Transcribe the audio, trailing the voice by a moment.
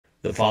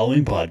The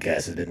following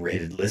podcast has been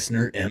rated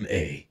Listener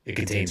MA. It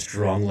contains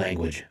strong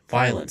language,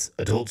 violence,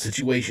 adult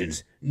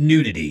situations,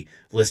 nudity.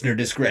 Listener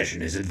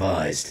discretion is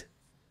advised.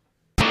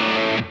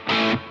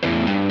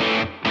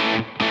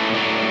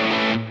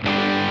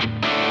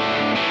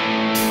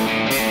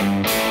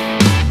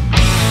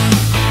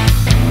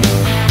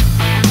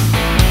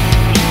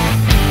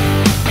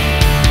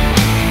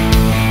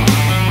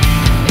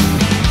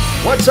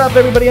 What's up,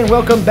 everybody, and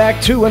welcome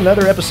back to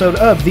another episode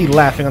of the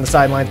Laughing on the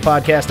Sidelines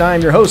podcast.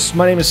 I'm your host.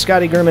 My name is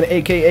Scotty Gurman,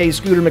 a.k.a.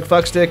 Scooter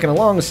McFuckstick, and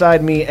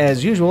alongside me,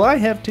 as usual, I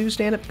have two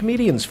stand-up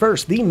comedians.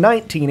 First, the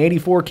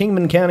 1984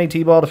 Kingman County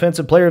T-Ball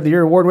Defensive Player of the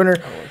Year award winner,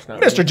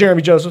 Mr.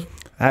 Jeremy Joseph.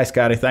 Hi,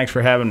 Scotty. Thanks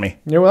for having me.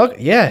 You're welcome.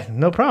 Yeah,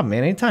 no problem,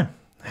 man. Anytime.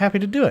 Happy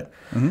to do it.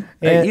 Mm-hmm.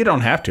 Hey, you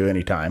don't have to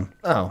anytime.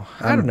 Oh,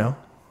 I don't know.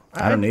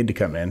 I don't need to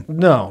come in.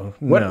 No.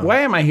 Why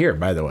am I here,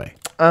 by the way?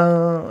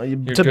 Your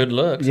good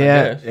looks.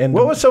 Yeah. And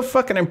what was so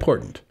fucking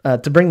important?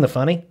 to bring the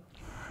funny.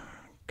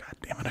 God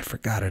damn it, I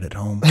forgot it at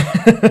home.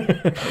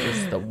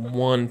 It's the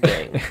one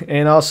thing.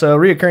 And also,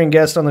 reoccurring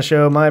guest on the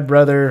show, my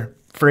brother,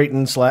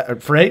 Frayton.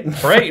 Frayton.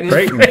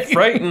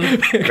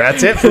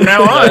 That's it from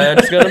now on.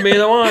 That's going to be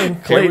the one.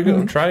 Here we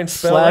go. Try and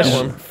spell that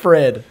one.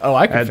 Fred. Oh,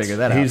 I can figure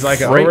that out. He's like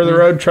an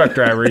over-the-road truck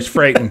driver. He's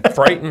Frayton.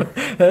 Frayton.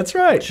 That's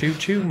right.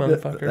 Choo-choo,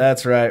 motherfucker.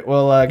 That's right.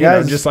 Well, guys.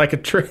 You know, just like a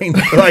train,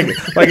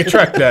 like a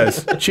truck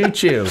does.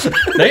 Choo-choo.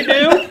 They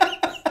do?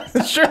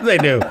 Sure they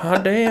do.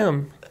 God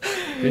damn.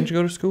 Didn't you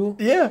go to school?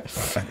 Yeah.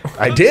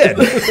 I did.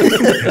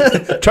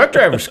 Truck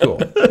driver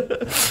school.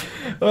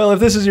 Well, if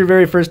this is your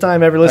very first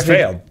time ever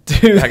listening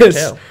to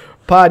this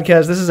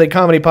podcast, this is a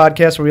comedy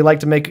podcast where we like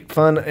to make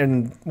fun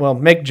and, well,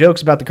 make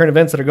jokes about the current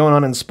events that are going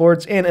on in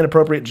sports and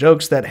inappropriate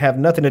jokes that have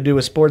nothing to do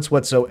with sports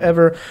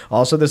whatsoever.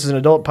 Also, this is an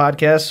adult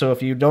podcast, so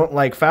if you don't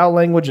like foul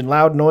language and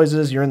loud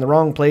noises, you're in the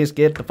wrong place.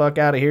 Get the fuck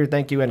out of here.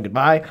 Thank you and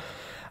goodbye.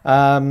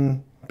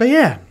 But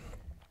yeah.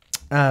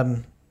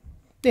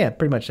 Yeah,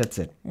 pretty much that's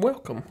it.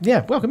 Welcome.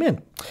 Yeah, welcome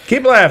in.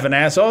 Keep laughing,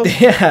 assholes.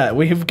 Yeah,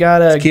 we've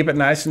got a... Keep it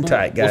nice and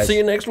tight, guys. We'll see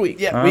you next week.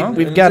 Yeah,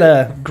 we've got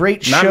a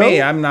great show. Not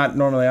me. I'm not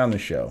normally on the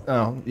show.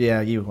 Oh,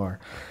 yeah, you are.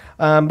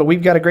 But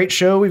we've got a great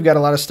show. We've got a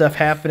lot of stuff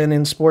happening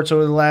in sports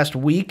over the last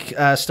week.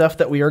 Stuff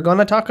that we are going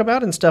to talk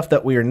about and stuff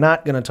that we are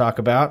not going to talk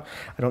about.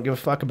 I don't give a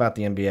fuck about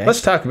the NBA.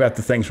 Let's talk about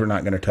the things we're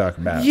not going to talk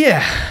about.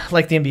 Yeah,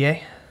 like the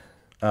NBA.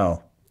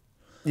 Oh.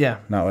 Yeah.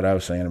 Not what I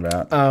was thinking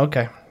about. Oh,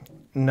 okay.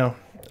 No.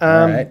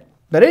 All right.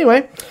 But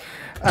anyway...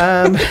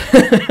 Scratch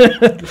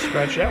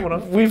that one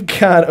off. We've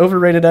got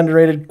overrated,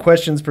 underrated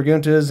questions,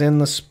 preguntas in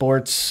the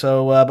sports.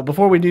 So, but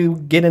before we do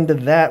get into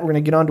that, we're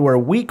going to get on to our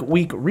week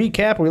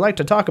recap. We like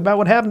to talk about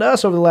what happened to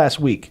us over the last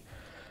week.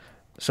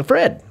 So,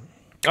 Fred.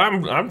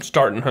 I'm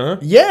starting, huh?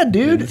 Yeah,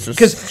 dude.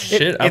 Because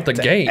shit out the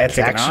gate. It's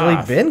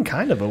actually been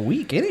kind of a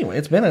week anyway.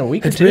 It's been a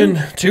week or two. It's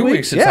been 2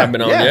 weeks since I've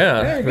been on,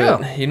 yeah. There you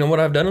but go. You know what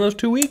I've done in those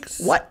 2 weeks?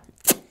 What?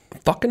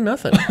 Fucking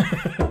nothing.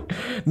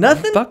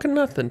 Nothing? Fucking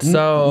nothing.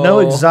 So No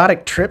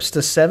exotic trips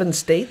to 7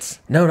 states?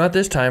 No, not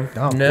this time.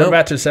 Oh. No. What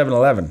about to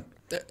 7-Eleven?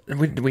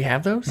 Do we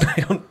have those?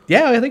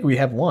 Yeah, I think we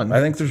have one. I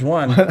think there's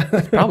one.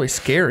 It's probably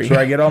scary. That's where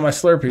I get all my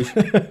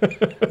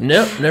Slurpees.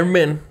 Nope, never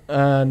been.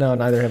 No,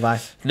 neither have I.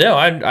 No,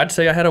 I'd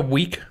say I had a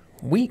week.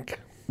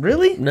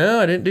 Really? No,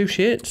 I didn't do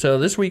shit. So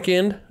this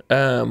weekend,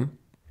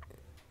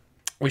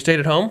 we stayed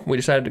at home. We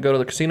decided to go to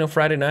the casino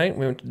Friday night.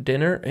 We went to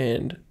dinner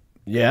and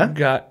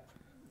got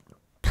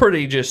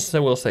pretty just,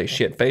 we'll say,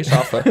 shit face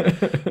off of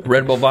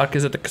Red Bull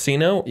vodkas at the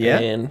casino. Yeah.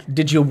 And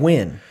did you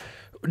win?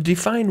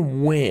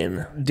 Define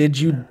win. Did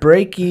you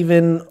break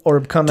even or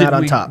come out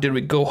on top? Did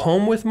we go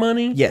home with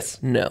money?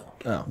 Yes. No.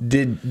 Oh.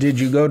 Did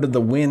you go to the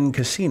Wynn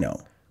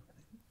Casino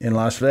in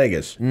Las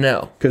Vegas?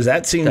 No. Because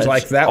that seems That's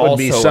like that would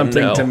be also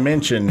something no. to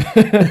mention. You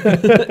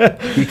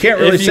can't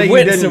really If you say you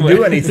went didn't somewhere.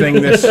 do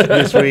anything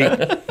this week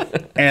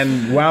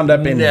and wound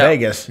up in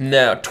Vegas.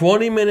 No.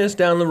 20 minutes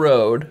down the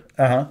road.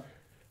 Uh-huh.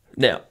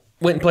 Now,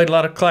 went and played a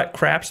lot of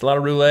craps, a lot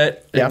of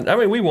roulette. Yeah. And, I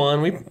mean, we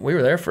won. We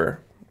were there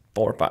for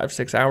 4, 5,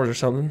 6 hours or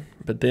something.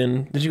 But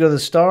then Did you go to the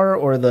Star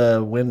or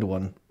the Wind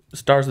one?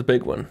 Star's the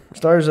big one.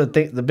 Star's the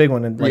big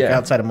one,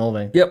 outside of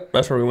Mulvane. Yep,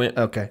 that's where we went.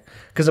 Okay.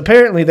 Because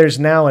apparently there's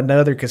now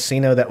another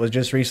casino that was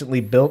just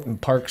recently built in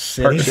Park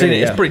City. Park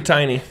City, It's yeah. pretty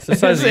tiny. It's the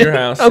size of your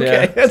house. Okay,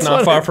 Yeah. that's It's not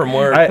what far from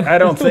work. I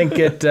don't think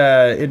it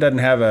doesn't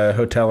have a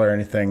hotel or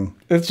anything.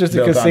 It's just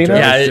a built onto casino? it.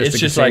 Yeah, a it's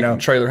just casino. like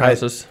trailer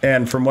houses.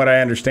 And from what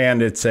I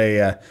understand, it's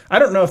a. I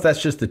don't know if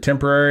that's just a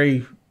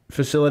temporary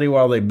facility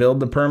while they build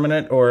the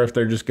permanent, or if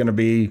they're just going to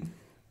be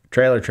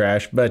trailer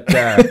trash. But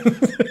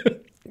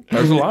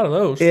There's a lot of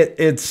those.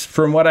 it's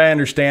from what I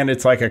understand,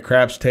 it's like a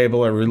craps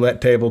table, a roulette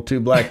table, 2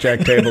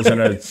 blackjack tables,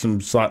 and some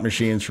slot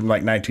machines from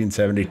like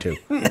 1972.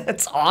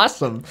 That's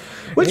awesome.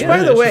 Which, Yeah, by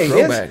the it's a way,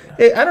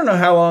 throwback. I don't know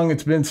how long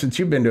it's been since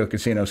you've been to a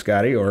casino,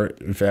 Scotty, or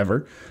if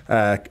ever.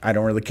 I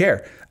don't really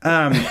care.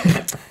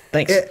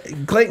 Thanks.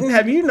 Clayton,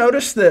 have you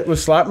noticed that with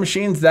slot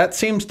machines, that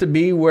seems to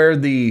be where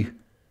the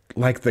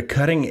like the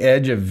cutting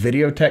edge of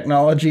video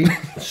technology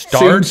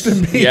starts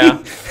seems to be.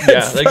 Yeah,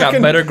 they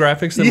got better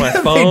graphics than my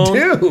phone. They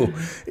do.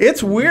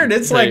 It's weird.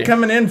 It's like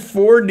coming in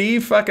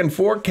 4D, fucking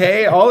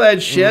 4K, all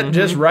that shit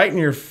just right in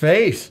your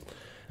face.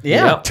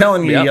 Yeah,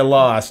 telling you you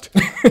lost.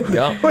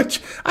 Yeah,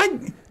 which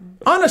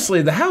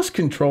honestly, the house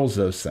controls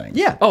those things.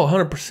 Yeah. Oh,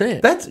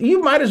 100%. That's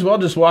you might as well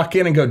just walk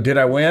in and go, "Did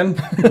I win?"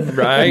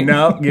 Right?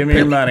 No, give me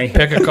your money.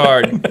 Pick a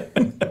card.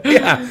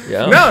 Yeah.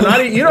 No,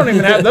 you don't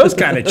even have those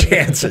kind of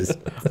chances.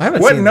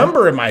 What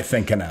number am I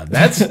thinking of?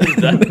 That's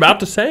about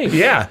the same.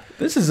 Yeah.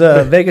 This is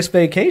a Vegas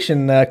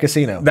Vacation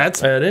casino.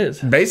 That's it is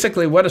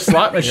basically what a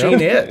slot machine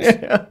is.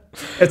 Yeah.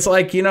 It's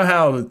like, you know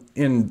how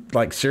in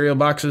like cereal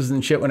boxes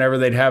and shit, whenever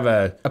they'd have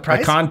a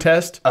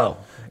contest,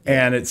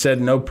 and it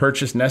said no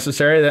purchase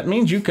necessary, that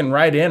means you can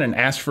write in and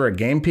ask for a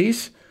game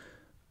piece.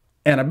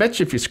 And I bet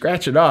you if you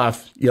scratch it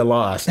off, you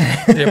lost.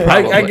 Yeah,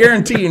 I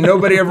guarantee you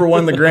nobody ever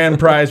won the grand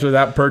prize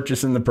without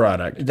purchasing the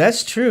product.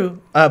 That's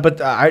true. But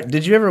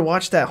did you ever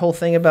watch that whole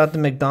thing about the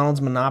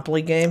McDonald's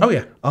Monopoly game? Oh,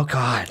 yeah. Oh,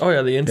 God. Oh,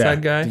 yeah, the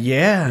inside guy?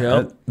 Yeah.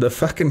 Yep. The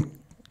fucking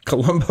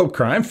Colombo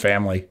crime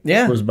family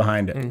was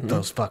behind it. Mm-hmm.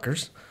 Those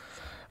fuckers.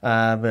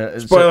 But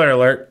Spoiler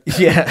alert.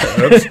 Yeah.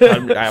 Oops.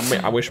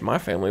 I wish my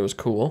family was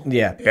cool.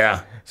 Yeah.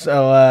 Yeah.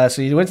 So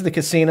you went to the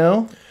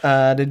casino.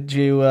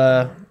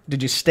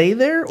 Did you stay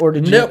there or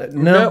did you?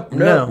 No.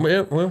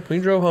 Yeah, well, we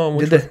drove home.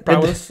 Which I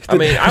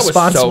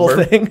was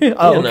sober. Thing?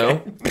 Oh, you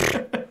know.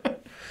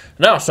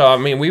 No, so I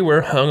mean, we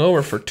were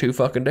hungover for 2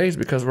 fucking days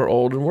because we're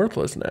old and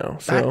worthless now.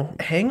 So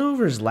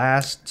hangovers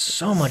last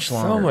so much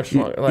longer. So much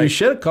longer. You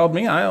should have called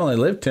me. I only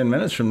live 10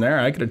 minutes from there.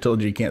 I could have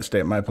told you can't stay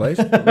at my place.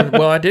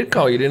 Well, I did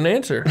call. You didn't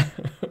answer.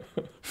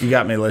 You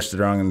got me listed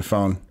wrong on the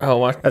phone.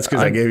 Oh, that's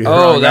because I gave you the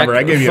wrong number.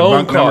 I gave you a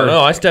bunk number.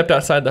 No, I stepped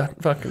outside the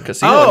fucking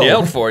casino and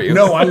yelled for you.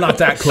 No, I'm not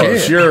that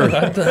close. You're.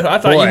 I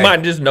thought you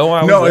might just know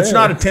I was No, there. it's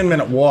not a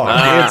 10-minute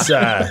walk.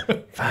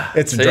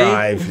 It's a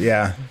drive.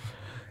 Yeah.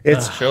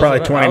 It's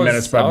probably 20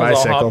 minutes by bicycle. I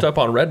was all hopped up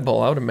on Red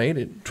Bull. I would have made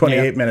it.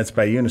 28 minutes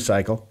by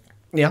unicycle.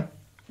 Yeah.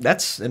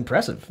 That's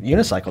impressive.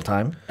 Unicycle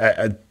time.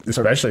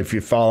 Especially if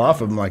you fall off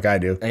of them like I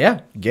do.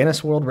 Yeah.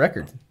 Guinness World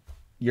Record.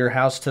 Your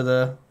house to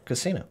the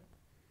casino.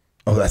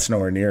 Oh, that's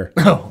nowhere near.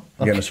 Oh,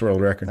 okay. Guinness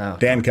World Record. Oh.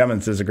 Dan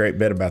Cummins does a great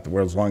bit about the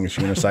world's longest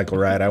unicycle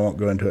ride. I won't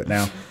go into it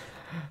now.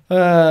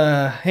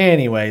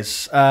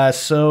 Anyways,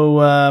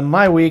 so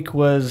my week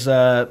was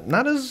it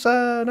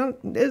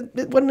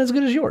wasn't as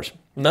good as yours.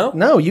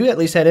 No, you at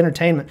least had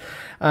entertainment.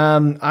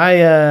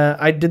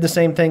 I did the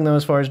same thing though,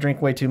 as far as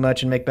drink way too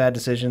much and make bad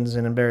decisions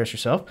and embarrass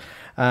yourself.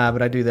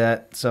 But I do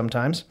that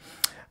sometimes.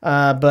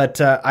 But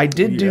I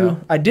did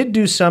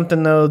do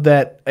something though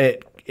that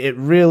it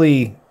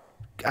really,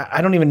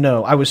 I don't even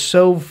know. I was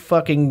so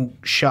fucking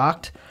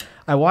shocked.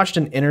 I watched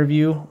an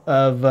interview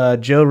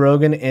of Joe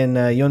Rogan in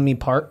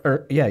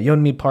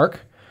Yeonmi Park.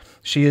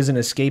 She is an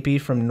escapee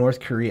from North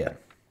Korea.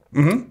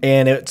 Mm-hmm.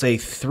 And it's a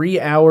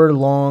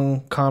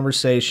 3-hour-long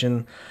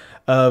conversation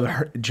of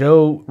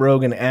Joe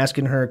Rogan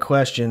asking her a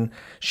question.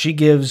 She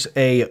gives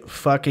a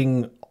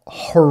fucking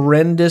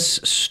horrendous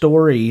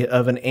story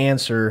of an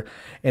answer,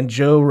 and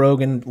Joe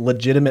Rogan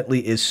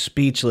legitimately is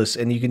speechless,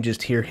 and you can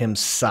just hear him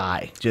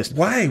sigh.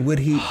 Why would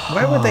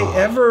they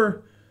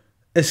ever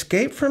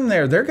escape from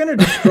there? They're going to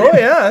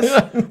destroy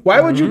us. Why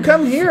would you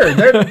come here?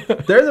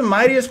 They're the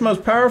mightiest,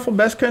 most powerful,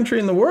 best country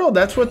in the world.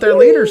 That's what their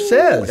leader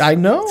says. I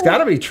know. It's got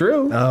to be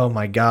true. Oh,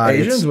 my God.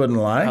 Asians wouldn't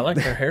lie. I like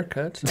their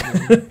haircuts.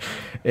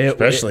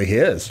 Especially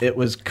his. It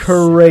was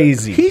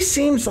crazy. He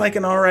seems like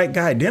an all right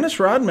guy. Dennis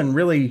Rodman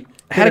really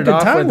had a good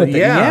time with it.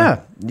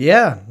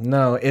 Yeah.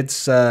 No,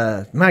 it's,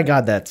 my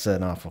God, that's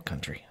an awful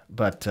country.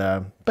 But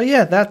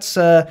yeah, that's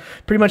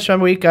pretty much my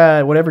week.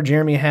 Whatever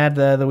Jeremy had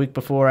the week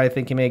before, I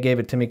think he may have gave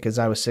it to me because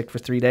I was sick for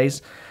 3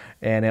 days,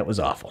 and it was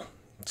awful.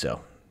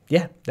 So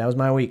yeah, that was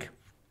my week.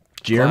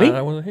 Jeremy, glad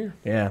I wasn't here.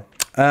 Yeah.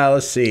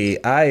 Let's see.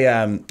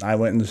 I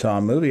went and saw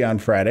a movie on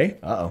Friday.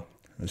 I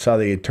saw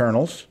The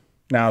Eternals.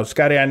 Now,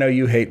 Scotty, I know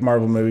you hate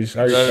Marvel movies.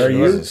 Are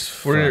you?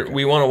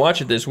 We want to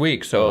watch it this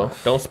week, so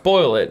don't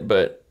spoil it.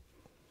 But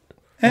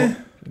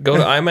go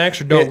to IMAX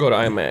or don't go to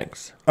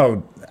IMAX.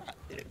 Oh.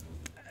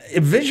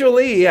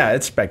 Visually, yeah,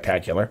 it's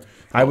spectacular.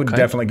 I would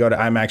definitely go to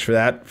IMAX for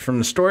that. From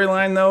the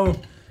storyline, though,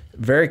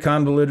 very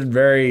convoluted,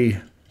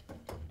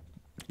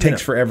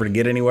 takes forever to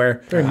get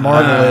anywhere. Very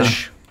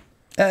Marvel-ish.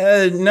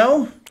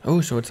 No.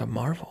 Oh, so it's a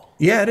Marvel.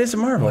 Yeah, it is a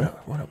Marvel.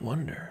 What a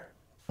wonder.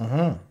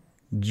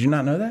 Did you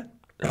not know that?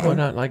 Oh,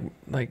 not like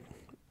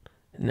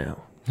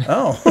no.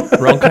 Oh,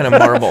 wrong kind of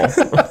Marvel.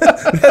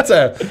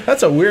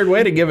 That's a weird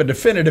way to give a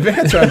definitive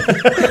answer.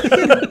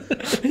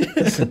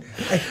 Listen,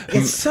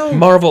 it's so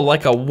Marvel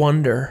like a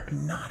wonder.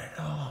 Not at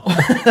all.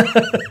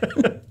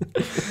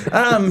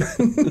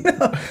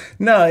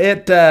 No.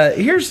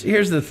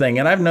 Here's the thing,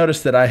 and I've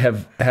noticed that I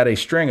have had a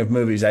string of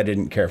movies I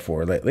didn't care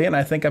for lately, and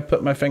I think I've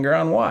put my finger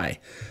on why.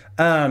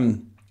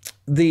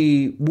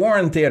 The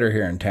Warren Theater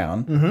here in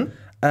town.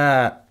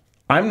 Mm-hmm.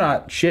 I'm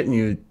not shitting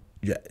you.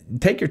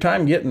 Take your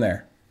time getting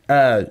there.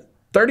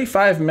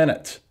 35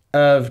 minutes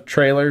of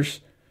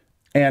trailers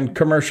and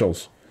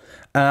commercials.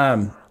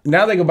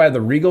 now they go by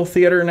the Regal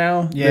Theater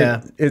now.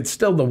 Yeah. It's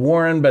still the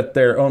Warren, but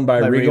they're owned by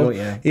Regal.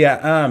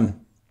 Yeah.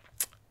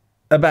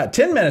 About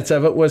 10 minutes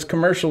of it was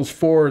commercials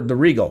for the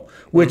Regal,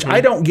 which I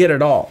don't get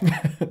at all.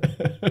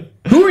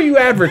 Who are you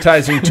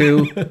advertising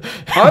to?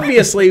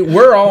 Obviously,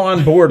 we're all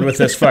on board with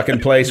this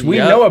fucking place. We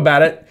know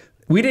about it.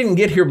 We didn't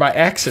get here by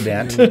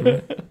accident.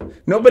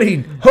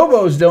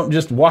 Hobos don't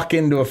just walk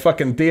into a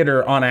fucking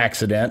theater on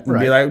accident and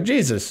be like,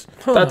 Jesus,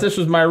 thought this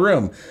was my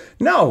room.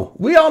 No,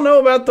 we all know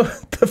about the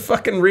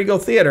fucking Regal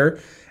Theater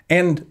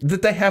and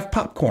that they have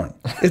popcorn.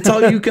 It's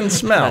all you can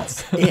smell.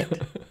 That's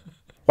it.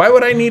 Why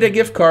would I need a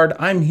gift card?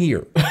 I'm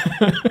here.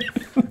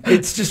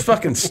 It's just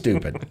fucking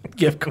stupid.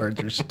 Gift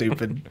cards are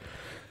stupid.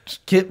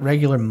 Just get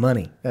regular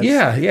money.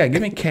 Yeah,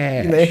 give me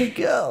cash. There you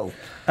go.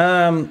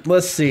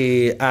 Let's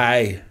see.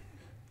 I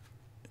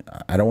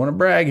don't want to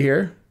brag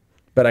here,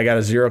 but I got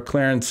a zero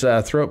clearance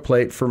throat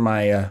plate for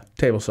my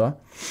table saw.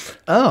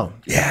 Oh.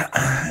 Yeah.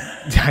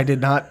 I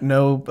did not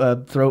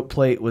know throat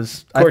plate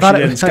was... Of course I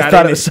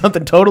thought it was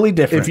something totally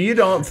different. If you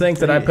don't think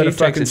that I put a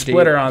fucking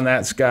splitter on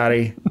that,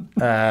 Scotty,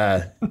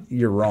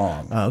 you're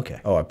wrong. Oh,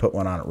 okay. Oh, I put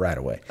one on it right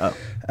away.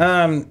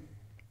 Oh.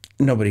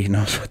 Nobody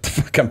knows what the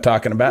fuck I'm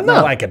talking about. No.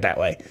 I like it that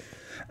way.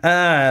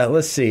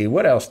 Let's see.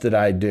 What else did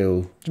I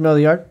do? Did you mow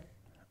the yard?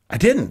 I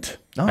didn't.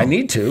 Oh. I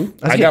need to.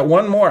 I got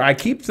one more. I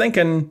keep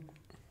thinking...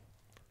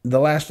 The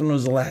last one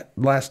was the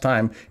last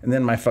time, and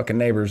then my fucking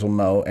neighbors will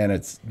mow, and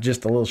it's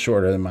just a little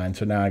shorter than mine,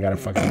 so now I got to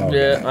fucking mow.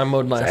 Yeah, I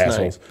mowed last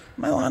night.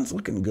 My lawn's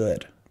looking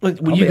good.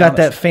 Well, you got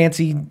that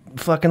fancy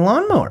fucking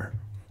lawnmower.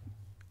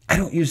 I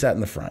don't use that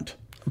in the front.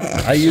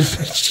 I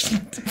use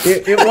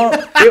it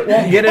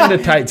won't get into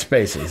tight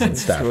spaces and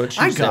stuff.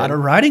 I got a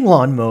riding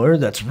lawnmower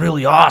that's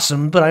really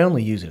awesome, but I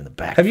only use it in the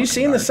back. Have you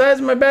seen the size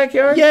of my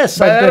backyard? Yes,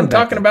 I'm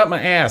talking about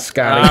my ass,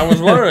 Scotty. I was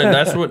wondering.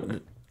 That's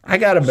what. I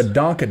got a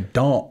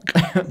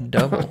badonkadonk.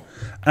 Double.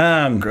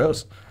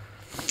 Gross.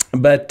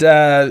 But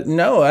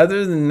no,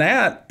 other than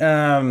that,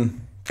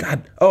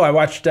 God. Oh, I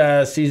watched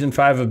season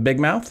 5 of Big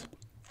Mouth.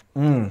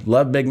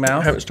 Love Big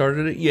Mouth. I haven't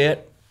started it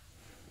yet.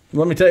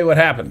 Let me tell you what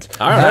happens.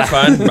 All right, that's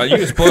fine. But you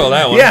can spoil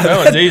that one. Yeah,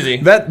 that one's easy.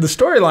 The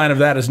storyline of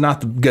that is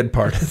not the good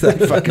part of that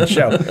fucking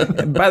show.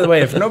 By the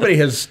way, if nobody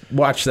has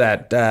watched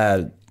that,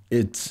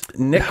 it's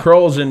Nick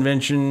Kroll's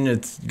invention.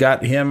 It's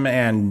got him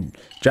and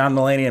John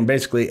Mulaney and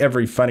basically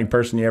every funny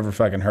person you ever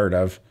fucking heard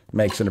of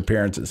makes an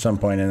appearance at some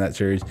point in that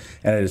series,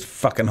 and it is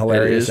fucking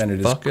hilarious, and it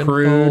is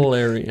crude,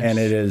 hilarious. And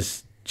it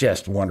is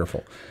just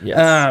wonderful.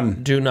 Yes.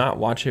 Do not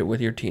watch it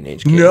with your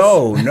teenage kids.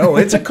 No,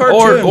 it's a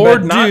cartoon. or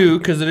do,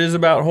 because it is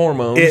about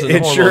hormones.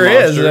 It sure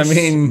is. I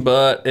mean,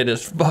 but it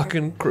is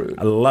fucking crude.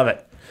 I love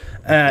it.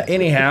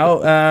 Anyhow,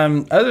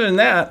 other than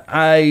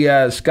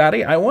that,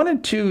 Scotty, I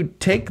wanted to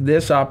take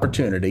this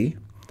opportunity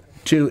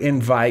to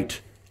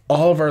invite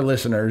all of our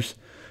listeners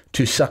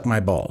to suck my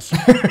balls.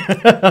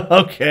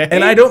 Okay.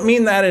 And I don't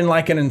mean that in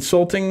like an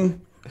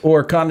insulting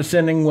or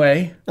condescending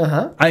way.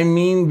 I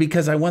mean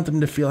because I want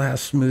them to feel how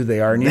smooth they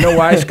are. And you know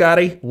why,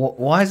 Scotty?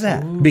 Why is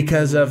that?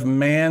 Because of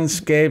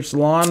Manscaped's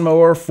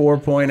Lawnmower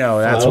 4.0.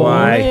 That's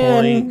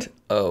why.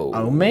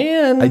 Oh,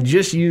 man. I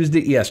just used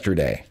it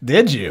yesterday.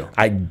 Did you?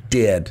 I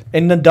did.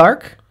 In the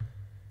dark?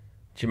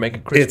 Did you make a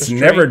Christmas tree?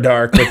 Never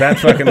dark with that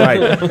fucking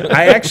light.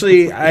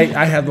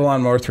 I had the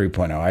Lawnmower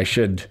 3.0. I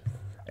should.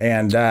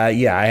 And,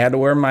 I had to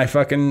wear my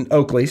fucking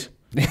Oakleys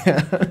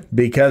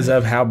because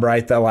of how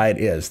bright the light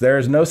is. There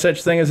is no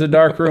such thing as a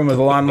dark room with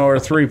a Lawnmower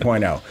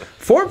 3.0.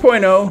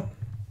 4.0,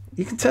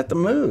 you can set the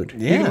mood.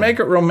 Yeah. You can make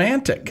it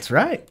romantic. That's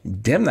right.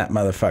 Dim that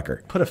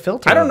motherfucker. Put a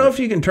filter I don't know if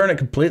you can turn it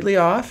completely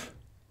off.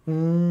 I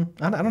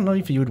don't know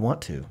if you would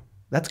want to.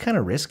 That's kind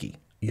of risky.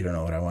 You don't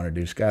know what I want to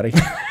do, Scotty.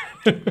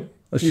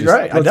 Let's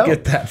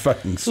get that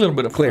fucking a little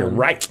bit of clear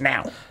right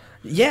now.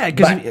 Yeah,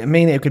 because I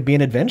mean, it could be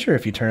an adventure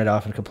if you turn it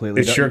off and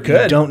completely. It sure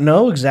could. You don't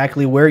know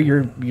exactly where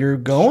you're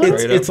going.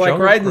 It's like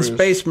riding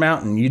Space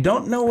Mountain. You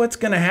don't know what's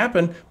going to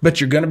happen, but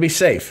you're going to be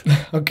safe.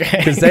 Okay.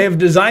 Because they have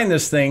designed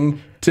this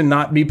thing to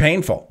not be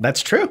painful.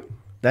 That's true.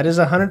 That is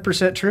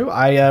 100% true.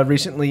 I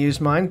recently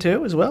used mine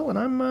too as well, and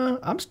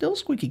I'm still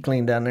squeaky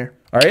clean down there.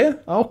 Are you?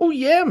 Oh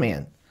yeah,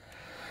 man.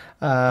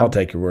 I'll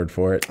take your word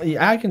for it.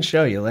 Yeah, I can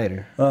show you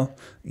later. Well,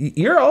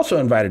 you're also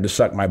invited to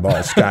suck my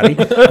balls, Scotty.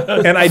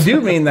 And I do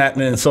mean that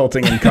in an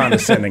insulting and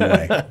condescending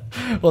way.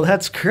 Well,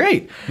 that's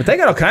great. But they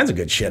got all kinds of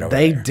good shit over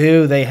there. They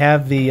do. They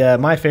have the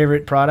my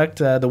favorite product,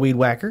 the Weed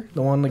Whacker,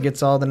 the one that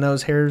gets all the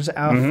nose hairs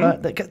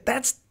out.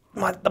 That's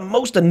the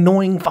most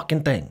annoying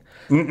fucking thing.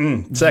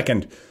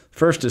 Second.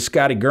 First is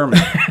Scotty Gurman.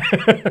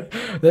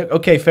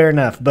 Okay, fair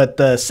enough. But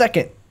the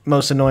second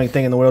most annoying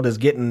thing in the world is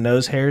getting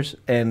nose hairs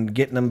and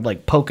getting them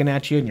like poking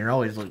at you, and you're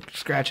always like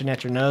scratching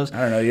at your nose. I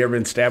don't know. You ever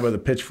been stabbed with a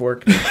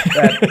pitchfork?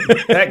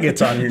 That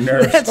gets on your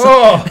nerves.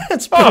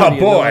 That's pretty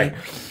boy. Annoying.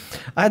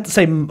 I have to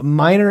say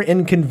minor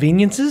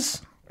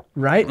inconveniences,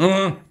 right?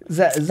 Is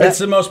that it's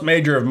the most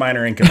major of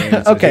minor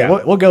inconveniences. Okay,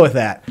 yeah. we'll go with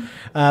that.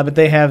 But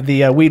they have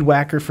the Weed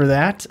Whacker for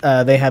that.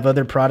 They have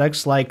other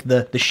products like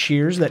the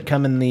shears that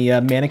come in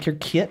the manicure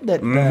kit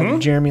that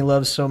Jeremy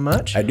loves so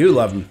much. I do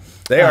love them.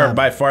 They are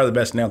by far the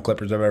best nail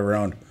clippers I've ever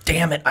owned.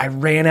 Damn it. I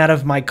ran out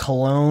of my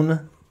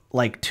cologne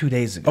like 2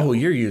 days ago. Oh,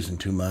 you're using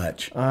too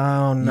much.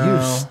 Oh, no.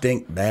 You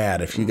stink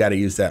bad if you got to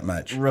use that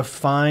much.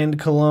 Refined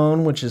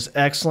cologne, which is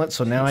excellent.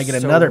 So now I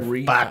get another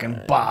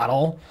fucking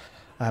bottle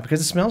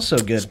because it smells so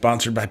good.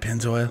 Sponsored by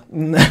Pennzoil?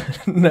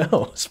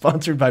 No,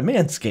 sponsored by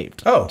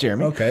Manscaped. Oh,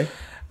 Jeremy. Okay.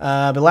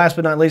 But last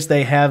but not least,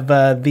 they have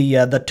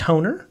the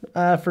toner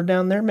for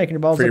down there, making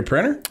your balls for your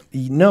printer.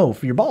 No,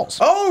 for your balls.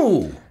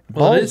 Oh,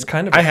 well, it is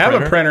kind of. I have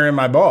a printer in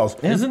my balls.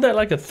 Yeah. Isn't that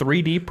like a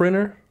 3D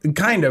printer?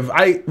 Kind of.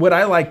 What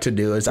I like to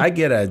do is I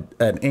get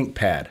an ink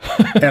pad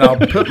and I'll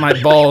put my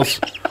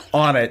balls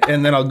on it,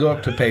 and then I'll go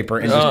up to paper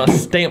and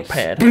just stamp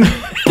pad.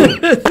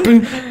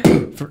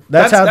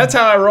 That's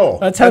how I roll.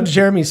 That's how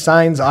Jeremy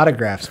signs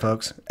autographs,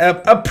 folks.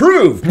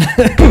 Approved.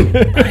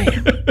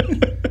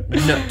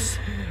 Nuts.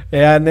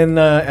 Yeah, and then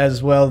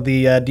as well,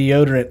 the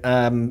deodorant.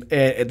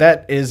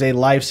 That is a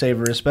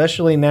lifesaver,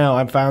 especially now.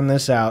 I found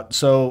this out.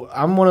 So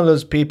I'm one of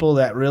those people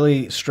that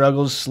really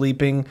struggles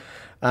sleeping,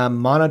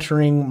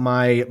 monitoring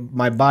my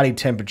body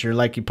temperature.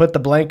 Like you put the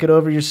blanket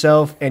over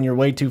yourself and you're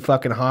way too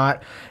fucking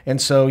hot, and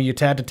so you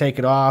had to take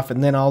it off,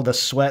 and then all the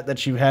sweat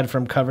that you've had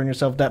from covering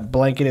yourself, that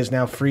blanket is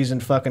now freezing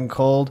fucking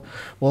cold.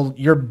 Well,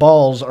 your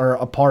balls are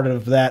a part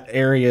of that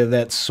area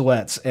that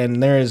sweats,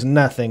 and there is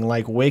nothing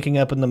like waking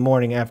up in the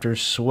morning after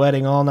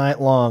sweating all night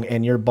long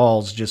and your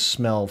balls just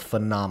smell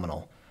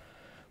phenomenally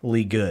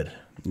good.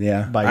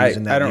 Yeah, by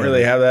using that. I don't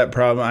really have that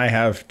problem. I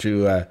have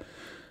to.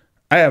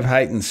 I have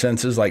heightened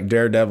senses like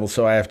Daredevil,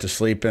 so I have to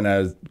sleep in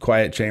a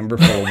quiet chamber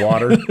full of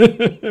water.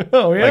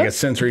 Oh, yeah? Like a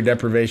sensory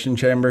deprivation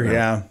chamber,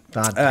 yeah.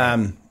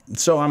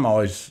 So I'm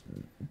always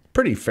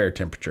pretty fair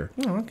temperature.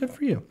 Oh, good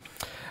for you.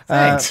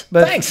 Thanks.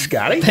 Thanks,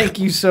 Scotty. Thank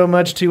you so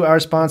much to our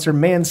sponsor,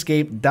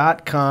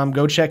 Manscaped.com.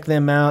 Go check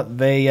them out.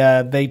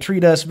 They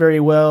treat us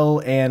very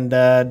well and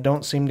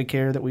don't seem to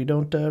care that we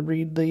don't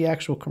read the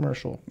actual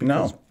commercial.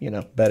 Because,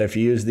 no. But if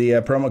you use the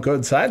promo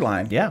code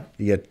Sideline,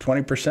 you get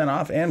 20%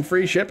 off and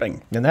free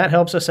shipping. And that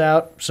helps us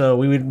out. So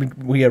we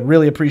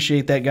really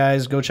appreciate that,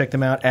 guys. Go check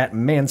them out at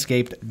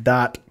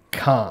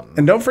Manscaped.com.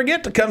 And don't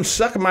forget to come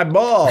suck my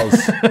balls.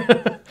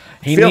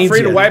 Feel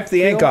free to wipe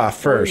the ink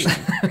off first.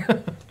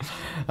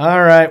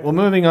 All right. Well,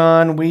 moving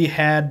on, we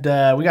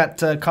got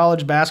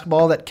college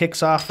basketball that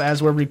kicks off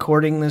as we're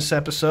recording this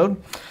episode.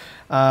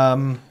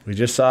 We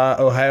just saw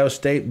Ohio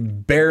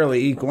State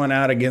barely eke one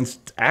out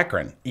against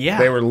Akron. Yeah,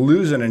 they were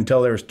losing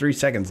until there was 3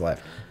 seconds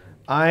left.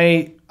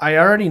 I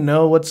already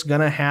know what's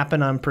gonna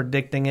happen. I'm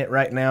predicting it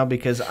right now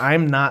because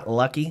I'm not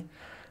lucky.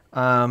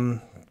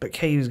 But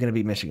KU is gonna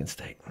beat Michigan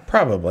State.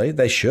 Probably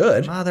they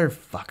should.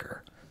 Motherfucker.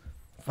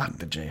 Fuck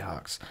the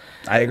Jayhawks.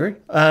 I agree.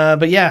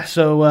 But yeah,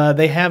 so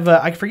they have,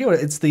 I forget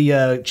what it's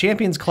the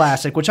Champions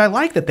Classic, which I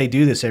like that they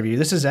do this every year.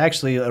 This is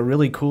actually a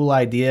really cool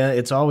idea.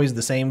 It's always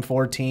the same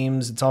 4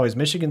 teams. It's always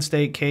Michigan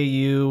State,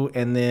 KU,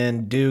 and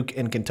then Duke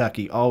and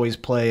Kentucky always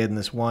play in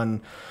this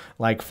one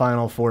like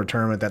Final Four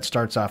tournament that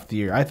starts off the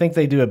year. I think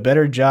they do a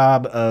better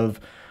job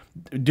of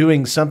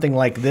doing something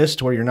like this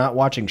to where you're not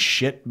watching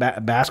shit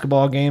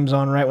basketball games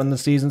on right when the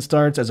season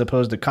starts, as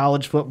opposed to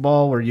college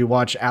football where you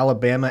watch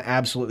Alabama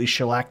absolutely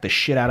shellac the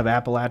shit out of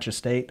Appalachia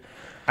State.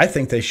 I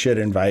think they should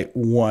invite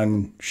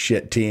one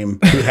shit team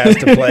who has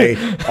to play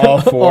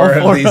all four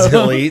of these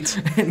elites.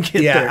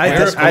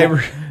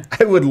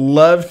 I would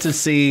love to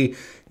see,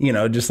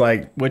 just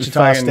like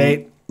Wichita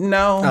State.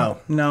 No.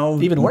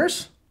 Even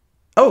worse?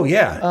 Oh,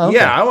 yeah. Oh, okay.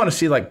 Yeah, I want to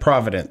see like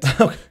Providence.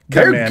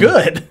 They're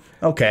good.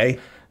 Okay.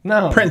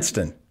 No.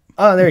 Princeton.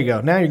 Oh, there you go.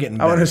 Now you're getting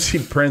better. I want to see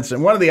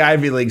Princeton. One of the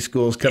Ivy League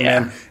schools come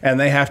in, and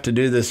they have to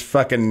do this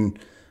fucking,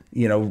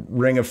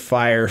 ring of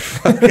fire.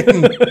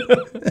 Fucking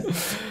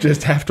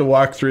just have to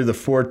walk through the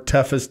 4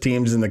 toughest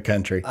teams in the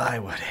country. I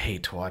would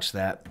hate to watch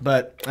that.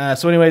 But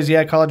so anyways,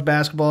 college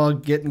basketball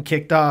getting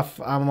kicked off.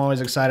 I'm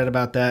always excited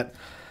about that.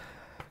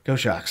 Go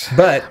Sharks.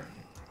 But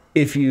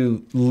if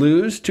you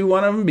lose to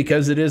one of them,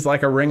 because it is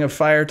like a ring of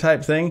fire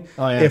type thing,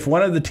 if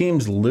one of the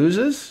teams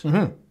loses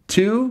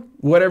to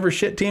whatever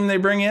shit team they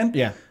bring in,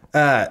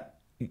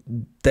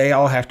 they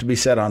all have to be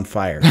set on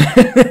fire.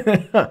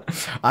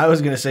 I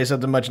was going to say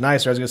something much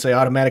nicer. I was going to say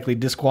automatically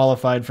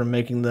disqualified from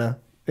making the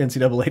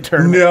NCAA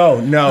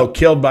tournament. No,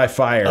 killed by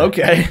fire.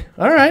 Okay,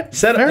 all right.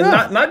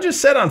 Not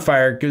just set on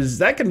fire, because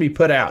that can be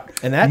put out.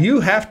 And that you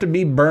have to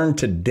be burned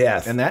to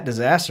death. And that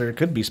disaster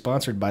could be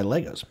sponsored by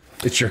Legos.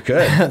 It sure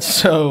could.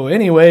 So,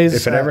 anyways,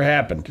 if it ever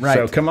happened. Right.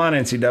 So come on,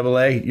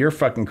 NCAA, you're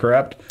fucking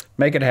corrupt.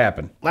 Make it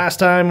happen. Last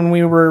time when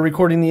we were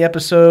recording the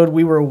episode,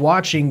 we were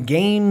watching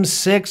Game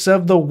 6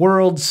 of the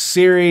World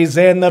Series,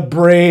 and the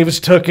Braves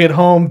took it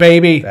home,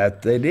 baby.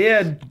 That they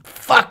did.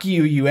 Fuck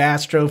you, you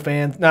Astro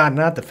fans. Nah,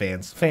 not the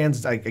fans.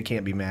 Fans, I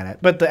can't be mad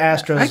at. But the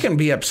Astros. I can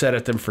be upset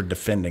at them for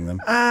defending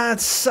them.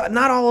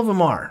 Not all of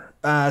them are.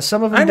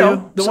 Some of them I know.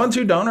 do. The ones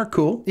who don't are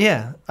cool.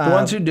 Yeah. The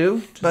ones who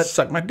do,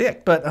 suck my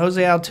dick. But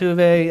Jose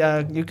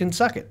Altuve, you can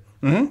suck it.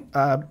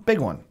 Big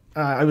one.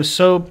 I was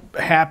so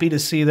happy to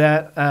see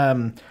that.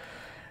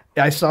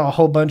 I saw a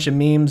whole bunch of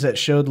memes that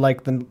showed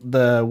like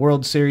the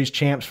World Series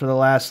champs for the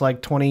last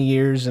like 20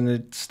 years, and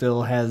it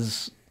still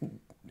has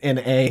an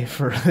A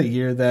for the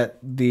year that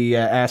the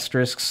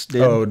Asterisks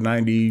did. Oh,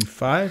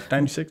 95,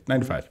 96,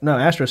 95. No,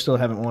 Astros still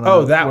haven't won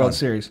that World one.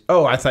 Series.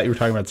 Oh, I thought you were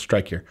talking about the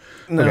strike year.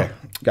 No. Okay,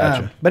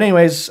 gotcha. But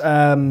anyways,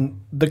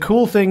 the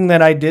cool thing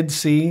that I did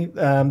see,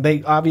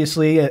 they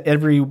obviously,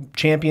 every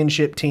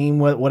championship team,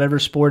 whatever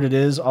sport it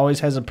is,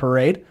 always has a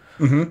parade,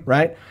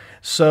 right?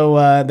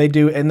 So they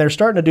do, and they're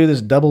starting to do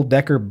this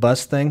double-decker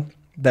bus thing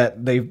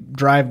that they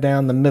drive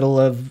down the middle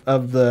of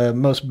the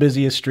most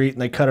busiest street,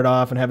 and they cut it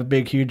off and have a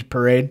big, huge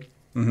parade.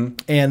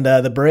 And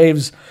the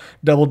Braves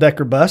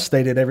double-decker bus,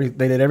 they did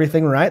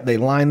everything right. They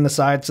lined the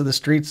sides of the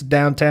streets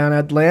downtown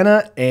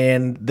Atlanta,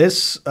 and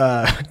this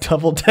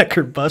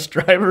double-decker bus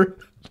driver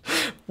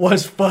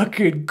was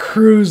fucking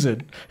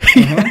cruising.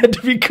 He had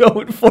to be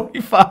going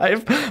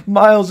 45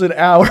 miles an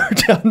hour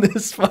down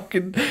this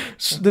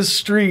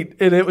street,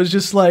 and it was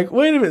just like,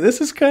 wait a minute, this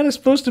is kind of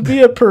supposed to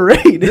be a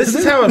parade. This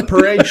is how a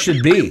parade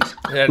should be.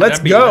 Let's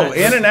go nice.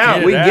 In and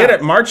out. Get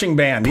it. Marching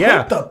band.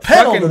 Put the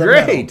pedal fucking to the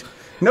great. metal.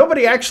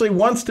 Nobody actually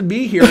wants to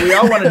be here. We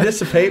all want to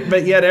dissipate,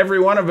 but yet every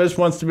one of us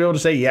wants to be able to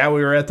say, yeah,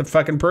 we were at the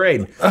fucking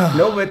parade.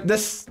 No, but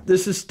this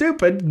is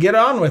stupid. Get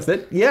on with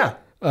it. Yeah.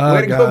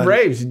 Way to go,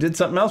 Braves. You did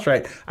something else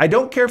right. I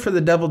don't care for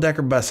the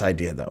double-decker bus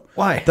idea, though.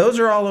 Why? Those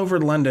are all over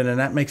London, and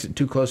that makes it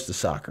too close to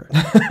soccer.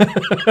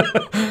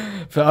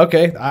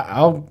 Okay,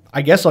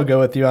 I guess I'll go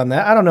with you on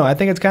that. I don't know. I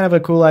think it's kind of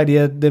a cool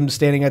idea, them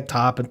standing at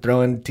top and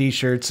throwing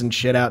T-shirts and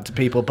shit out to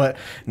people, but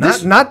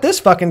not this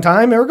fucking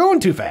time. They were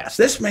going too fast.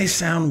 This may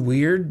sound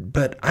weird,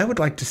 but I would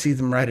like to see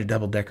them ride a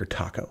double-decker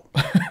taco.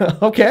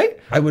 Okay.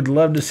 I would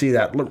love to see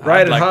that.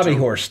 Ride a hobby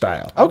horse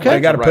style. Okay. They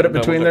got to put it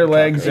between their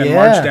legs and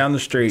march down the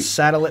street.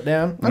 Saddle it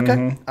down.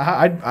 Okay.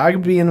 I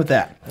could be in with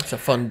that. It's a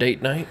fun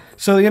date night.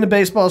 So the end of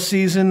baseball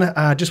season,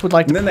 just would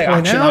like to point out.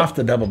 And then they auction off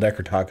the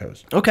double-decker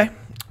tacos. Okay.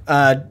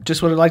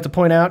 Just would like to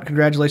point out,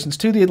 congratulations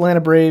to the Atlanta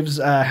Braves.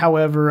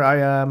 However,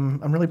 I'm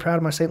really proud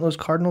of my St. Louis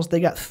Cardinals. They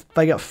got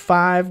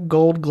 5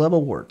 Gold Glove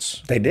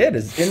awards. They did.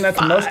 Isn't that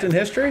the most in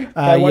history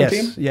by one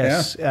team?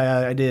 Yes,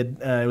 yeah. I did.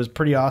 It was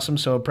pretty awesome.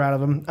 So proud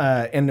of them.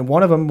 And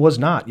one of them was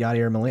not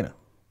Yadier Molina.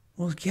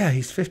 Well, yeah,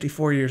 he's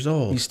 54 years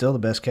old. He's still the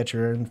best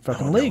catcher in the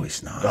fucking league. No,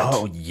 he's not.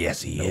 Oh,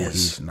 yes, he is.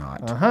 He's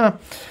not.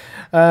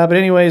 But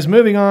anyways,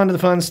 moving on to the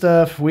fun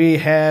stuff. We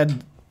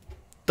had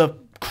the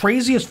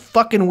craziest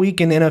fucking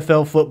week in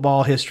NFL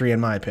football history,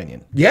 in my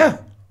opinion. Yeah.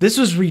 This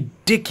was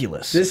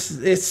ridiculous.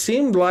 It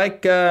seemed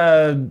like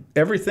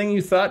everything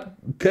you thought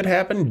could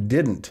happen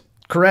didn't.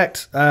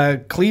 Correct.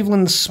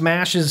 Cleveland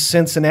smashes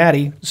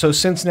Cincinnati. So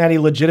Cincinnati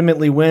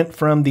legitimately went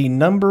from the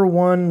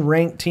 #1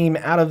 ranked team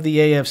out of the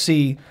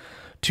AFC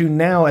to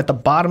now at the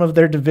bottom of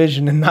their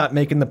division and not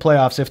making the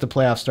playoffs if the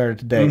playoffs started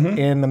today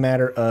in the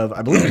matter of,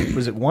 I believe,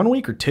 was it 1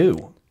 week or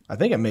 2? I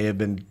think it may have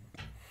been,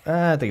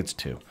 I think it's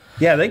 2.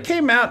 Yeah, they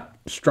came out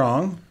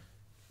strong,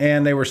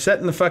 and they were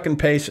setting the fucking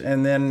pace,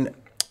 and then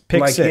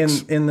pick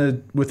six. within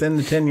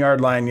the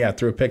 10-yard line,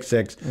 threw a pick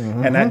six,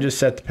 and that just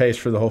set the pace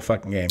for the whole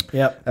fucking game.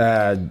 Yep.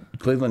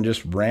 Cleveland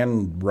just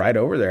ran right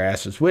over their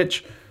asses,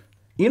 which,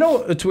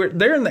 it's weird.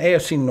 They're in the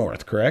AFC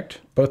North, correct?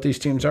 Both these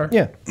teams are?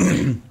 Yeah.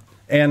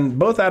 And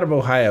both out of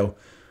Ohio,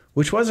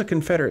 which was a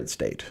Confederate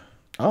state.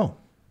 Oh.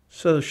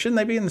 So shouldn't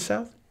they be in the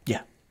South?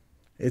 Yeah.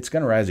 It's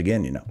going to rise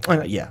again,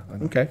 Yeah.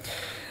 Okay.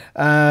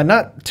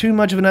 Not too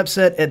much of an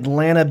upset.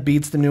 Atlanta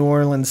beats the New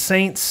Orleans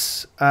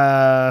Saints.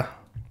 Trevor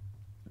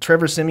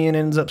Siemian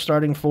ends up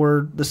starting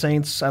for the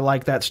Saints. I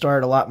like that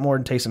start a lot more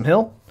than Taysom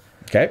Hill.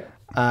 Okay.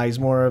 He's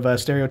more of a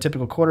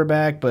stereotypical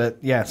quarterback, but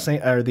yeah,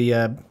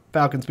 the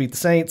Falcons beat the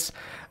Saints.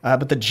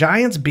 But the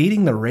Giants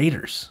beating the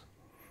Raiders.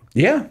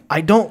 Yeah. I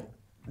don't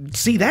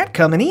see that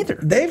coming either.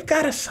 They've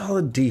got a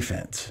solid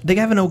defense. They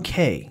have an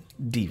okay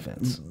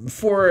defense.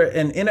 For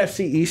an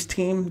NFC East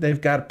team, they've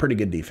got a pretty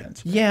good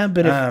defense. Yeah,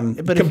 but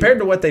compared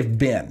to what they've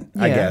been,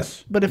 I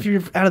guess. But if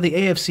you're out of the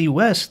AFC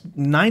West,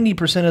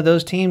 90% of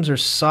those teams are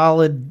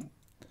solid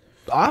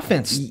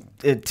offense.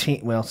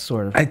 Well,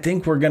 sort of. I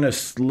think we're going to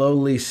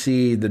slowly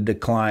see the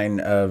decline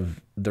of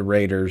the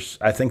Raiders.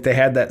 I think they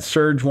had that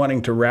surge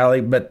wanting to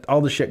rally, but all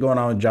the shit going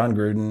on with John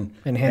Gruden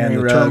and Henry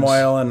the Ruggs.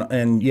 Turmoil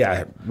and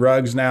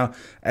Ruggs now,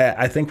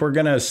 I think we're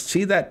going to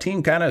see that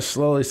team kind of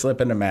slowly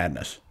slip into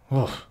madness.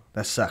 Oh,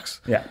 that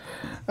sucks. Yeah.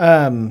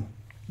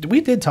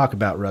 We did talk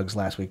about Ruggs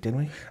last week, didn't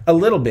we? A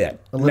little bit.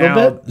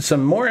 Bit?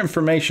 Some more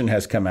information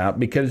has come out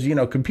because,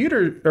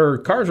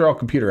 cars are all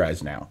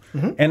computerized now,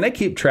 and they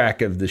keep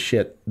track of the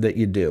shit that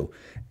you do.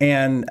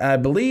 And I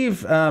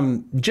believe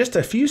just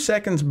a few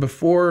seconds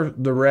before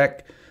the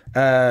wreck,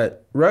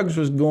 Ruggs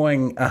was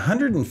going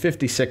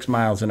 156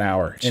 miles an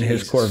hour in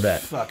his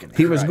Corvette.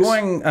 He was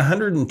going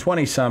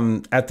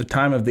 120-some at the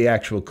time of the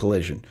actual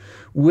collision,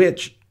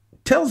 which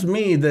tells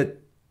me that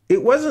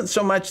it wasn't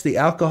so much the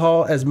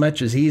alcohol as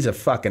much as he's a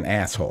fucking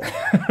asshole.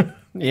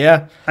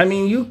 Yeah. I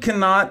mean, you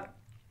cannot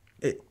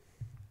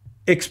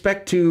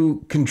expect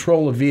to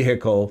control a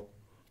vehicle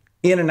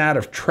in and out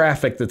of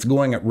traffic that's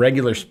going at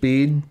regular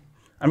speed.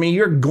 I mean,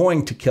 you're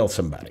going to kill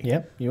somebody.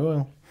 Yep, you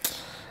will.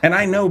 And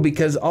I know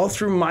because all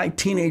through my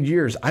teenage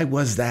years, I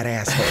was that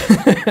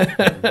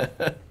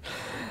asshole.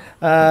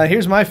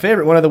 Here's my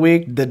favorite one of the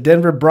week. The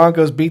Denver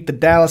Broncos beat the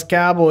Dallas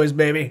Cowboys,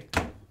 baby.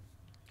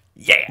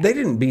 Yeah. They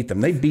didn't beat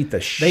them. They beat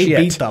the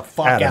shit the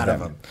fuck out of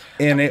them.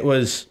 And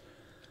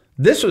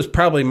this was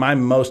probably my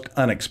most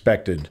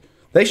unexpected.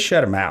 They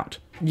shut them out.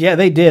 Yeah,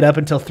 they did up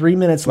until 3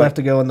 minutes left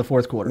to go in the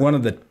fourth quarter. One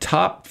of the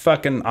top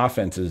fucking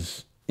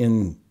offenses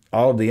in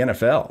all of the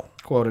NFL.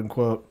 Quote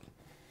unquote.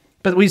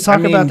 But we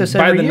talk about this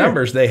every year. By the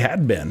numbers, they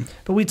had been.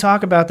 But we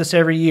talk about this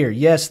every year.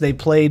 Yes, they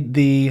played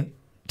the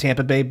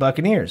Tampa Bay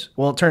Buccaneers.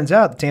 Well, it turns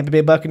out the Tampa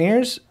Bay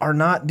Buccaneers are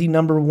not the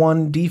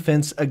 #1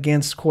 defense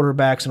against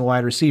quarterbacks and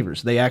wide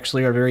receivers. They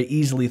actually are very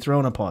easily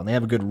thrown upon. They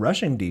have a good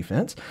rushing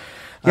defense.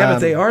 Yeah, but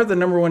they are the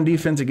 #1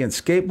 defense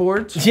against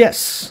skateboards.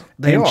 Yes,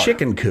 they are. And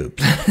chicken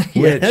coops.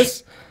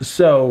 Yes.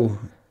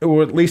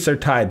 Or at least they're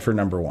tied for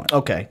 #1.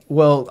 Okay,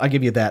 well, I'll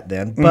give you that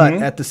then. But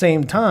at the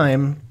same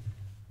time,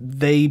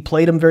 they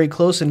played them very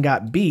close and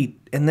got beat.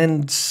 And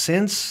then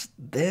since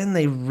then,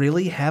 they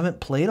really haven't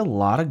played a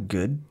lot of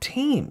good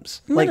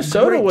teams.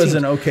 Minnesota was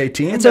an okay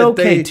team. It's an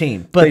okay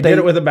team. But they did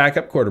it with a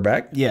backup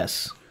quarterback.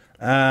 Yes.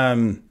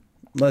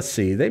 Let's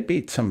see. They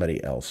beat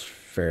somebody else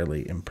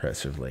fairly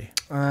impressively.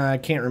 I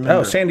can't remember.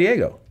 Oh, San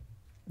Diego.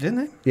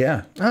 Didn't they?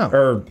 Yeah. Oh.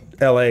 Or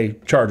L.A.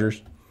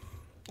 Chargers.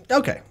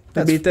 Okay.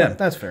 They beat them.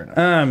 That's fair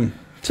enough.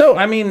 So,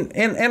 I mean,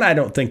 and I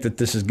don't think that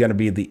this is going to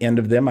be the end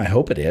of them. I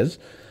hope it is.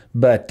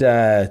 But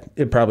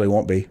it probably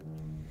won't be.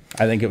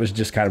 I think it was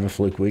just kind of a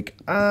fluke week.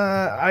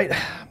 They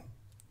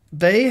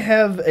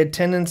have a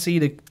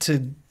tendency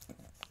to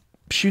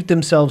shoot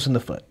themselves in the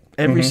foot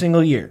every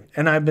single year,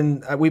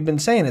 and we've been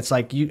saying it's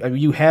like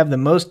you have the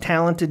most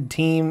talented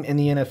team in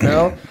the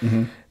NFL,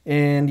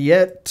 and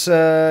yet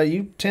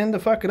you tend to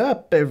fuck it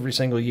up every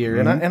single year,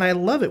 and I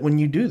love it when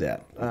you do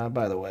that.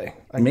 By the way,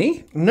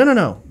 Me?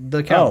 No,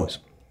 the Cowboys.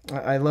 Oh.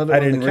 I love it. I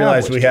didn't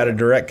realize we had a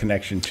direct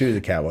connection to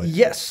the Cowboys.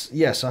 Yes,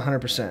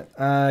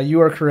 100%.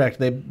 You are correct.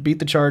 They beat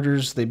the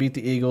Chargers, they beat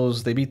the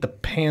Eagles, they beat the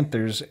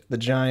Panthers, the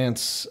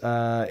Giants,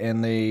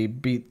 and they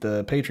beat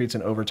the Patriots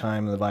in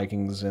overtime, the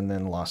Vikings, and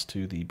then lost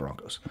to the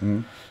Broncos.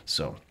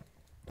 So,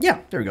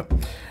 yeah, there we go.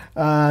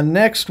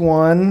 Next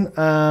one,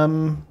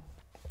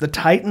 the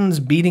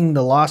Titans beating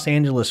the Los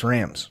Angeles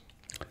Rams.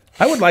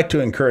 I would like to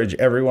encourage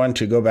everyone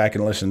to go back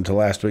and listen to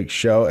last week's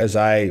show as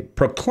I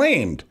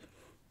proclaimed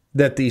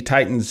that the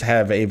Titans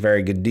have a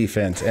very good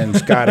defense, and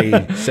Scotty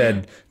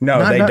said,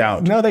 no, they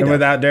don't. No, they and don't.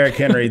 Without Derrick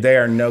Henry, they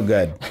are no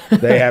good.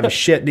 They have a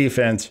shit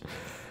defense.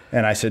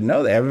 And I said,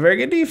 no, they have a very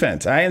good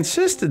defense. I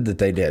insisted that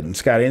they did, and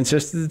Scotty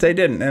insisted that they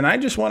didn't. And I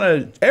just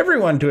want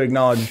everyone to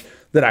acknowledge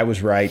that I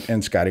was right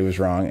and Scotty was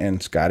wrong,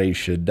 and Scotty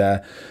should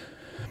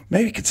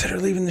maybe consider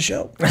leaving the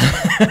show.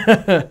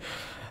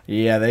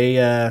 Yeah,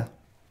 they...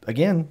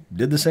 again,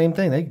 did the same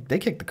thing. They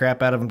kicked the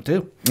crap out of them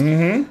too.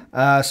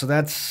 So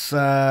that's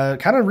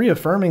kind of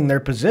reaffirming their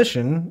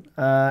position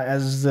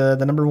as the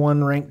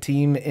 #1 ranked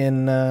team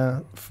in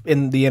the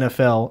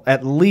NFL,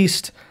 at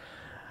least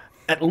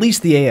the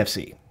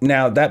AFC.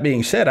 Now, that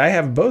being said, I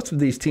have both of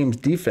these teams'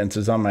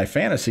 defenses on my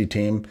fantasy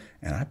team,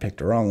 and I picked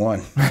the wrong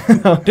one.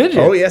 Oh, did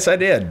you? Oh, yes, I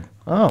did.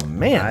 Oh,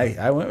 man.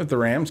 I went with the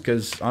Rams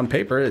because on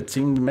paper it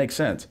seemed to make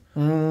sense.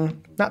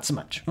 Not so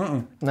much.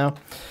 No.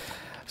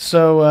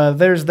 So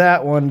there's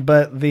that one,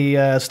 but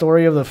the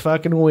story of the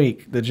fucking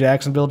week, the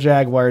Jacksonville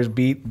Jaguars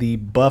beat the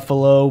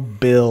Buffalo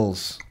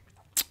Bills.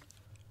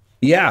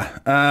 Yeah,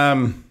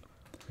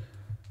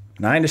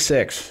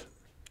 9-6.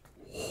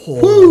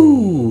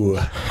 Woo!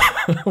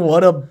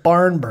 What a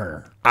barn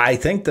burner. I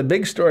think the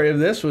big story of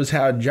this was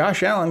how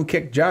Josh Allen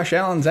kicked Josh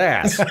Allen's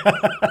ass.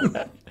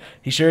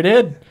 He sure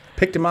did.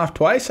 Picked him off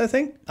twice, I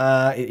think.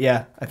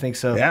 Yeah, I think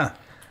so. Yeah.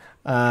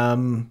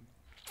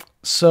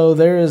 So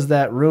there is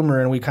that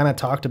rumor, and we kind of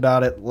talked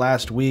about it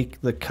last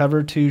week. The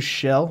cover 2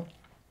 shell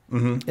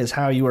is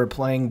how you are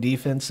playing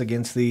defense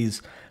against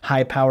these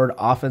high-powered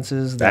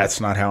offenses.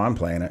 That's not how I'm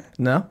playing it.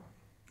 No?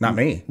 Not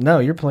me. No,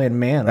 you're playing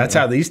man. That's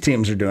how these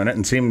teams are doing it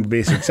and seem to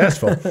be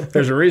successful.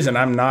 There's a reason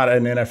I'm not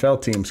an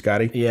NFL team,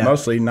 Scotty. Yeah.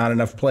 Mostly not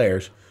enough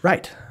players.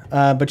 Right.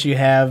 But you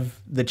have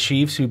the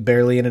Chiefs, who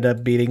barely ended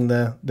up beating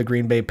the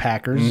Green Bay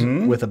Packers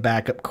with a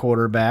backup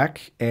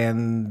quarterback,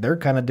 and they're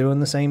kind of doing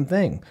the same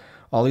thing.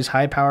 All these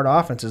high-powered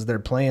offenses, they're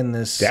playing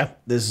this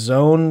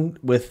zone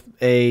with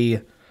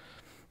a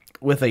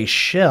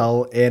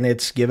shell, and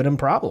it's giving them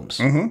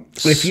problems.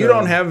 If you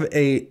don't have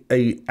a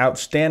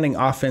outstanding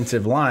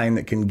offensive line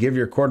that can give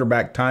your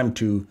quarterback time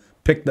to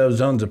pick those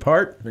zones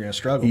apart, you're going to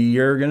struggle.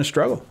 You're going to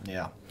struggle.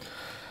 Yeah.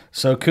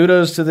 So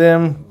kudos to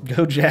them.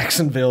 Go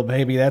Jacksonville,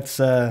 baby.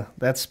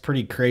 That's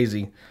pretty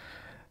crazy.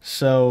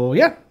 So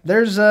yeah,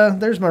 there's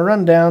my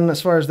rundown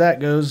as far as that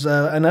goes.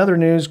 In other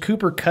news,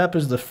 Cooper Kupp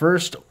is the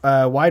first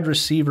wide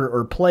receiver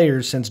or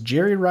player since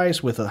Jerry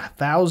Rice with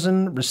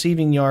 1,000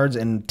 receiving yards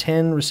and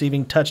 10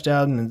 receiving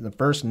touchdowns in the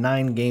first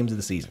 9 games of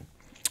the season.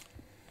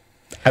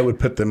 I would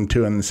put them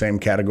two in the same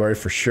category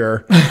for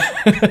sure.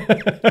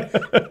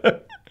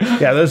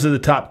 Yeah, those are the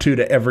top 2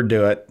 to ever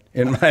do it,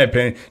 in my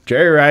opinion.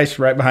 Jerry Rice,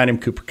 right behind him,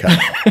 Cooper Kupp.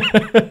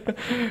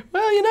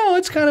 Well,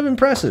 it's kind of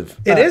impressive.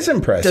 It is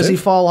impressive. Does he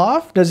fall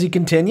off? Does he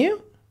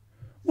continue?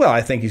 Well,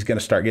 I think he's going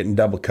to start getting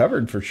double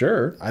covered for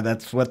sure.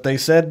 That's what they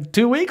said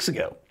 2 weeks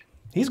ago.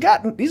 He's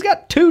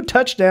got 2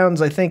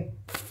 touchdowns, I think,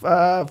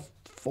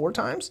 4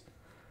 times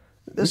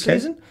this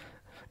season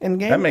in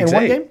game. That makes in 8.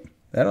 One game.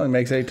 That only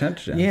makes 8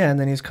 touchdowns. Yeah, and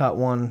then he's caught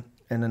 1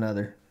 in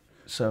another.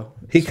 So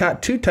he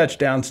caught 2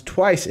 touchdowns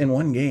twice in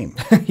 1 game.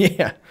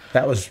 Yeah,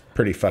 that was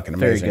pretty fucking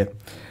amazing. Very good.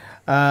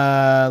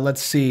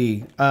 Let's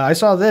see. I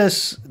saw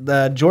this.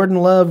 Jordan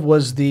Love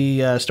was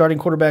the starting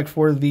quarterback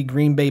for the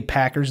Green Bay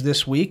Packers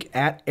this week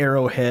at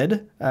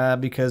Arrowhead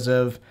because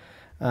of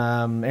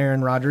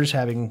Aaron Rodgers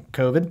having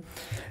COVID.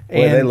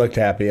 Boy, they looked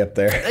happy up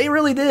there. They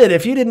really did.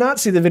 If you did not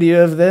see the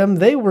video of them,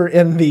 they were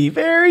in the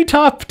very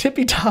top,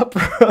 tippy-top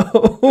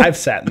row. I've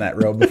sat in that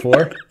row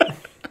before.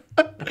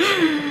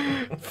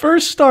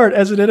 First start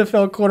as an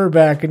NFL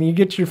quarterback, and you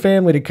get your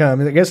family to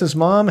come. I guess his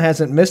mom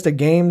hasn't missed a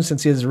game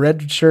since his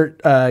red shirt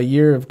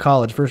year of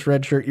college, first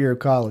red shirt year of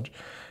college.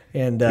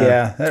 And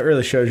yeah, that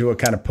really shows you what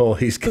kind of pull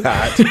he's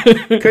got.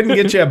 Couldn't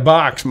get you a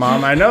box,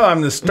 Mom. I know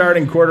I'm the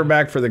starting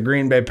quarterback for the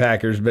Green Bay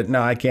Packers, but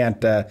no, I can't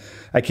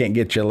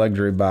get you a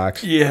luxury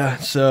box. Yeah,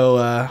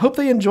 so hope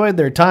they enjoyed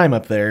their time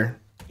up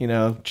there. You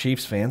know,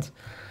 Chiefs fans.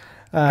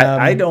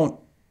 I don't.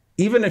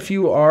 Even if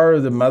you are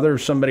the mother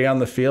of somebody on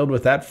the field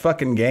with that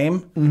fucking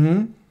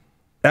game,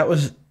 that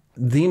was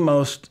the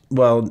most,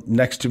 well,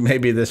 next to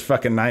maybe this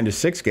fucking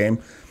 9-6 game,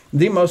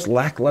 the most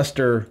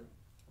lackluster,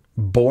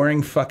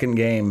 boring fucking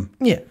game.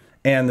 Yeah.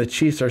 And the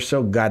Chiefs are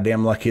so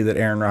goddamn lucky that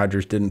Aaron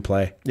Rodgers didn't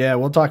play. Yeah,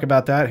 we'll talk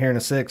about that here in a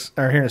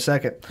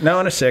second. No,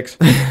 in a 6.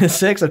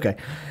 6, okay.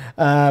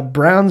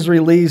 Browns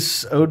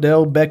release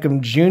Odell Beckham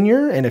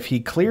Jr., and if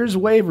he clears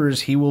waivers,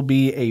 he will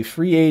be a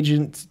free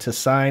agent to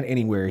sign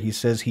anywhere. He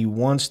says he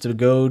wants to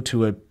go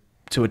to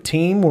a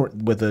team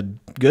with a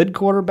good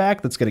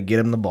quarterback that's going to get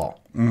him the ball.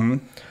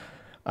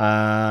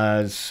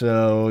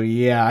 So,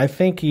 yeah, I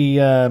think he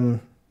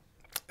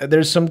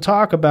there's some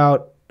talk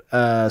about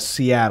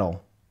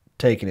Seattle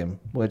taking him,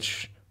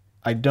 which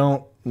I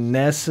don't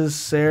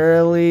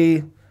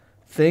necessarily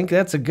think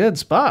that's a good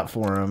spot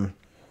for him.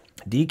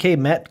 DK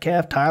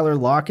Metcalf, Tyler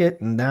Lockett,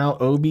 and now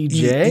OBJ.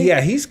 Yeah,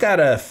 he's got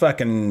a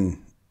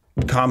fucking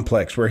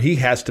complex where he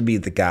has to be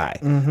the guy.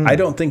 I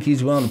don't think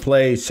he's willing to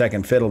play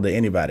second fiddle to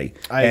anybody.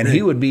 I agree.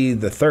 He would be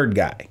the third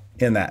guy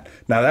in that.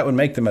 Now, that would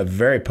make them a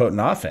very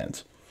potent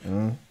offense.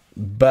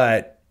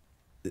 But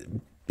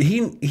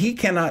he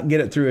cannot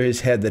get it through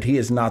his head that he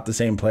is not the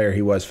same player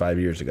he was 5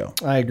 years ago.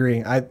 I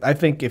agree. I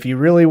think if you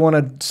really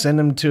want to send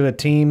him to a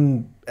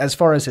team, as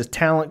far as his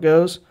talent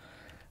goes,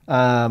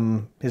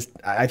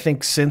 I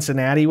think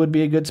Cincinnati would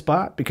be a good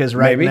spot because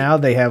now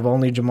they have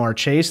only Jamar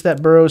Chase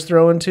that Burrow's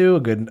throwing to,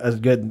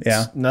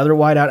 another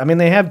wideout. I mean,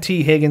 they have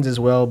T. Higgins as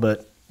well,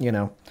 but you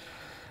know,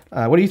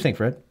 what do you think,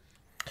 Fred?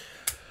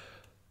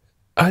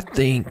 I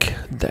think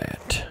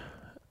that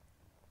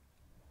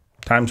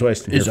time's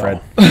wasted here,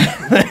 Fred.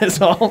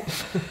 That's all.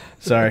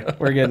 Sorry,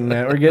 we're getting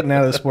out of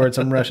the sports.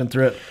 I'm rushing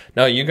through it.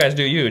 No, you guys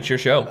do you. It's your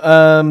show.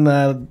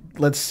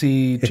 Let's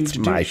see. It's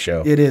my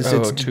show. It is.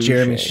 It's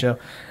Jeremy's show.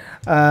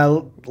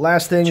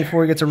 Last thing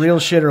before we get to real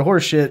shit or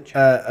horse shit,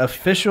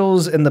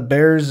 officials in the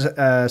Bears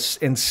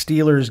and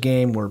Steelers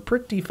game were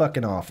pretty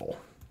fucking awful.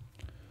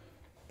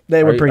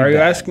 They were pretty bad. Are you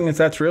asking if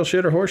that's real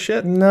shit or horse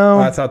shit? No.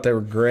 I thought they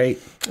were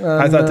great.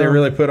 I thought they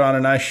really put on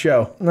a nice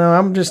show. No,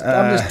 I'm just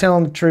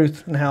telling the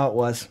truth and how it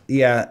was.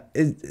 Yeah,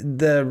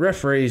 the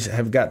referees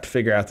have got to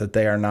figure out that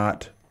they are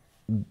not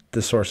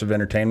the source of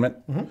entertainment.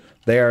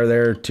 They are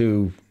there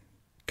to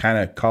kind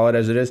of call it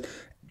as it is.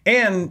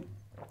 And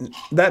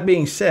that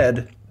being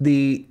said,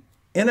 the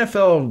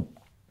NFL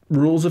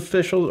rules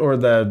officials or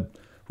the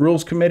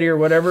rules committee or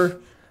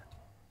whatever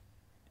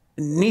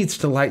needs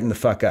to lighten the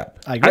fuck up.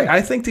 I agree.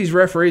 I think these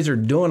referees are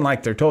doing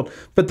like they're told.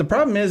 But the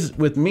problem is,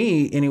 with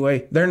me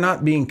anyway, they're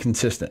not being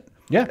consistent.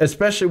 Yeah.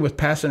 Especially with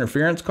pass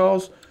interference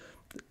calls.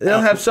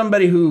 They'll have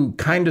somebody who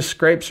kind of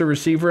scrapes a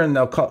receiver and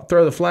they'll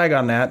throw the flag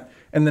on that.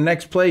 And the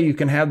next play, you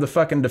can have the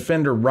fucking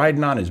defender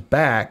riding on his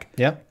back,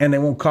 and they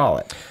won't call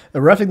it.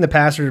 The roughing the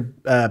passer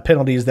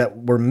penalties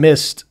that were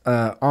missed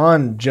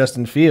on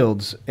Justin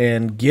Fields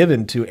and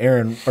given to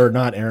Aaron, or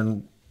not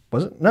Aaron,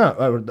 was it?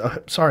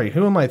 No, sorry,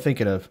 who am I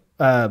thinking of?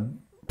 Ben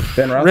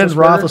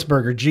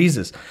Roethlisberger,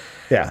 Jesus.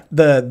 Yeah.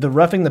 The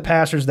roughing the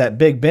passers that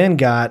Big Ben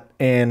got,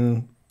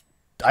 and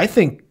I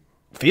think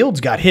Fields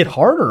got hit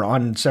harder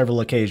on several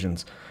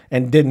occasions.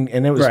 And didn't,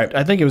 and it was. Right.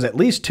 I think it was at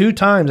least 2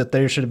 times that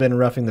there should have been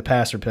roughing the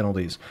passer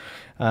penalties.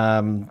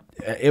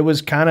 It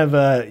was kind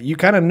of you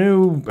kind of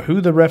knew who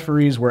the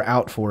referees were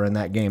out for in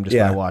that game just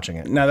by watching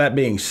it. Now that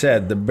being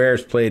said, the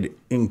Bears played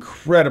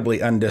incredibly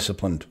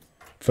undisciplined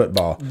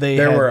football.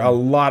 There were a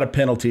lot of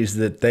penalties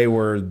that they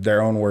were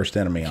their own worst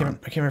enemy on.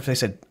 I can't remember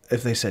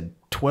if they said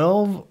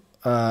 12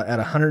 at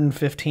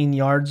 115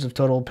 yards of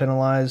total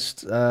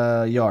penalized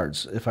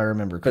yards, if I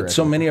remember correctly. But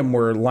so many of them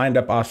were lined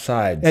up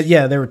offsides.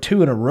 Yeah, there were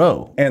 2 in a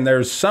row. And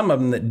there's some of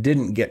them that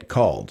didn't get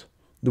called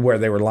where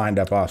they were lined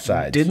up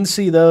offsides. Didn't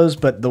see those,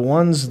 but the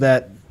ones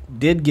that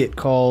did get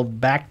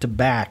called back to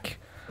back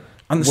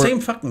on the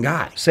same fucking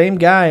guy. Same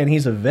guy, and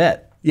he's a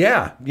vet.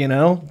 Yeah. You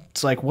know,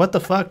 it's like, what the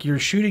fuck? You're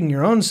shooting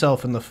your own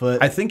self in the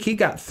foot. I think he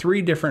got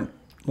 3 different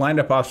lined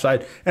up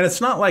offside. And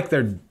it's not like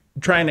they're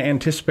trying to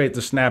anticipate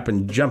the snap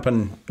and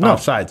jumping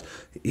offsides.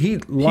 He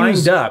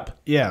lined up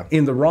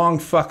in the wrong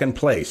fucking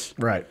place.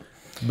 Right.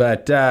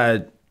 But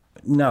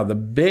no, the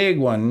big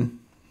one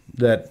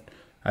that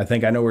I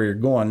think I know where you're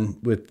going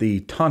with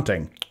the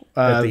taunting.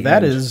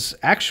 That is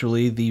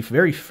actually the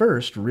very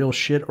first real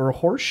shit or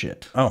horse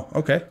shit. Oh,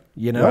 okay.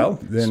 You know? Well,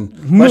 then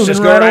let's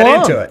just go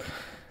right into it.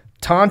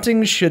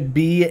 Taunting should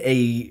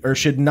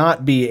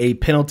not be a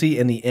penalty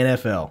in the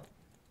NFL.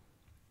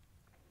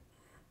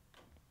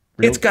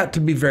 It's got to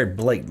be very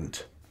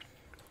blatant.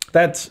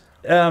 That's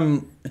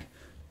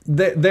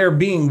they're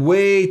being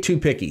way too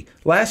picky.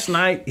 Last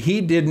night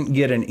he didn't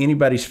get in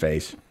anybody's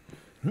face.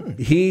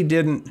 He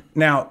didn't.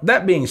 Now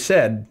that being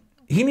said,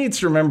 he needs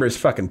to remember his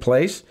fucking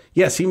place.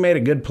 Yes, he made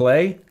a good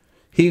play.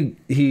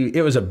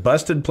 It was a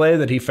busted play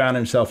that he found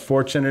himself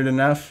fortunate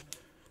enough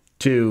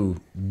to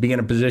be in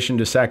a position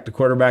to sack the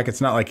quarterback. It's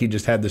not like he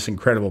just had this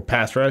incredible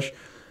pass rush.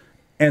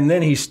 And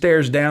then he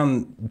stares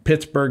down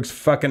Pittsburgh's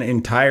fucking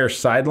entire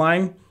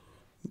sideline.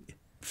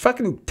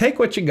 Fucking take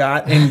what you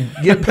got and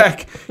get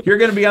back. You're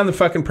going to be on the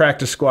fucking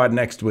practice squad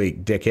next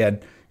week,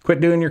 dickhead.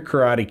 Quit doing your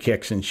karate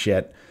kicks and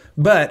shit.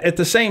 But at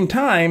the same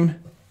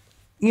time,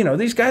 you know,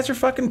 these guys are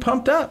fucking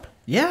pumped up.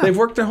 Yeah. They've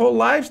worked their whole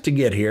lives to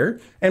get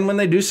here. And when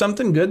they do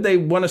something good, they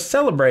want to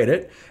celebrate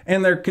it.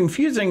 And they're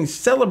confusing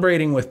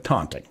celebrating with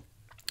taunting.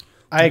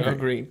 I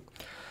agree.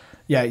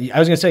 Yeah, I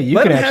was going to say, you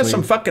Let can them actually have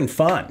some fucking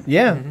fun.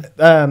 Yeah.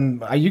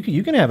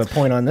 You can have a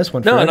point on this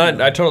one. No,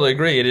 and I totally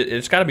agree.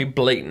 It's got to be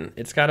blatant.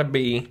 It's got to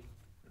be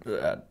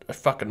a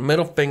fucking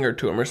middle finger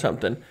to him or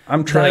something.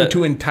 I'm trying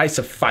to entice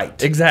a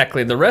fight.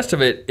 Exactly. The rest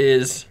of it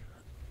is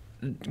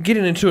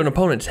getting into an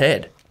opponent's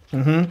head.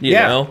 Mm-hmm. You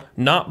know,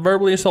 not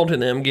verbally assaulting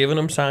them, giving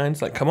them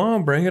signs like, come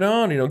on, bring it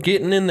on. You know,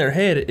 getting in their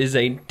head is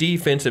a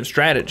defensive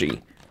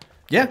strategy.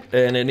 Yeah.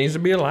 And it needs to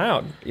be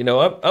allowed, you know,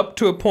 up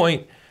to a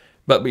point.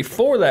 But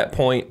before that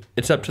point,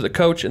 it's up to the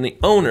coach and the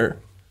owner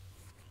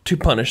to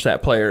punish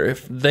that player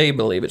if they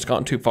believe it's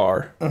gone too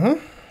far for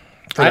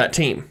that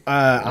team.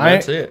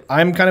 That's it.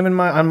 I'm kind of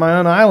on my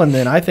own island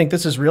then. I think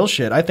this is real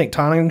shit. I think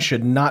taunting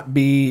should not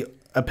be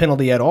a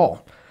penalty at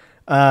all.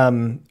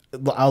 On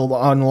a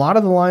lot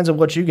of the lines of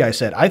what you guys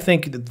said, I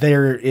think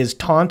there is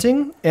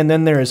taunting and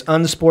then there is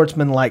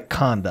unsportsmanlike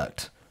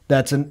conduct.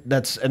 That's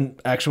an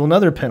actual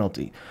another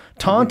penalty.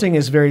 Taunting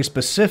is very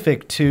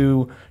specific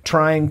to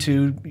trying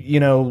to,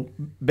 you know,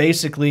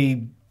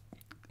 basically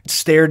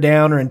stare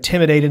down or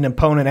intimidate an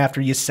opponent after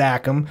you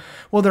sack them.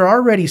 Well, they're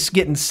already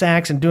getting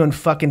sacks and doing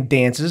fucking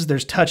dances.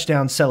 There's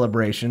touchdown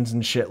celebrations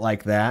and shit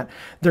like that.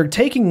 They're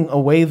taking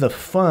away the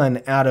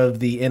fun out of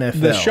the NFL.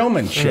 The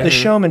showmanship. The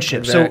showmanship.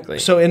 Exactly.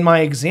 So in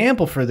my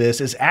example for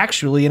this is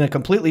actually in a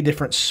completely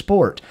different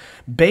sport.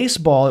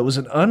 Baseball, it was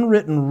an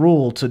unwritten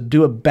rule to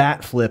do a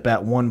bat flip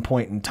at one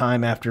point in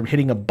time after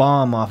hitting a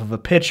bomb off of a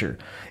pitcher.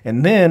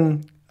 And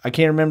then I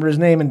can't remember his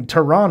name, in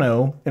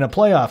Toronto in a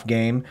playoff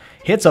game,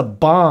 hits a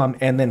bomb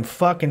and then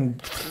fucking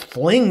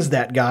flings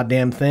that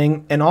goddamn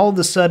thing. And all of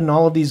a sudden,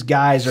 all of these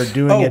guys are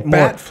doing it more.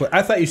 Bat flip.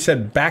 I thought you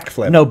said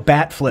backflip. No,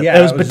 bat flip. Yeah,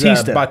 it was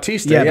Batista.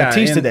 Batista. Yeah,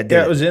 Batista that did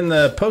it. It was in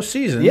the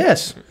postseason.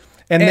 Yes.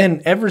 And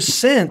then ever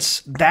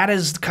since, that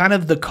is kind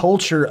of the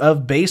culture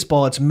of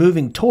baseball it's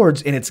moving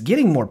towards, and it's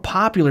getting more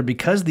popular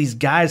because these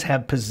guys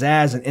have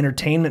pizzazz and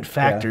entertainment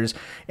factors,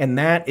 and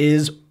that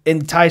is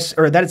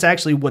that is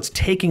actually what's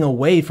taking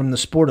away from the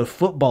sport of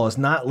football, is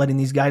not letting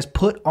these guys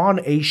put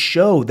on a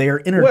show. They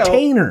are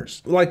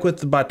entertainers. Well, like with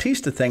the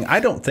Batista thing, I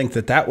don't think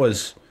that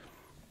was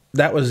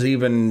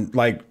even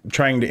like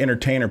trying to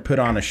entertain or put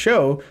on a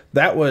show.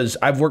 That was,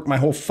 I've worked my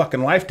whole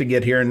fucking life to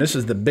get here, and this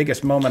is the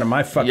biggest moment of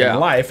my fucking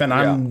life, and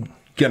I'm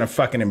gonna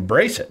fucking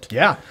embrace it.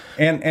 Yeah.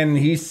 And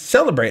he's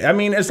celebrating. I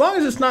mean, as long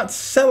as it's not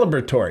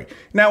celebratory.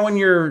 Now, when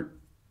you're,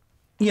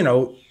 you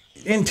know,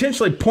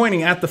 intentionally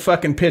pointing at the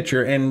fucking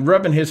pitcher and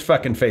rubbing his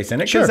fucking face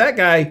in it, because that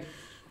guy,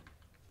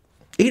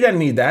 he doesn't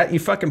need that. You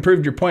fucking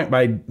proved your point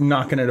by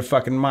knocking it a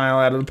fucking mile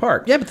out of the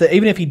park. Yeah, but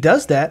even if he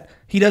does that,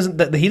 he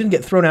didn't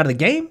get thrown out of the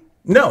game.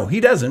 No, he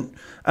doesn't.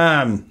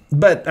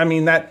 But I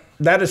mean, that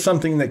is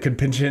something that could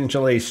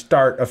potentially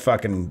start a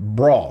fucking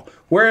brawl.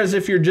 Whereas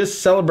if you're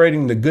just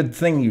celebrating the good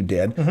thing you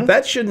did,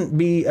 that shouldn't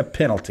be a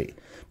penalty.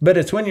 But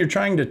it's when you're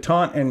trying to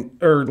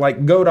taunt or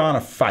like goad on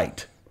a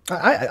fight.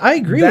 I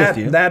agree with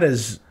you. That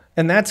is,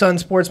 and that's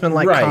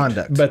unsportsmanlike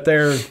conduct. But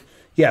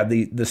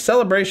the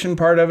celebration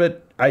part of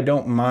it, I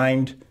don't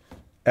mind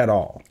at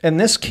all. And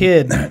this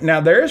kid, now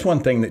there is one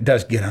thing that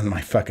does get on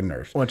my fucking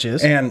nerves. Which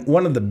is? And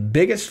one of the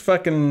biggest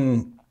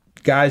fucking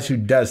guys who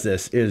does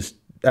this is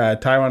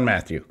Tyrann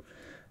Mathieu.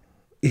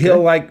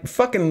 He'll like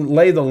fucking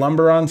lay the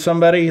lumber on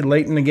somebody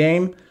late in the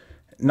game,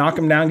 knock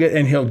him down good,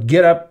 and he'll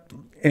get up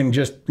and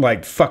just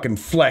like fucking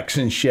flex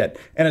and shit.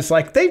 And it's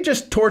like, they've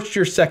just torched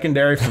your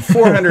secondary for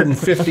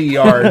 450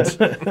 yards.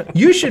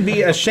 You should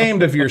be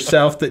ashamed of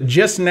yourself that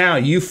just now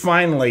you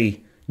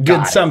finally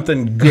did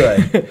something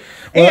good.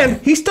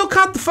 And he still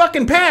caught the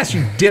fucking pass,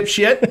 you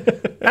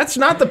dipshit. That's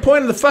not the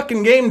point of the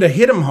fucking game to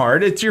hit him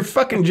hard. It's your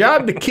fucking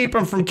job to keep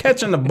him from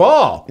catching the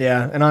ball.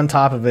 Yeah, and on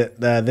top of it,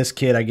 this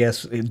kid, I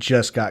guess, it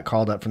just got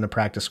called up from the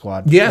practice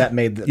squad. Yeah. That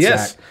made the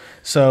sack.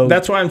 So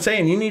that's why I'm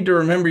saying you need to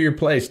remember your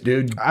place,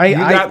 dude. You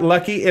got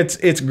lucky.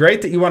 It's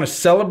great that you want to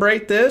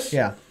celebrate this.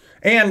 Yeah.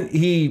 And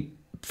he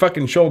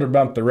fucking shoulder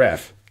bumped the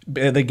ref.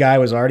 The guy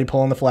was already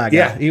pulling the flag out.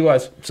 Yeah, he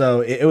was.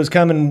 So it was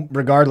coming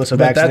regardless of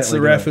accidentally. That's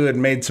the ref who had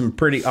made some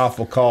pretty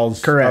awful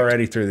calls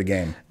already through the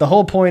game. The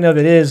whole point of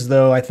it is,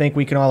 though, I think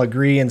we can all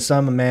agree in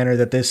some manner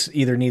that this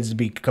either needs to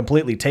be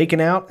completely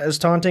taken out as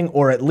taunting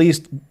or at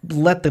least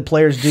let the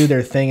players do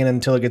their thing and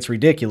until it gets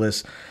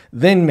ridiculous,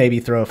 then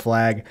maybe throw a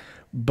flag.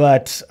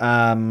 But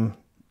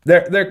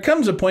there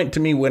comes a point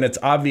to me when it's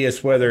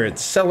obvious whether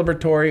it's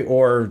celebratory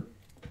or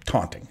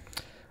taunting.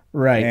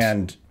 Right.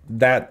 And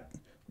that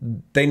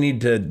they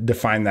need to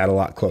define that a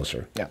lot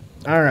closer. Yeah.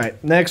 All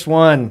right. Next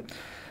one.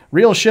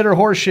 Real shit or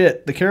horse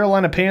shit. The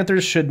Carolina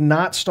Panthers should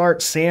not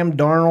start Sam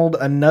Darnold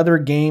another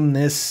game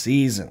this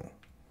season.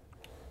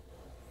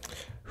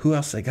 Who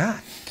else they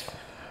got?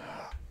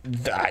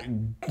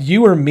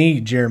 You or me,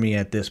 Jeremy,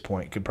 at this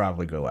point could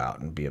probably go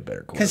out and be a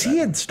better quarterback. Because he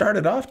had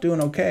started off doing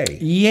okay.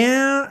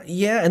 Yeah,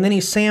 and then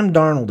he Sam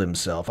Darnold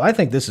himself. I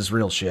think this is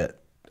real shit.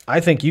 I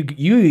think you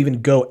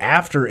even go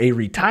after a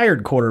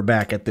retired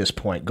quarterback at this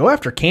point. Go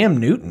after Cam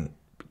Newton.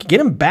 Get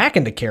him back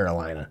into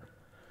Carolina.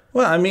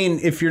 Well, I mean,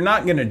 if you're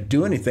not going to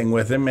do anything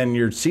with him and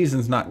your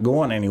season's not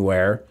going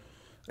anywhere.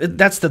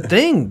 That's the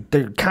thing.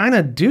 They kind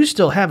of do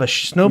still have a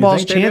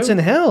snowball's chance in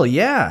hell,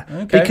 yeah.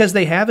 Okay. Because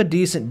they have a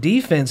decent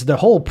defense. The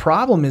whole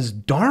problem is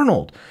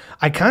Darnold.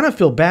 I kind of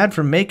feel bad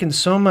for making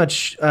so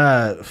much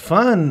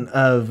fun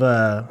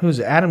of, who's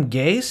it, Adam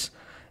Gase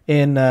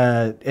in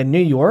New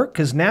York,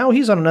 because now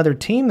he's on another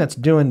team that's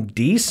doing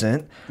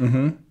decent,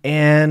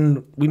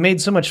 and we made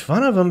so much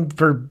fun of him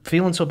for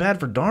feeling so bad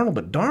for Darnold,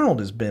 but Darnold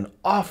has been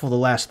awful the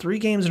last 3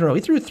 games in a row.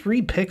 He threw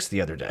 3 picks the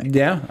other day.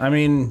 Yeah, I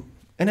mean,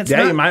 and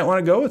you might want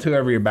to go with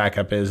whoever your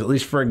backup is, at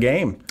least for a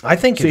game. I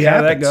think see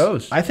how that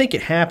goes. I think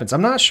it happens.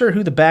 I'm not sure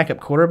who the backup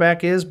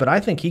quarterback is, but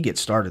I think he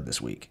gets started this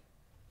week.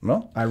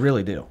 Well, I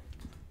really do.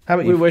 How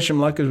about you? We wish him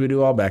luck as we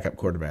do all backup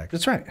quarterbacks.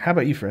 That's right. How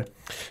about you, Fred?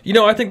 You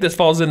know, I think this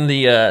falls in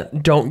the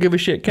don't give a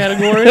shit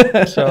category,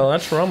 so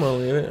that's where I'm going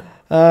to leave it.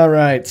 All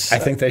right. I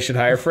think they should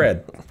hire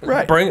Fred.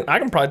 Right. I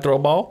can probably throw a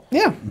ball.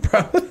 Yeah.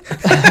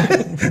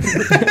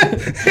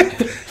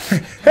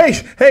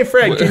 Hey,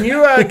 Fred, can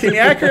you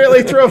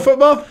accurately throw a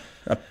football?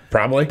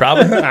 Probably.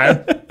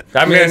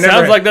 I mean, it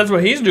sounds like that's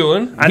what he's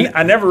doing.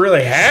 I never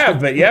really have,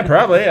 but yeah,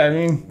 probably. I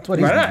mean, that's what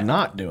he's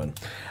not doing.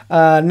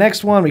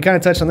 Next one, we kind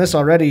of touched on this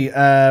already.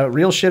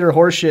 Real shit or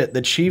horse shit.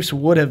 The Chiefs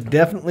would have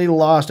definitely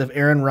lost if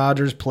Aaron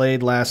Rodgers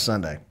played last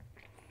Sunday.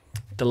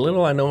 The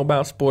little I know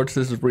about sports,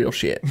 this is real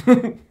shit.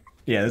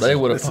 Yeah, they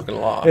would have fucking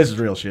lost. This is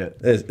real shit.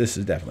 This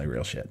is definitely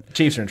real shit.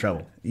 Chiefs are in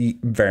trouble.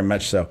 Very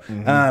much so.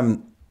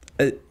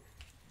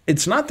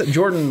 It's not that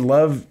Jordan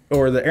Love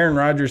or the Aaron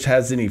Rodgers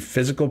has any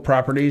physical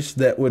properties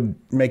that would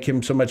make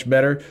him so much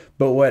better,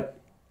 but what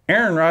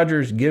Aaron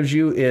Rodgers gives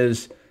you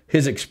is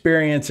his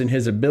experience and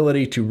his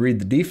ability to read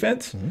the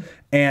defense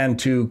and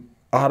to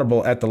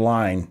audible at the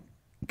line,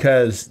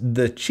 because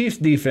the Chiefs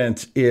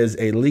defense is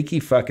a leaky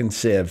fucking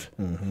sieve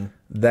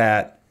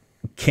that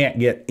can't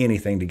get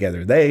anything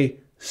together. They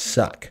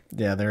suck.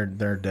 Yeah,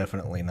 they're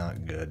definitely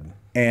not good.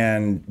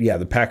 And yeah,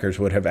 the Packers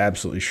would have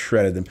absolutely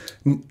shredded them.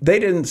 They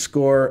didn't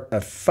score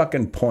a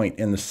fucking point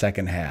in the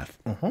second half.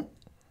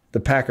 The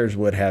Packers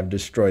would have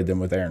destroyed them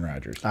with Aaron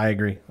Rodgers. I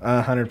agree,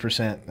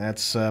 100%.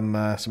 That's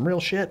some real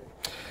shit.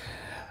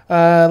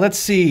 Let's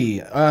see.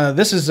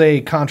 This is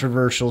a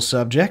controversial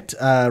subject.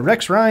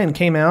 Rex Ryan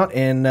came out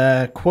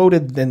and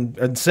quoted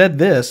and said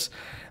this: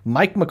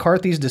 Mike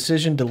McCarthy's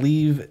decision to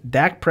leave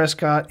Dak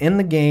Prescott in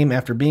the game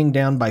after being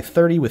down by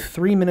 30 with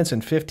 3 minutes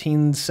and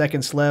 15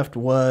 seconds left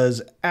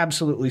was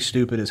absolutely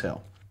stupid as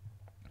hell.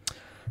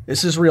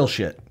 This is real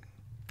shit.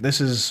 This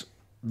is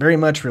very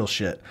much real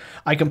shit.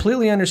 I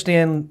completely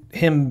understand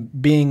him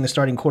being the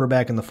starting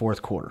quarterback in the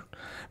fourth quarter.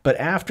 But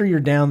after you're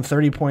down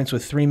 30 points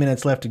with 3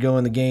 minutes left to go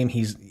in the game,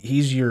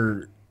 he's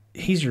your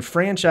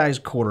franchise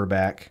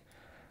quarterback.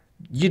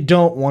 You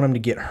don't want him to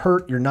get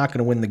hurt. You're not going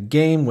to win the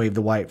game. Wave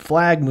the white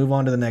flag. Move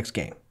on to the next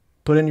game.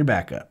 Put in your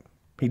backup.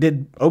 He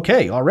did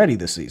okay already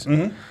this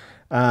season.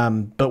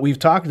 But we've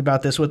talked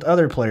about this with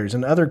other players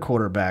and other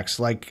quarterbacks.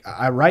 Like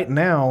right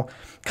now,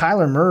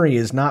 Kyler Murray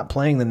is not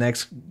playing the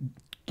next.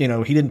 He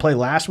didn't play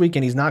last week,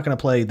 and he's not going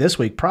to play this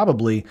week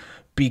probably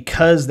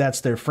because that's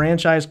their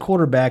franchise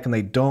quarterback, and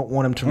they don't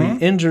want him to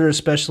re-injure,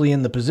 especially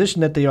in the position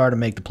that they are to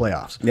make the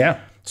playoffs. Yeah.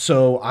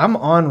 So I'm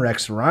on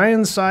Rex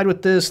Ryan's side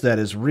with this. That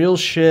is real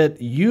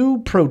shit. You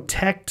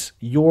protect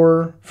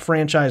your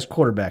franchise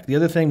quarterback. The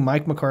other thing,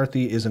 Mike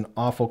McCarthy is an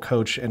awful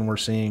coach, and we're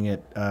seeing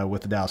it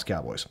with the Dallas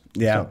Cowboys.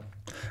 Yeah. So.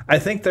 I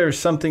think there's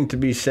something to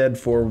be said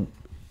for,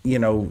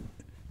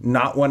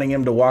 not wanting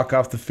him to walk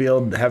off the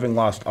field, having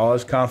lost all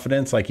his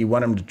confidence. Like you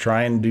want him to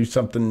try and do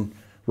something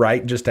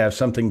right, just to have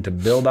something to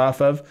build off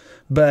of.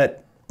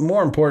 But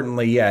more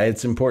importantly, yeah,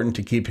 it's important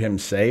to keep him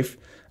safe,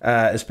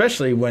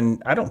 especially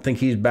when I don't think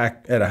he's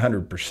back at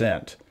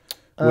 100%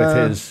 with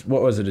his,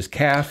 what was it, his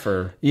calf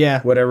or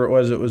whatever it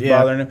was that was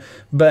bothering him.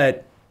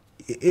 But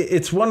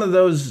it's one of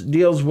those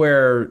deals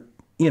where,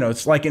 you know,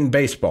 it's like in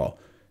baseball.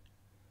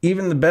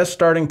 Even the best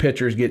starting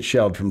pitchers get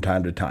shelled from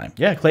time to time.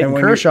 Yeah, Clayton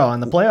Kershaw in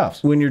the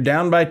playoffs. When you're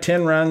down by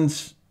 10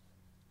 runs,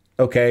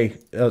 okay,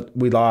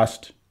 we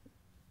lost.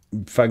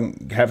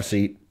 Fucking have a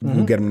seat.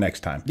 We'll get him next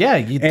time. Yeah,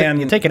 you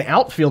take an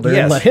outfielder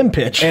and let him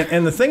pitch.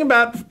 And the thing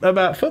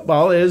about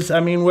football is,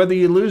 I mean, whether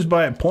you lose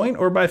by a point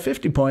or by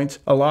 50 points,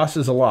 a loss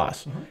is a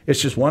loss.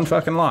 It's just one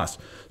fucking loss.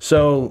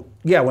 So,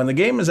 yeah, when the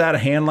game is out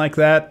of hand like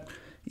that,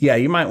 yeah,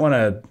 you might want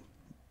to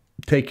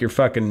take your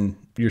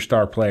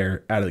star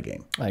player out of the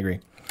game. I agree.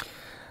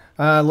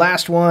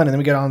 Last one, and then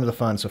we get on to the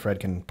fun so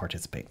Fred can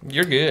participate.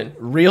 You're good.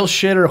 Real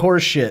shit or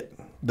horse shit?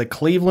 The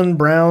Cleveland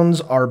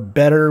Browns are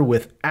better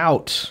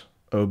without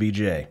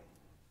OBJ.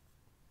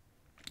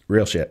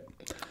 Real shit.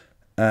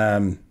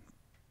 While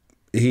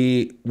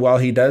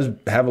he does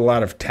have a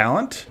lot of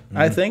talent,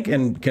 I think,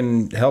 and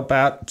can help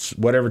out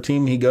whatever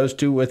team he goes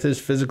to with his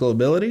physical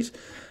abilities,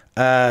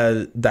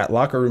 that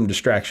locker room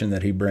distraction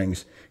that he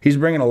brings, he's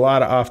bringing a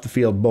lot of off the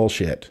field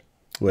bullshit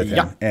with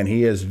him, and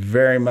he is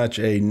very much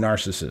a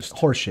narcissist.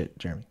 Horseshit,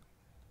 Jeremy.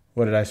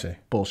 What did I say?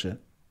 Bullshit.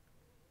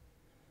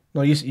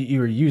 No, you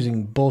were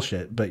using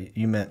bullshit, but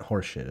you meant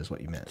horseshit is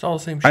what you meant. It's all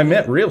the same shit. I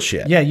meant real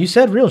shit. Yeah, you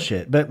said real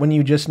shit, but when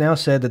you just now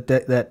said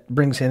that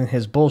brings in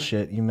his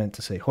bullshit, you meant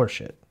to say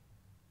horseshit.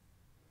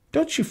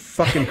 Don't you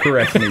fucking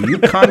correct me, you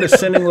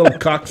condescending little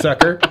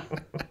cocksucker.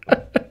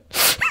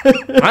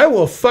 I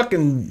will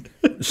fucking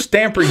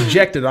stamp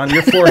rejected on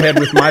your forehead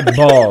with my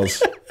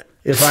balls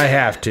if I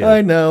have to.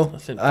 I know.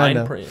 That's in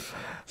fine print.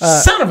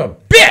 Son of a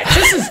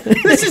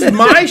bitch! This is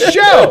my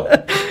show.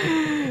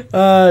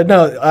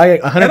 No, I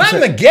 100%. And I'm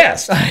the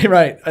guest.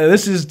 Right.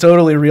 This is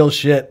totally real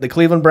shit. The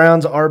Cleveland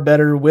Browns are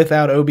better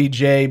without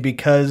OBJ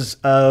because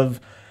of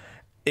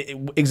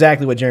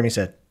exactly what Jeremy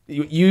said.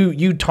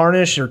 You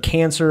tarnish or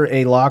cancer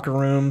a locker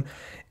room.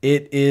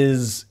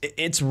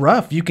 It's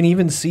rough. You can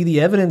even see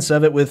the evidence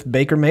of it with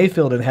Baker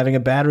Mayfield and having a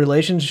bad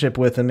relationship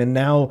with him, and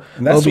now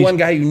that's the one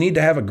guy you need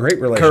to have a great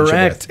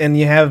relationship with. And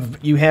you have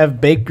you have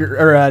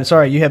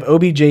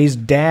OBJ's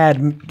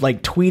dad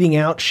like tweeting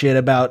out shit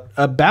about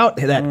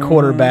that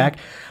quarterback.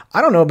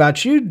 I don't know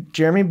about you,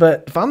 Jeremy,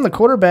 but if I'm the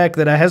quarterback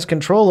that has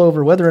control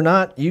over whether or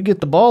not you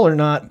get the ball or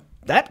not,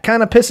 that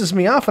kind of pisses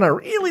me off, and I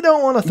really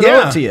don't want to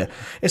throw it to you,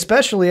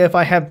 especially if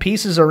I have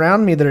pieces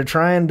around me that are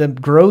trying to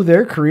grow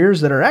their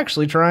careers that are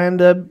actually trying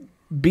to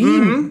be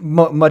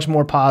much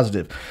more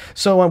positive.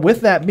 So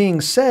with that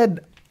being said,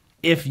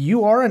 if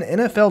you are an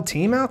NFL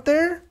team out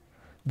there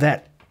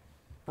that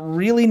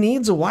really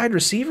needs a wide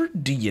receiver,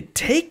 do you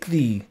take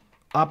the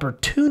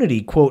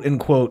opportunity, quote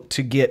unquote,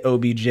 to get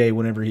OBJ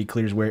whenever he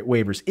clears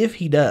waivers? If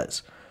he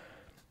does,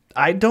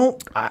 I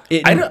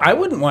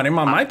wouldn't want him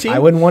on my team. I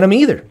wouldn't want him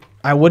either.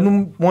 I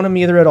wouldn't want him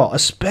either at all,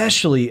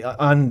 especially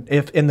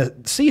if the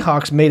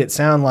Seahawks made it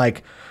sound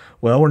like,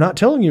 well, we're not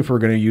telling you if we're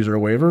going to use our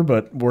waiver,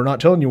 but we're not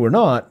telling you we're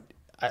not.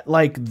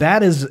 Like,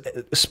 that is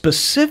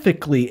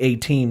specifically a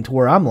team to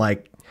where I'm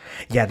like,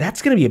 yeah,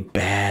 that's going to be a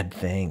bad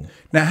thing.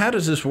 Now, how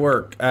does this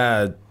work?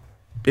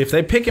 If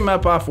they pick him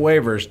up off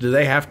waivers, do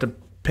they have to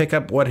pick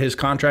up what his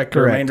contract,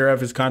 the remainder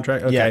of his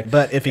contract? Okay. Yeah,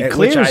 but if he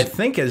clears, which I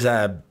think is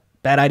a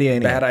bad idea.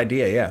 Anyway. Bad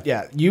idea, yeah.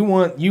 Yeah, you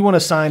want to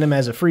sign him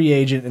as a free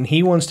agent, and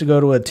he wants to go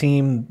to a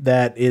team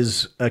that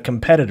is a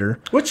competitor,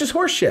 which is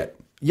horseshit.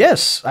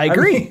 Yes, I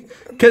agree.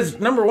 Because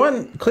number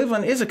one,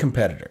 Cleveland is a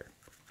competitor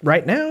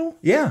right now.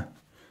 Yeah,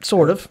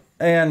 sort of.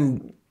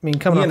 And I mean,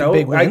 coming off a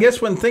big win. I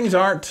guess when things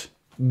aren't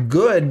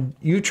good,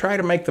 you try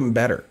to make them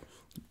better.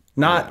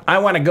 Not I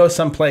want to go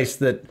someplace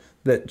that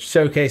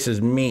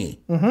showcases me.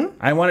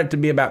 I want it to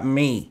be about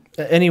me.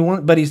 And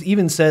he's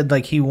even said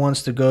like he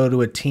wants to go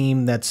to a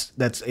team that's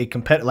a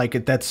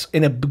that's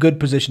in a good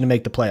position to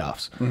make the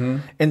playoffs.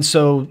 And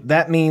so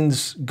that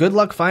means good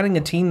luck finding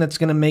a team that's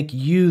going to make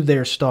you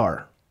their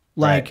star.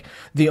 Like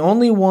the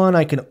only one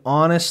I can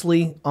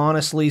honestly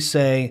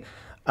say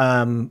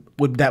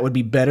would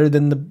be better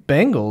than the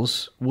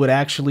Bengals would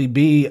actually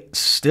be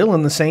still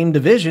in the same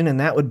division, and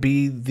that would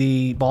be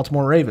the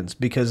Baltimore Ravens,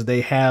 because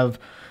they have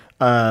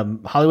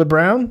Hollywood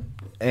Brown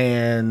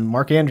and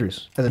Mark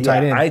Andrews as a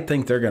tight end. I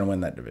think they're going to win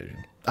that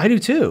division. I do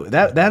too.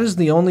 That is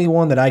the only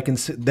one that I can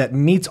that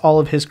meets all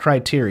of his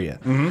criteria,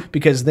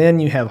 because then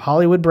you have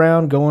Hollywood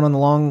Brown going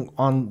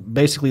on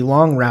basically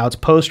long routes,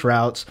 post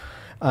routes,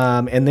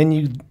 and then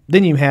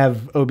you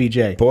have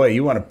OBJ. Boy,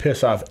 you want to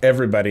piss off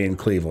everybody in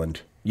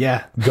Cleveland.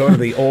 Yeah, go to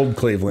the old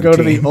Cleveland. Go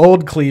to the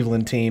old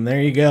Cleveland team.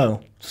 There you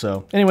go.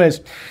 So,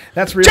 anyways,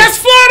 that's really just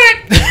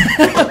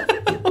flooded.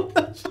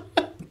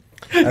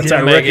 That's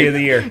our rookie of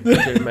the year.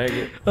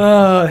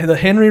 The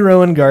Henry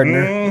Rowan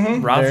Gardner.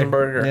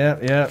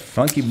 Roethlisberger. Yeah.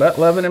 Funky butt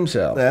loving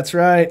himself. That's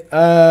right.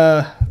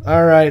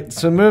 All right.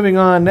 So moving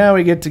on. Now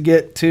we get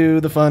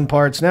to the fun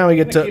parts. Now we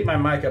get to keep my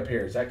mic up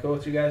here. Is that cool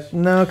with you guys?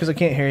 No, because I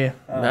can't hear you.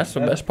 That's the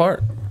best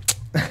part.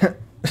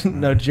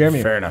 No,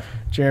 Jeremy. Fair enough.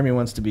 Jeremy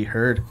wants to be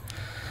heard.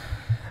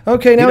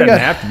 Okay, now he we got.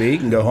 Have to be. He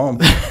can go home.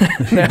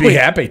 He'd be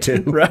happy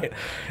to. Right.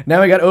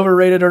 Now we got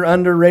overrated or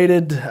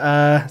underrated.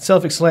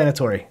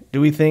 Self-explanatory.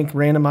 Do we think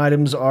random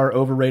items are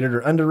overrated or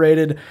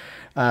underrated?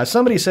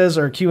 Somebody says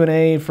our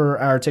Q&A for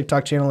our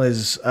TikTok channel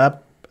is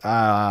up.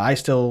 I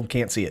still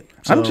can't see it.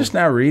 So. I'm just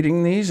now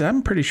reading these.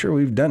 I'm pretty sure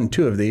we've done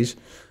 2 of these,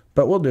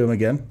 but we'll do them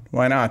again.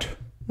 Why not?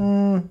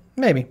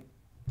 Maybe.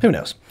 Who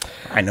knows?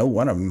 I know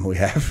one of them we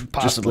have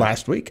Possibly. just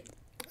last week.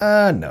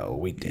 No,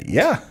 we didn't.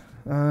 Yeah.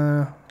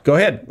 Go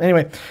ahead.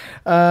 Anyway,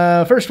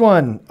 first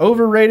one.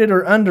 Overrated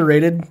or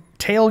underrated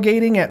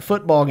tailgating at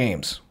football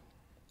games?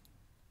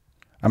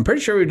 I'm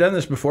pretty sure we've done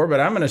this before, but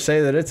I'm going to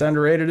say that it's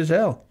underrated as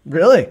hell.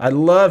 Really? I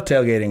love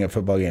tailgating at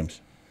football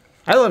games.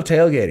 I love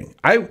tailgating.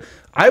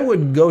 I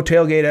would go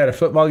tailgate at a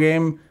football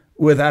game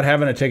without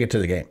having a ticket to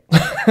the game.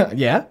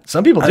 Yeah,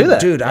 some people do that.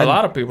 Dude, a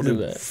lot of people do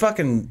that.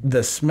 Fucking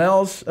the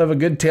smells of a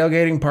good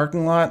tailgating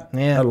parking lot.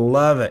 Yeah. I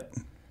love it.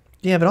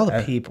 Yeah, but all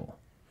the people.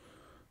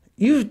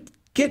 You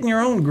get in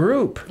your own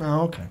group.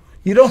 Oh, okay.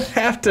 You don't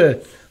have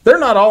to. They're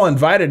not all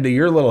invited to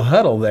your little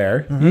huddle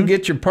there. You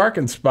get your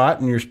parking spot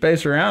and your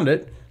space around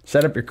it.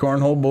 Set up your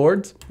cornhole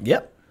boards.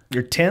 Yep.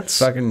 Your tents.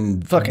 Fucking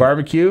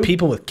barbecue.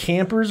 People with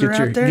campers are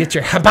out there. Get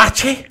your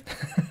hibachi.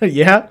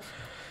 Yeah.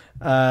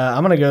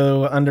 I'm going to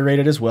go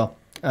underrated as well.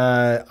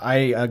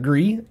 I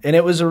agree. And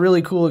it was a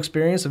really cool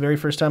experience the very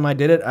first time I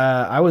did it.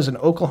 I was an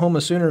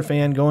Oklahoma Sooner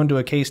fan going to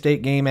a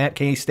K-State game at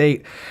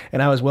K-State,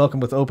 and I was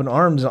welcomed with open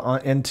arms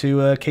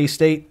into a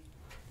K-State,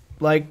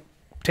 like,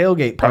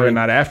 tailgate party. Probably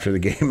not after the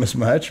game as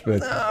much,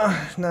 but...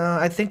 No,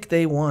 I think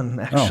they won,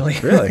 actually.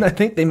 Oh, really? I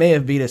think they may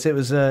have beat us. It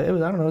was I don't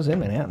know, it was in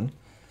Manhattan.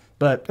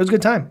 But it was a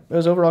good time. It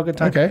was overall a good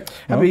time. Okay.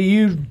 How about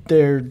you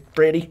there,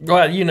 Brady?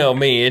 Well, you know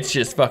me. It's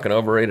just fucking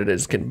overrated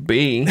as can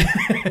be.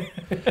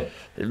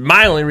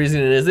 My only reason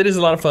it is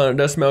a lot of fun. It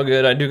does smell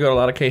good. I do go to a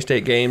lot of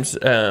K-State games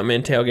in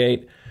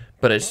tailgate,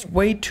 but it's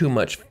way too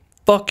much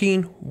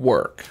fucking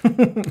work.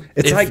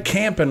 It's like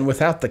camping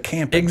without the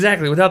camping.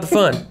 Exactly, without the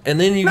fun. And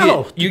then you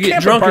the get camping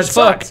drunk part as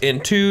fuck sucks.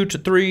 in 2 to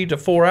 3 to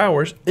 4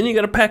 hours. Then you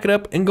got to pack it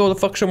up and go the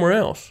fuck somewhere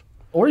else.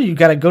 Or you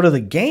got to go to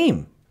the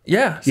game.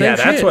 Yeah, same Yeah,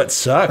 that's shit. what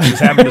sucks, is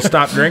having to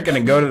stop drinking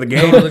and go to the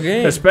game. Go to the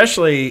game.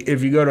 Especially Especially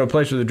if you go to a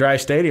place with a dry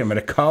stadium at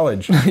a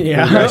college.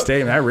 Yeah. With a dry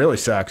stadium, that really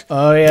sucks.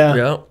 Oh, yeah.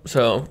 Yeah,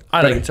 so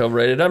I think it's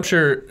overrated. I'm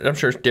sure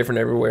it's different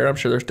everywhere. I'm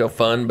sure they're still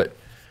fun, but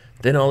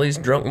then all these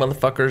drunk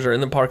motherfuckers are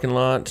in the parking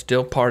lot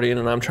still partying,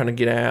 and I'm trying to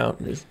get out.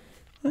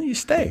 Well, you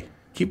stay.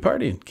 Keep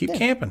partying. Keep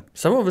camping.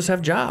 Some of us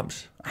have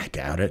jobs. I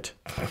doubt it.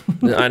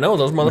 I know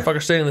those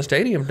motherfuckers staying in the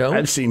stadium don't.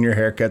 I've seen your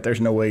haircut.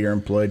 There's no way you're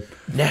employed.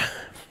 Nah,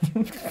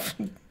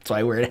 That's why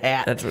I wear a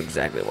hat. that's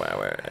exactly why I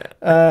wear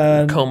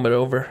it. Comb it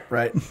over.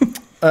 Right.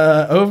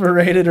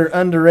 Overrated or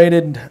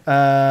underrated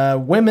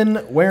women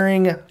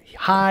wearing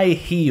high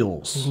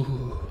heels?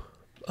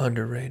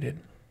 Underrated.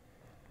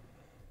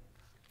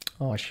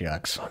 Oh,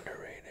 shucks.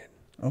 Underrated.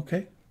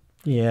 Okay.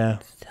 Yeah.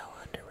 So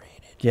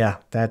underrated. Yeah,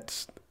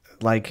 that's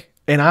like,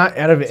 and out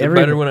of Is it every.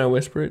 better when I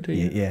whisper it to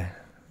you? Yeah.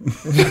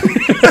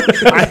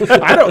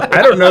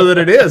 I don't know that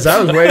it is.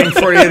 I was waiting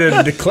for you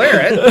to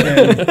declare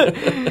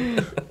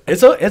it.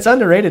 It's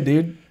underrated,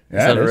 dude.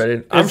 It's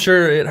underrated. I'm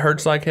sure it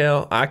hurts like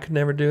hell. I could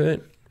never do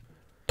it.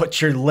 But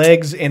your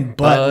legs and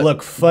butt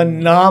look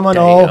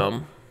phenomenal.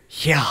 Damn.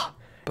 Yeah.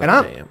 But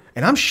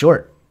And I'm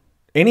short.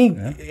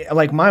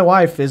 Like my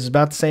wife is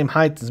about the same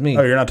height as me.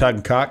 Oh, you're not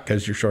talking cock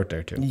because you're short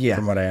there too. Yeah.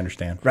 From what I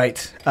understand.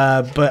 Right.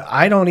 But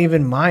I don't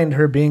even mind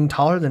her being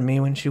taller than me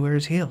when she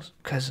wears heels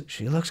because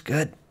she looks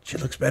good. She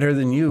looks better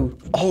than you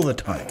all the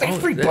time.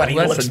 Everybody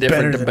that's looks a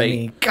different better debate.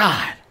 than me.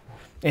 God.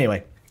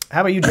 Anyway, how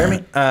about you,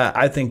 Jeremy?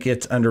 I think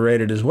it's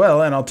underrated as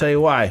well, and I'll tell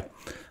you why.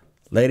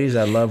 Ladies,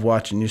 I love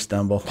watching you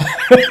stumble.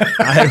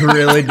 I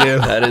really do.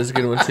 That is a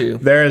good one too.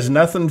 There is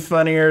nothing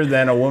funnier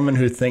than a woman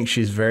who thinks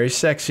she's very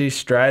sexy,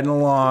 striding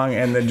along,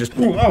 and then just,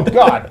 oh,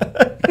 God.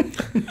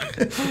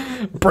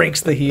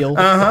 Breaks the heel.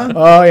 Uh-huh.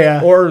 Oh,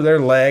 yeah. Or their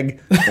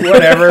leg,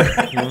 whatever.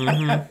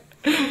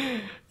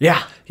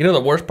 Yeah. You know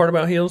the worst part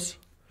about heels?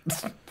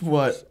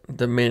 What?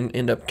 The men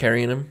end up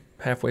carrying them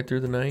halfway through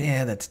the night.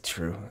 Yeah, that's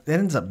true. It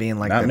ends up being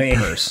like Not their me.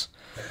 purse.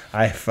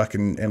 I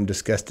fucking am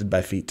disgusted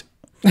by feet.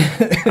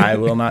 I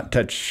will not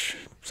touch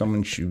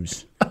someone's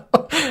shoes.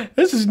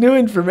 This is new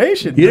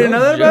information. You didn't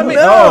know that about me?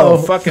 No. Oh,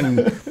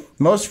 fucking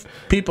most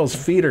people's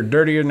feet are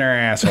dirtier than their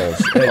assholes.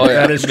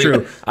 That is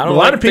true. I don't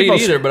like feet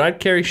either, but I'd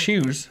carry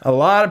shoes. A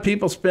lot of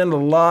people spend a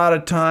lot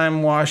of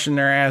time washing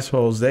their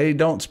assholes. They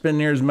don't spend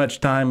near as much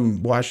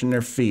time washing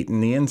their feet,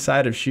 and the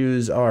inside of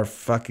shoes are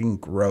fucking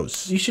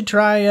gross. You should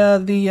try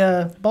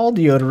the ball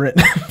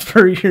deodorant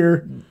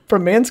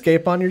from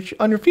Manscaped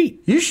on your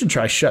feet. You should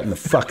try shutting the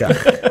fuck up.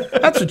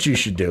 That's what you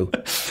should do.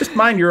 Just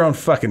mind your own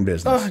fucking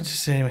business. Oh,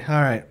 just anyway.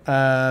 All right.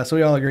 So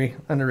we all agree,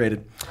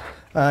 underrated.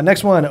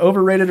 Next one,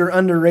 overrated or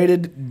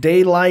underrated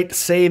daylight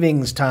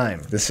savings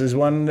time. This is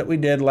one that we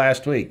did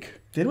last week.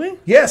 Did we?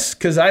 Yes,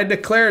 because I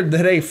declared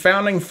that a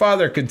founding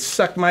father could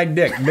suck my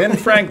dick. Ben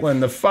Franklin,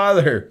 the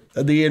father,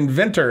 the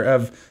inventor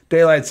of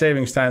daylight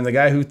savings time, the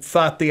guy who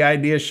thought the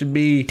idea should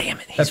be Damn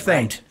it, he's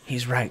right.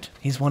 He's right.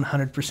 He's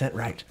 100%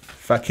 right.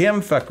 Fuck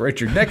him. Fuck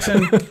Richard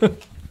Nixon.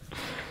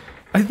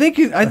 I think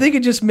it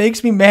just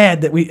makes me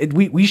mad that we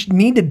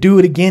need to do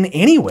it again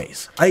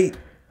anyways.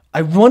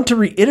 I want to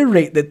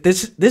reiterate that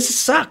this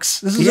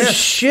sucks. This is a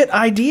shit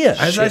idea.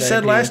 As I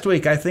said last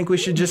week, I think we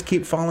should just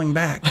keep falling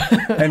back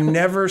and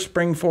never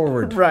spring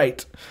forward.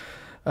 Right.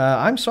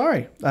 I'm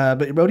sorry.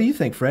 But what do you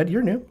think, Fred?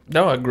 You're new.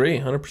 No, I agree.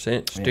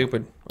 100%.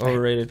 Stupid.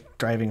 Overrated.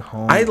 Driving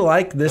home. I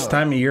like this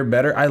time of year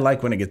better. I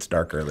like when it gets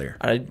dark earlier.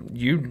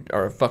 You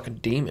are a fucking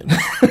demon.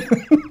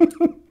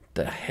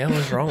 The hell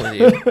is wrong with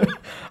you?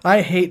 I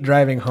hate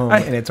driving home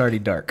and it's already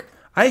dark.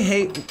 I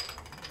hate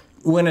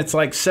when it's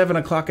like 7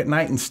 o'clock at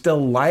night and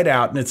still light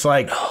out, and it's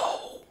like,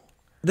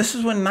 this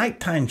is when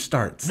nighttime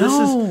starts.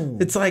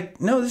 It's like,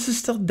 no, this is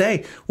still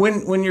day.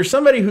 When you're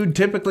somebody who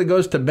typically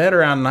goes to bed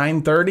around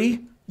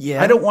 9:30,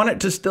 I don't want it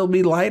to still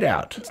be light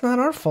out. It's not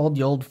our fault,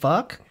 you old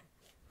fuck.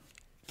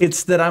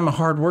 It's that I'm a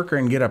hard worker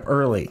and get up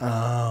early.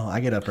 Oh,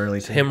 I get up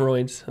early too.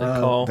 Hemorrhoids.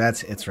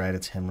 It's right.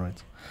 It's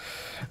hemorrhoids.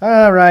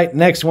 All right,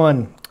 next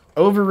one.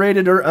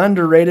 Overrated or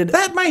underrated?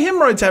 That my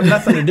hemorrhoids have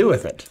nothing to do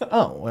with it.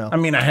 Oh, well. I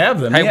mean, I have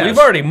them. Hey, yes. we've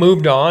already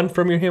moved on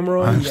from your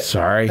hemorrhoids. I'm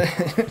sorry.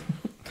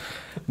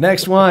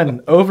 Next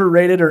one.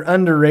 Overrated or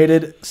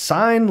underrated?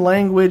 Sign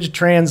language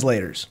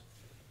translators.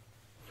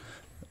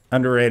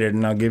 Underrated,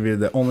 and I'll give you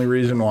the only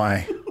reason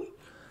why.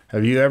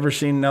 Have you ever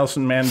seen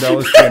Nelson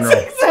Mandela's funeral?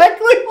 That's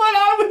exactly what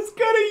I was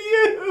going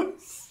to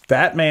use.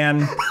 That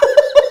man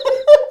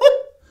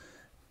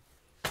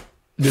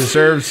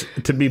deserves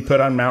to be put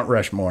on Mount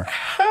Rushmore.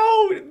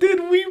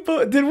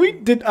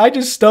 Did I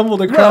just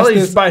stumbled across this?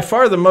 this? He's by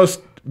far the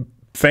most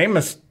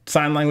famous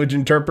sign language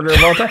interpreter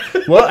of all time.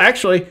 Well,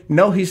 actually,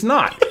 no, he's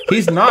not.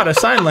 He's not a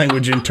sign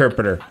language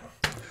interpreter.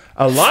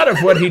 A lot of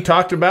what he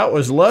talked about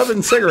was love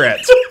and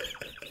cigarettes.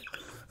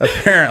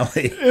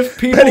 Apparently.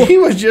 But he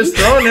was just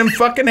throwing them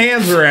fucking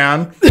hands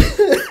around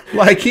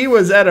like he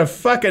was at a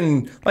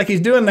fucking, like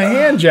he's doing the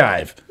hand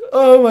jive.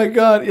 Oh my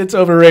God, it's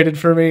overrated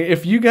for me.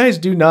 If you guys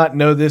do not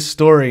know this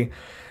story,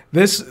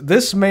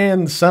 this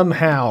man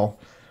somehow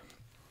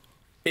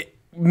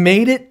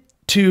made it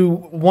to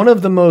one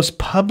of the most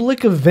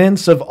public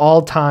events of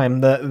all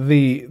time,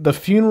 the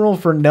funeral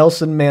for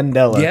Nelson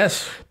Mandela.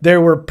 Yes.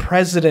 There were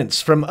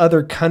presidents from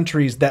other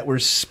countries that were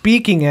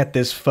speaking at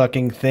this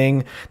fucking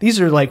thing. These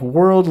are like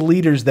world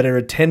leaders that are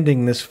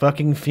attending this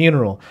fucking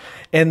funeral.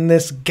 And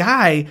this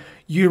guy,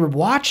 you're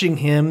watching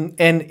him,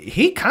 and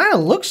he kind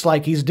of looks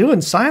like he's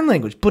doing sign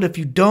language. But if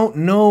you don't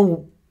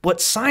know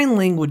what sign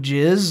language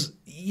is,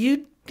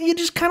 you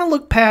just kind of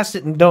look past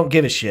it and don't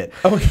give a shit.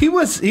 Oh, he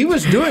was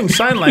doing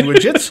sign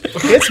language.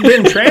 It's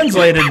been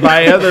translated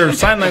by other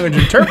sign language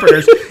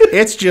interpreters.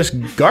 It's just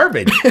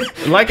garbage.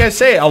 Like I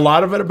say, a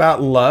lot of it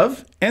about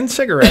love and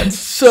cigarettes.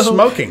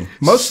 Smoking.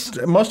 Most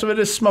of it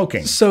is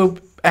smoking. So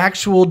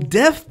actual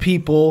deaf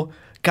people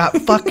got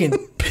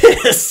fucking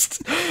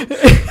pissed.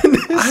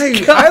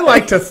 I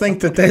like to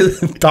think that they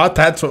thought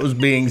that's what was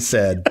being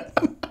said.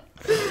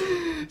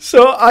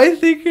 So I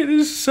think it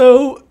is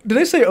so... Did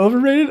I say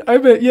overrated? I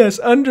bet, yes,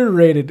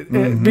 underrated.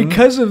 Mm-hmm.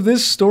 Because of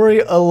this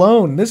story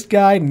alone. This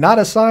guy, not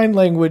a sign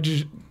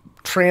language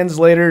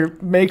translator,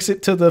 makes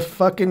it to the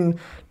fucking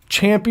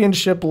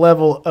championship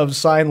level of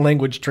sign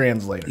language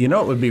translator. You know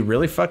what would be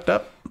really fucked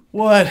up?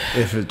 What?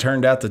 If it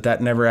turned out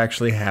that never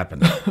actually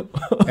happened.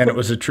 And it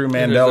was a true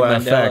Mandela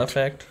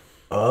effect.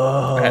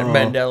 Oh. At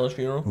Mandela's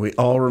funeral. We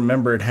all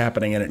remember it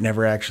happening and it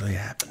never actually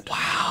happened.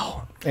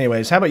 Wow.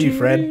 Anyways, how about you,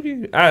 Fred?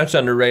 It's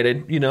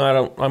underrated. You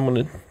know, I'm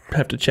going to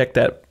have to check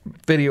that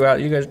video out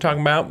you guys are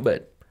talking about,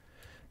 but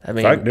I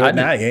mean, fuck, do it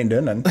now. You ain't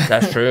doing nothing.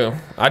 That's true.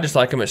 I just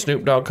like them at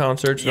Snoop Dogg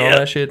concerts and all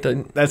that shit.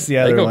 That's the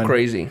other one. They go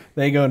crazy.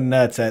 They go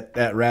nuts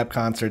at rap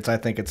concerts. I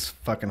think it's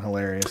fucking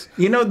hilarious.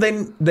 You know,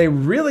 they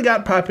really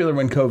got popular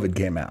when COVID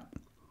came out.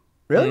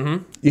 Really?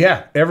 Mm-hmm.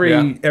 Yeah.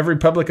 Every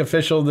public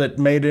official that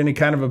made any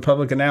kind of a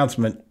public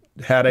announcement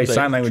had a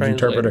sign language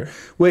interpreter,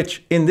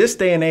 which in this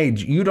day and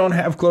age, you don't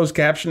have closed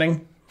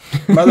captioning,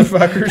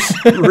 motherfuckers.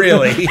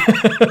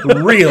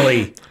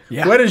 Really?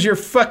 Yeah. What is your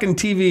fucking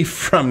TV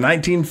from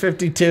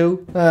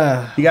 1952?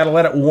 You got to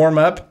let it warm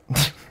up.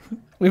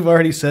 We've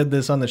already said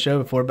this on the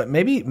show before, but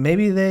maybe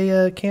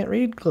they can't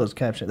read closed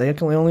caption. They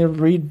can only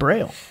read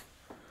Braille.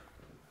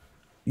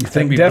 You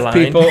think deaf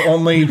people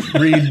only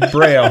read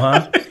Braille,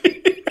 huh?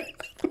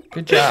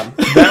 Good job.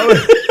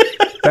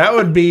 That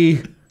would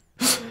be...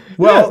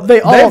 Well,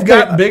 yeah, they've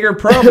got bigger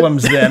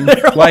problems then.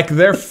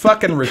 They're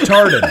fucking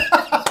retarded.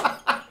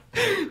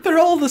 They're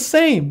all the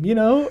same, you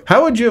know?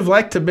 How would you have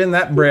liked to have been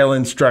that Braille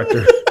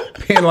instructor?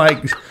 Being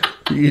like,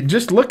 you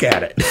just look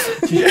at it.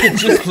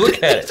 Just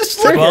look at it.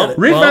 Just look at it.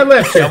 Read my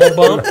lips. Double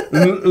bump.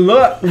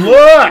 Look.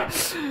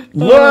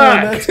 Oh,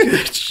 that's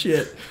good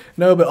shit.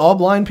 No, but all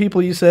blind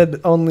people, you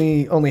said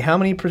only how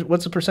many?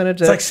 What's the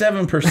percentage? It's like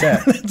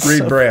 7%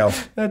 read Braille.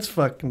 That's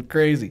fucking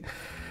crazy.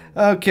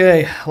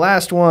 Okay,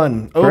 last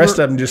one. The rest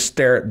of them just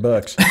stare at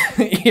books.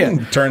 Yeah.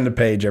 Turn the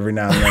page every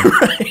now and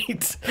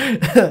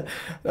then.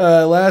 Right.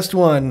 Last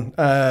one.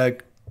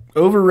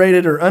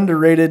 Overrated or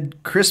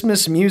underrated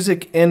Christmas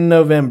music in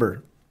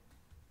November?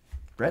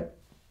 Brett?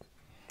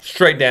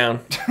 Straight down.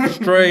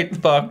 Straight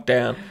fuck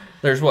down.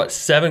 There's,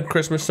 7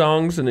 Christmas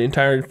songs in the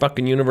entire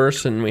fucking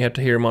universe, and we have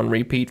to hear them on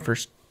repeat for,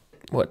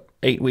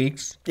 8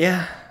 weeks?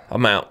 Yeah.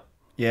 I'm out.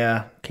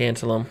 Yeah.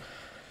 Cancel them.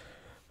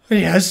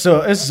 Yeah, this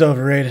is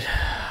overrated.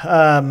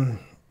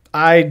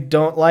 I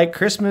don't like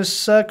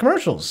Christmas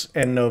commercials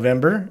in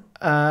November.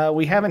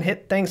 We haven't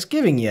hit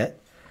Thanksgiving yet.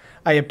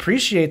 I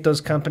appreciate those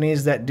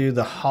companies that do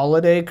the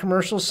holiday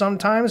commercials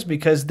sometimes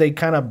because they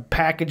kind of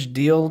package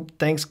deal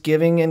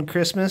Thanksgiving and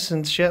Christmas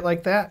and shit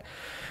like that.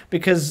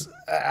 Because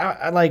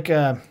I'm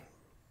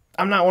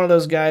not one of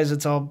those guys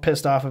that's all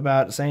pissed off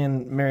about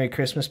saying Merry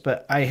Christmas,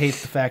 but I hate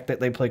the fact that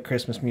they play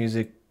Christmas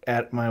music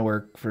at my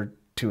work for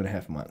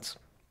 2.5 months.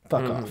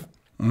 Fuck off.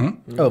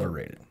 Mm-hmm.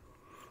 Overrated.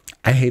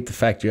 I hate the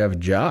fact you have a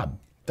job.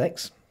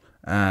 Thanks.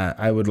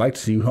 I would like to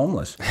see you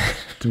homeless,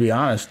 to be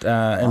honest.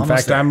 In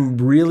fact, there. I'm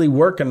really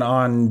working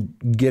on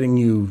getting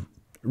you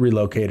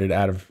relocated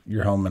out of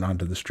your home and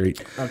onto the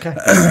street. Okay.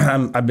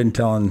 I've been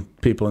telling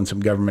people in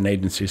some government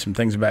agencies some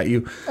things about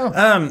you.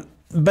 Oh.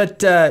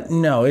 But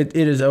no, it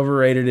is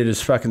overrated. It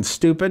is fucking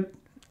stupid.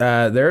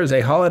 There is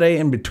a holiday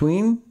in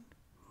between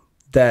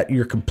that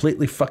you're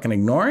completely fucking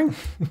ignoring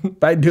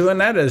by doing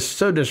that. Is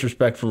so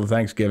disrespectful to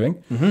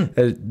Thanksgiving.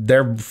 Mm-hmm.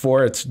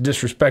 Therefore, it's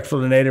disrespectful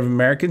to Native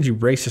Americans, you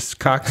racist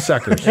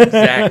cocksuckers.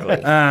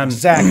 Exactly.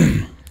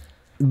 Exactly.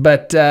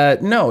 But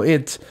no,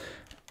 it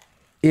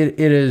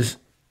is.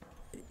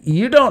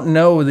 You don't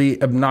know the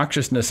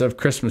obnoxiousness of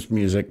Christmas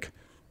music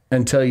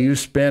until you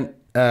spent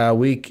a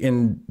week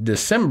in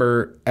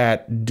December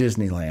at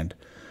Disneyland.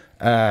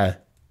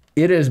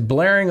 It is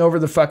blaring over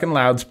the fucking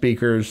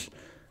loudspeakers.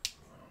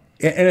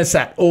 And it's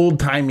that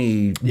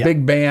old-timey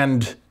big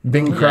band,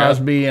 Bing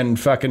Crosby and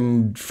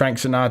fucking Frank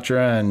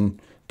Sinatra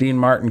and Dean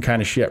Martin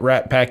kind of shit.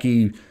 Rat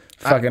Packy,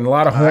 fucking a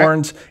lot of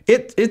horns.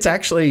 It's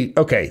actually,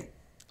 okay,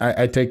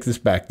 I take this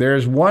back.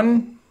 There's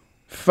one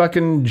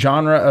fucking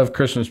genre of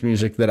Christmas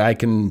music that I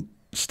can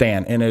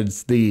stand, and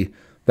it's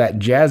that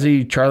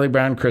jazzy Charlie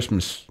Brown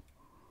Christmas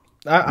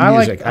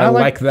music. I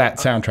like that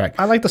soundtrack.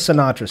 I like the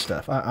Sinatra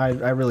stuff. I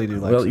really do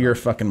like. Well, Sinatra. You're a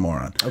fucking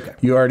moron. Okay.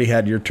 You already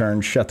had your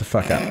turn. Shut the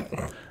fuck up.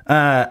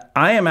 I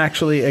am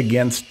actually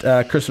against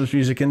Christmas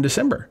music in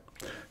December.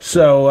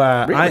 So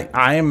really?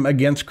 I am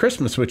against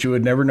Christmas, which you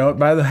would never know it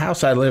by the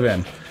house I live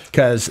in,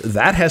 because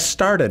that has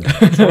started.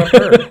 That's what I've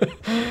heard.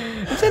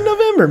 It's in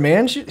November,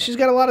 man. She's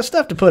got a lot of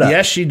stuff to put up.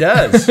 Yes, she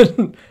does.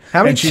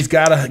 And she's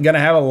gonna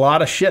have a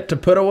lot of shit to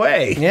put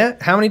away. Yeah.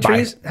 How many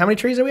trees? How many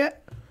trees are we at?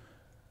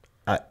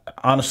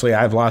 Honestly,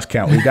 I've lost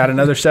count. We've got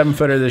another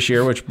 7-footer this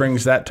year, which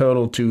brings that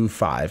total to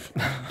 5.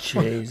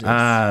 Jesus.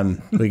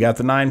 We got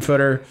the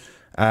 9-footer.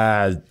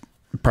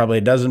 Probably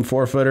a dozen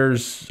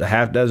 4-footers, a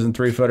half dozen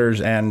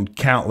 3-footers, and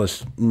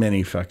countless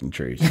mini fucking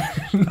trees.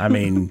 I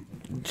mean,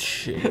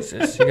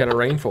 Jesus, you got a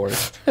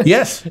rainforest.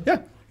 Yes,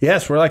 yeah,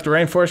 yes, we're like the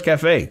Rainforest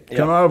Cafe.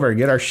 Come over,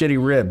 get our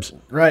shitty ribs.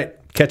 Right,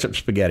 ketchup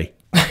spaghetti.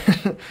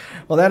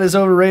 Well, that is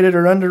overrated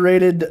or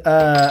underrated.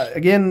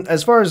 Again,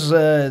 as far as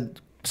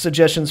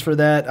suggestions for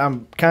that,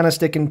 I'm kind of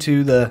sticking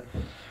to the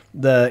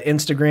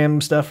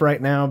Instagram stuff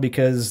right now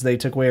because they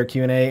took away our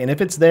Q&A, and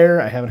if it's there,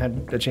 I haven't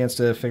had a chance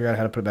to figure out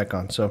how to put it back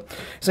on. So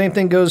same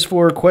thing goes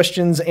for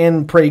questions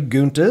and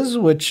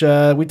preguntas, which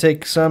we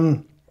take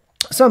some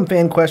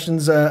fan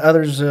questions,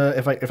 others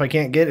if I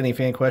can't get any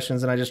fan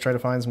questions, then I just try to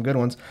find some good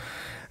ones.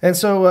 And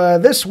so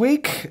this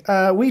week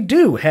we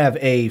do have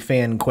a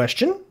fan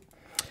question,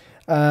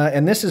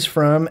 and this is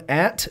from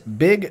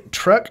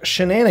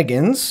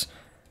 @BigTruckShenanigans.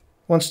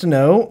 Wants to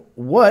know,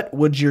 what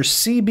would your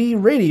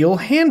CB radial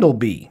handle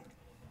be?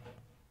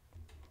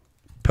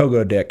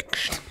 Pogo dick.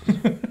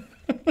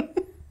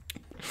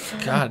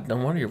 God, no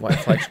wonder your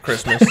wife likes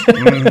Christmas.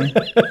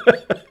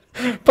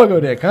 Pogo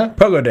dick, huh?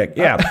 Pogo dick,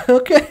 yeah.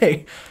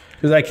 Okay.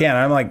 Because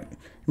I'm like,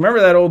 remember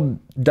that old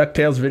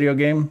DuckTales video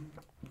game?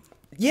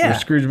 Yeah. Where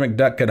Scrooge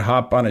McDuck could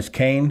hop on his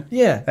cane?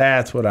 Yeah.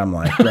 That's what I'm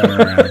like, running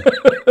around.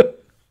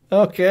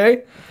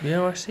 Okay.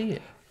 Yeah, I see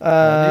it.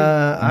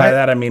 By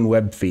that I mean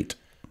web feet.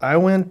 I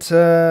went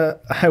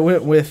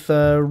with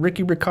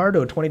Ricky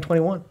Ricardo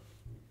 2021.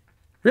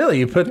 Really?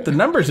 You put the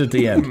numbers at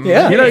the end?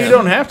 Yeah. You know, you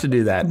don't have to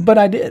do that. But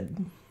I did.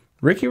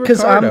 Ricky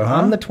Ricardo, because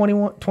I'm the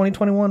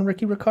 2021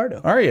 Ricky Ricardo.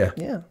 Are you?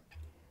 Yeah.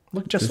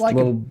 Look just a like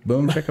little him.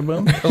 boom chicka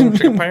boom? Boom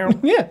chicka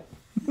pound. Yeah.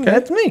 Okay.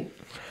 That's me.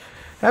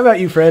 How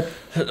about you, Fred?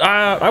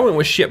 I went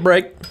with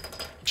shipbreak.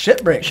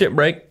 Shipbreak.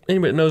 Shipbreak.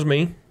 Anybody that knows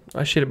me,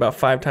 I shit about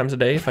 5 times a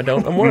day. If I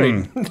don't, I'm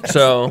worried.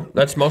 So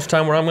that's most of the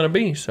time where I'm going to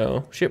be.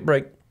 So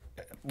shipbreak.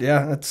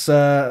 Yeah, that's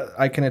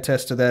I can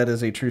attest to that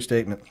as a true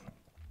statement.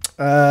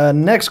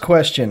 Next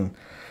question.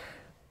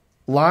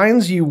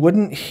 Lines you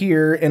wouldn't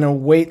hear in a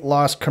weight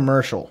loss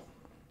commercial.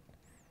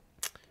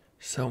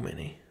 So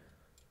many.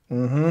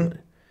 Mm-hmm.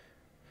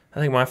 I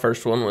think my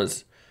first one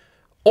was,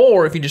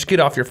 or if you just get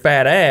off your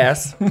fat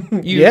ass,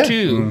 you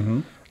too. Mm-hmm.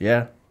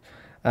 Yeah.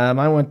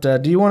 Mine went,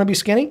 do you want to be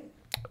skinny?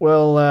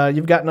 Well,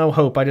 you've got no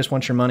hope. I just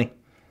want your money.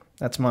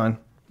 That's mine.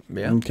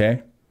 Yeah.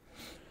 Okay.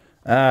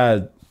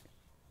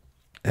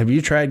 Have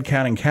you tried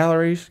counting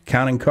calories,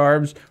 counting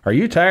carbs? Are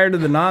you tired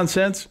of the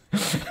nonsense?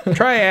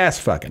 Try ass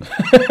fucking.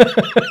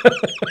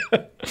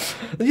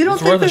 You don't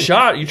It's worth a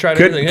shot. You tried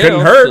Couldn't everything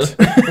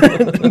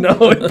hurt.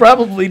 No, it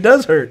probably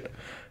does hurt.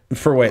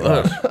 For weight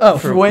loss. Oh,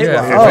 for weight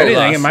loss. If Oh,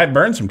 anything, it might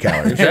burn some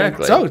calories.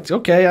 Exactly. so it's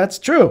okay. That's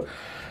true.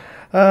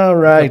 All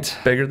right. The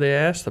bigger the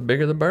ass, the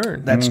bigger the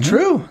burn. That's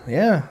true.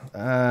 Yeah.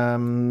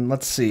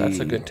 Let's see. That's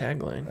a good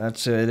tagline.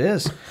 It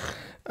is.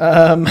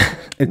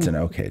 It's an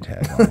okay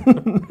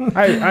tagline.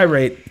 I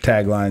rate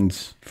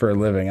taglines for a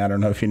living. I don't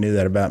know if you knew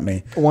that about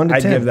me. 1 to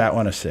 10. I'd give that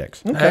one a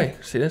 6. Okay. Hey,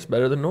 see, that's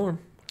better than Norm.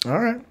 All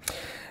right.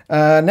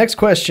 Next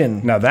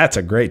question. Now, that's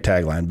a great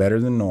tagline. Better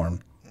than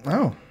Norm.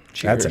 Oh.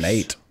 That's an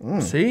 8.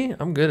 See,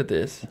 I'm good at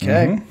this.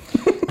 Okay.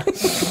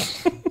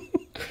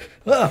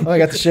 Oh, I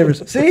got the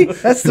shivers. See,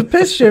 that's the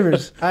piss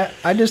shivers.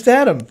 I just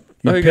had them.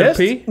 You got to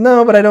pee?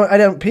 No, but I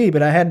don't pee.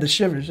 But I had the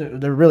shivers.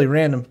 They're really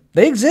random.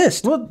 They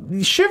exist. Well,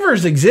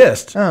 shivers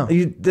exist. Oh.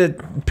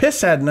 The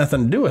piss had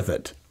nothing to do with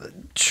it.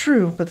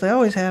 True, but they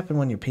always happen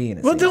when you're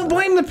peeing. Well, don't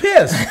blame the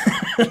piss.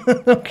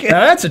 Okay.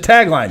 Now, that's a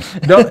tagline.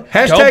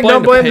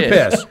 Don't blame the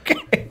piss.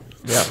 Okay.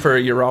 Yeah, for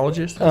a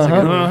urologist. That's a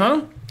good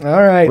one.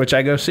 All right. Which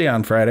I go see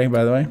on Friday,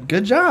 by the way.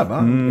 Good job.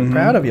 I'm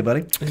proud of you,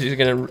 buddy. He's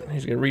gonna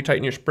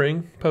retighten your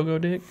spring, pogo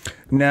dick.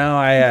 No,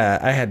 I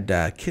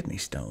had kidney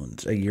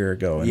stones a year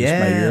ago, and it's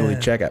my yearly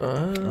checkup.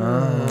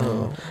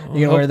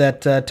 You gonna wear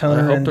that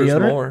toner and there's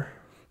deodorant? more.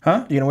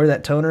 Huh? You gonna wear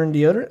that toner and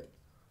deodorant?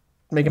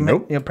 Make him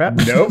Nope.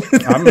 proud. Nope.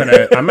 I'm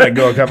gonna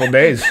go a couple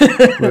days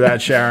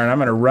without showering. I'm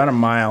gonna run a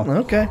mile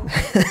Okay.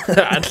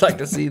 I'd like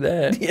to see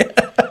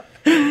that.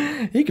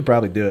 You could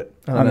probably do it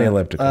on the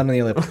elliptical. On the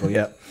elliptical,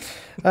 yeah.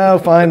 Oh,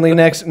 finally,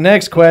 next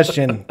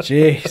question.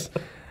 Jeez.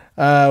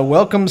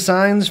 Welcome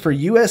signs for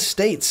U.S.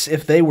 states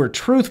if they were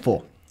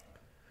truthful.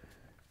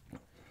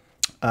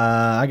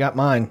 I got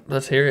mine.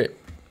 Let's hear it.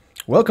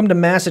 Welcome to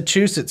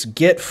Massachusetts.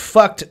 Get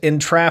fucked in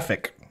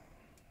traffic.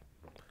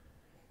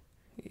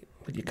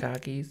 With your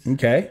cockies.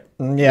 Okay.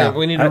 Yeah.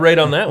 We need to rate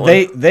on that one.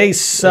 They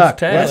suck.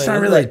 That's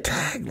not really a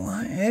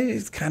tagline.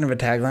 It's kind of a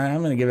tagline.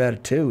 I'm gonna give that a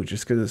 2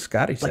 just because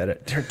Scotty said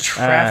it. Their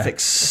traffic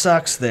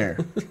sucks there.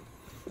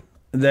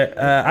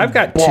 I've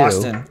got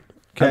Boston.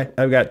 2. Okay.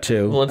 I've got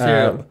 2. Well, let's hear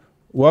 'em.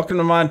 Welcome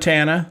to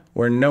Montana,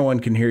 where no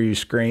one can hear you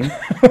scream.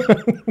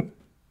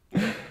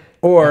 That's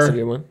Or a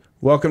good one.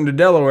 welcome to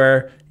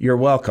Delaware. You're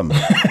welcome.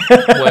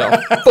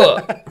 Well,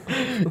 fuck.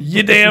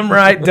 You damn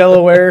right,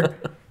 Delaware.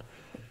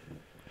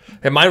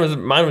 And mine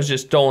was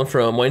just stolen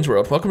from Wayne's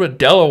World. Welcome to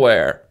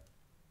Delaware.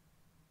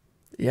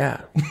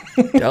 Yeah,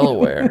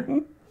 Delaware.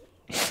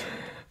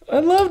 I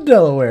love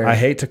Delaware. I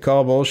hate to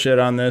call bullshit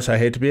on this. I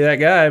hate to be that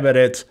guy, but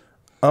it's,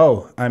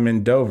 I'm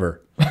in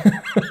Dover.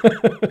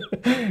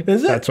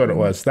 Is it? That's what it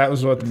was. That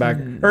was what the back.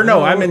 Or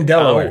no, I'm in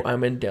Delaware. Oh,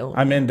 I'm in Delaware.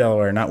 I'm in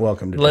Delaware, not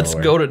welcome to Let's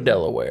Delaware. go to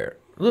Delaware.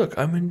 Look,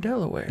 I'm in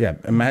Delaware. Yeah,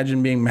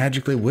 imagine being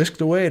magically whisked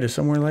away to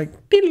somewhere like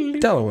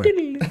Delaware.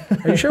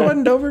 Are you sure it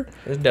wasn't Dover?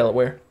 It's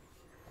Delaware.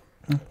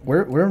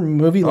 We're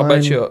movie I'll line.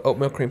 bet you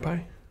oatmeal cream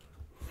pie.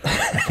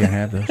 I can't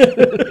have those.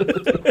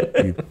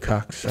 You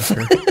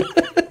cocksucker.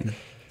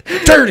 You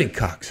dirty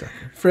cocksucker.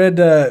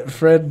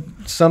 Fred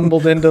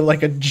stumbled into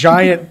like a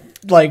giant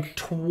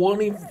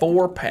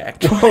 24-pack.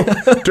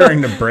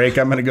 During the break,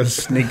 I'm going to go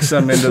sneak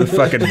some into the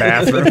fucking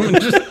bathroom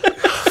and just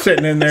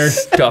sitting in there,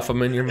 Stuff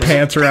them in your mouth.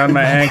 pants around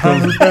my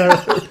ankles,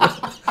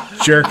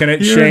 jerking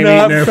at You're Shane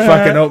not eating her fat.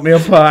 fucking oatmeal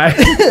pie.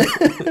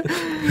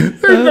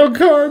 There's no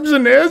carbs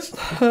in this.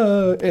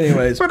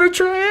 Anyways, But a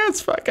try ass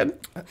fucking.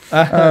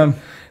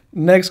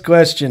 next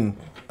question.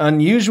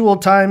 Unusual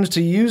times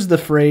to use the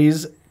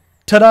phrase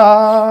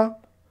 "ta-da."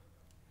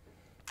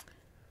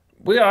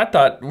 Well, I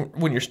thought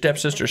when your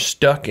stepsister's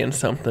stuck in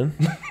something.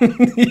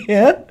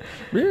 Yeah,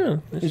 Yeah.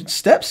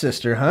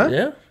 stepsister, huh?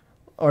 Yeah.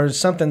 Or is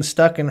something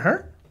stuck in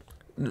her?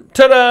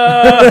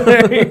 Ta-da!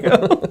 There you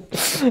go.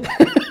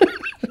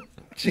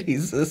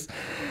 Jesus.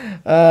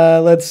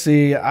 Let's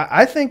see.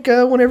 I think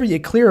whenever you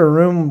clear a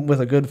room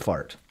with a good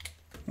fart,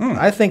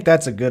 I think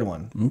that's a good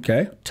one.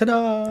 Okay.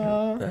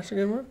 Ta-da! That's a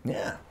good one.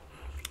 Yeah.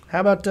 How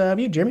about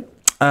you, Jimmy?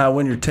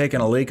 When you're taking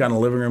a leak on a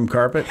living room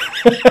carpet.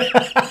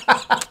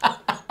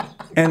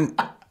 And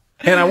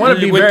I want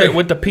to be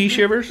with the pea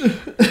shivers?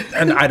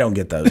 and I don't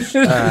get those.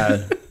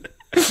 I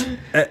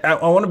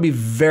want to be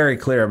very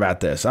clear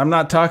about this. I'm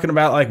not talking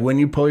about like when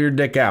you pull your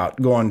dick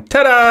out going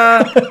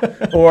ta-da,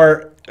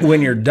 or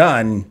when you're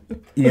done,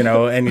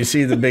 and you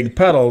see the big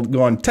puddle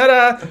going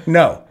ta-da.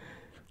 No.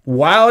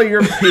 While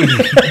you're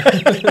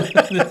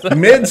peeing,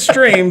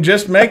 midstream,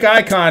 just make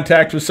eye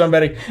contact with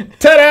somebody.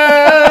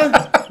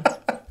 Ta-da!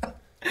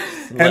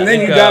 And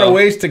then you got a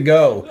ways to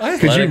go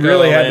because you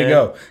really had to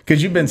go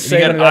because you've been You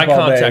saving got it up eye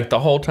all day. contact the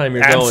whole time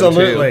you're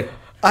Absolutely. going, too.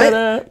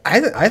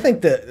 I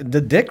think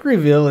the dick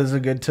reveal is a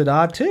good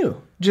ta-da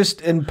too.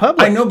 Just in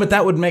public. I know, but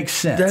that would make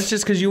sense. That's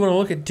just because you want to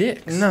look at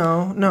dicks.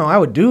 No, I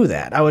would do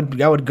that. I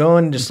would go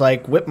and just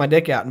like whip my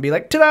dick out and be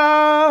like,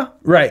 ta-da!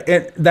 Right,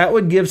 and that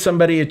would give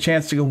somebody a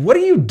chance to go, what are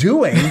you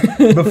doing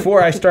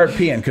before I start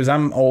peeing? Because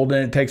I'm old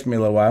and it takes me a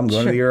little while. I'm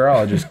going to the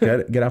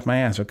urologist. Get off my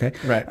ass, okay?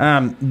 Right.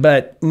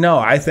 But no,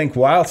 I think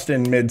whilst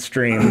in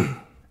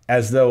midstream,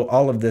 as though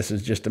all of this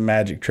is just a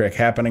magic trick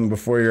happening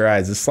before your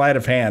eyes, a sleight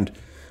of hand,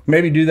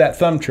 maybe do that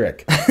thumb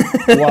trick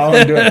while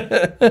I'm doing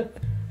it.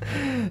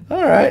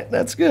 All right,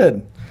 that's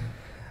good.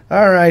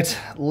 All right,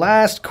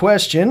 last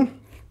question.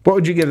 What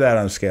would you give that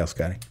on a scale,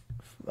 Scotty?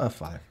 A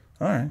 5.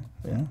 All right.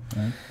 Yeah.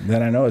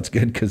 Then I know it's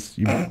good because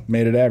you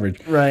made it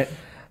average. Right.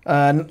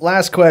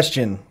 Last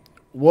question.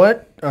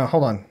 What?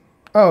 Hold on.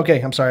 Oh,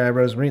 okay. I'm sorry. I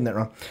was reading that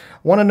wrong.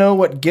 Want to know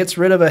what gets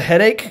rid of a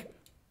headache?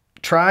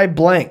 Try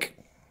blank.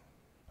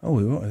 Oh,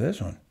 we went with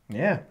this one.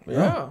 Yeah.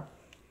 Yeah.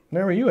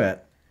 Where were you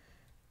at?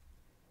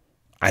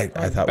 I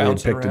thought we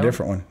had picked a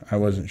different one. I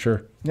wasn't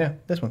sure. Yeah,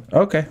 this one.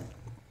 Okay.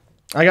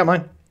 I got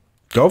mine.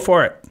 Go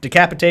for it.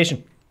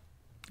 Decapitation.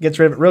 Gets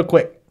rid of it real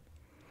quick.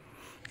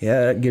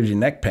 Yeah, that gives you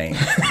neck pain.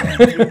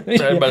 But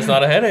it's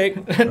not a headache.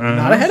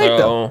 Not a headache,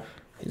 though.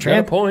 Got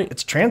a point.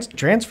 It's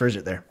transfers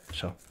it there.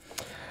 So,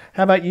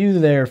 how about you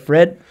there,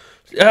 Fred?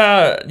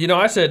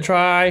 I said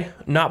try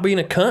not being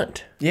a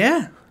cunt.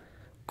 Yeah.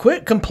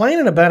 Quit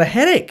complaining about a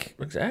headache.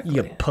 Exactly.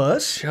 You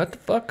puss. Shut the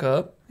fuck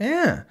up.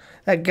 Yeah.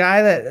 That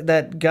guy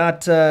that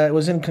got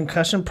was in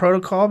concussion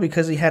protocol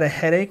because he had a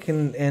headache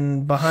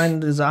and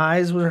behind his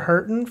eyes was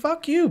hurting.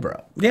 Fuck you,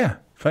 bro. Yeah.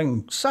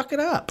 Fucking suck it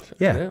up.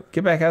 Yeah.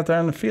 Get back out there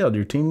on the field.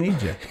 Your team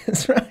needs you.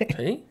 That's right.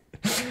 See?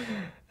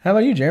 How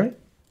about you, Jeremy?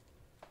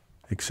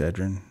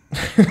 Excedrin.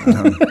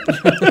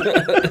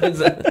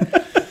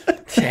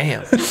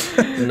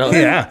 Damn. No.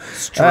 Yeah.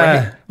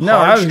 Strength. No,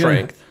 I was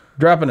strength.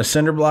 Dropping a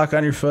cinder block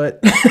on your foot.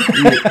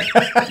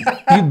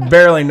 You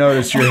barely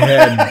notice your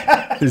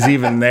head is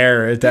even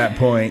there at that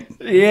point.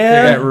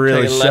 Yeah. That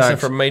really Take a lesson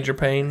sucks. from major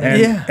pain.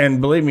 And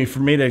believe me, for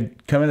me to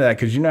come into that,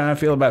 because you know how I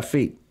feel about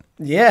feet.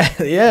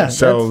 Yeah.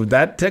 So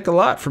that took a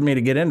lot for me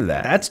to get into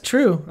that. That's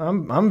true.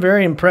 I'm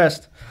very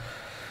impressed.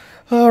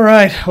 All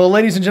right. Well,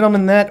 ladies and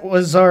gentlemen, that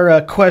was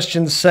our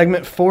questions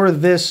segment for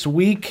this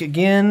week.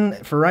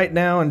 Again, for right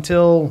now,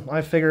 until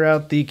I figure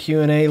out the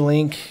Q&A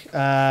link,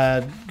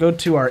 go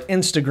to our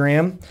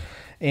Instagram,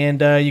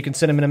 and you can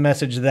send them in a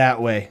message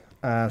that way.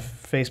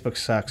 Facebook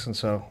sucks, and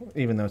so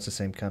even though it's the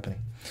same company.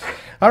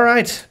 All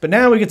right. But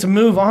now we get to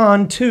move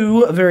on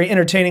to a very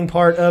entertaining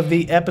part of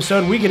the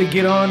episode. We get to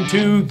get on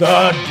to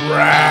the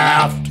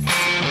draft.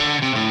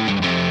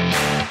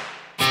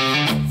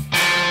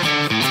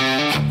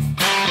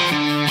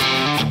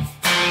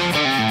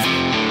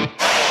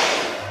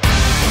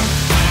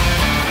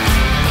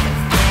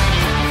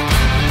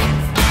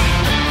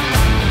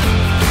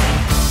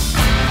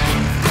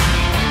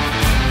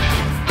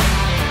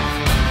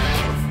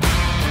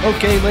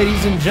 Okay,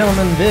 ladies and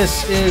gentlemen,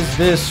 this is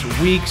this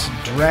week's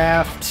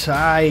draft.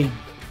 I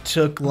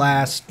took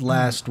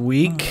last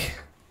week,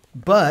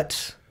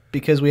 but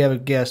because we have a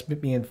guest,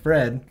 me and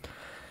Fred,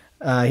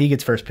 he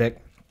gets first pick.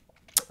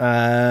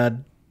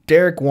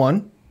 Derek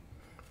won,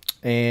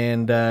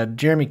 and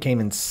Jeremy came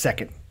in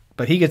second.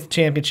 But he gets the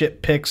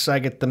championship picks, I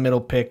get the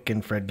middle pick,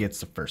 and Fred gets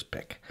the first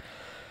pick.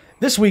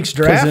 This week's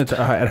draft...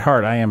 At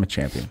heart, I am a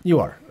champion. You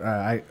are.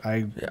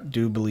 I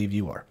do believe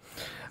you are.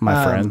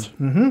 My friends.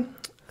 Mm-hmm.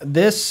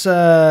 This,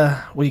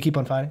 will you keep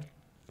on fighting?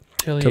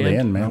 Till the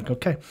end, man.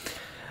 Okay.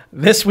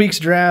 This week's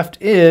draft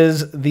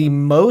is the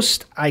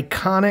most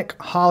iconic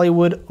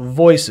Hollywood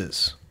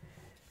voices.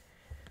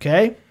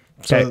 Okay?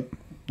 So,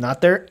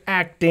 not their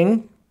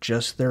acting,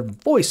 just their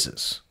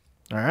voices.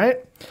 All right?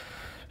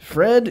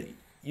 Fred,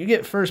 you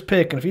get first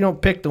pick, and if you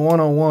don't pick the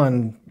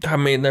 101... I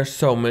mean, there's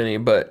so many,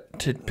 but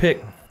to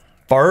pick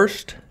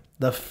first...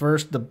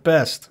 The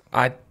best.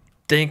 I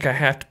think I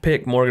have to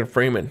pick Morgan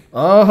Freeman.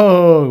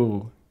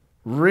 Oh,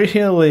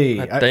 really?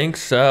 I think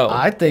so.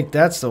 I think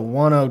that's the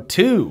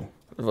 102.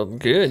 Well,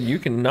 good. You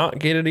cannot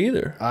get it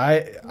either.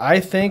 I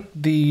think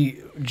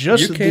the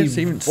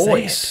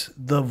voice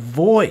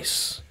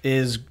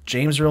is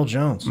James Earl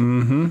Jones.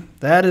 Mm-hmm.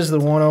 That is the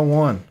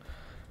 101.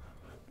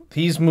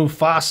 He's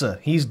Mufasa.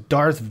 He's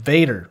Darth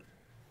Vader.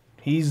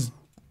 He's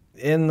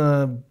in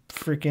the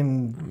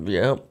freaking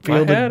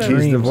field of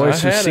dreams. He's the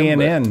voice of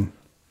CNN.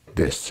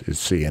 This is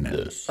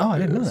CNN. I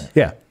didn't know that.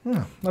 Yeah.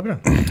 Oh,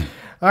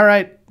 all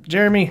right,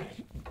 Jeremy,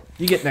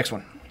 you get next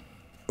one.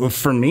 Well,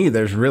 for me,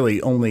 there's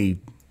really only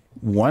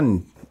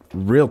one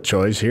real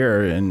choice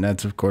here, and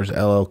that's, of course,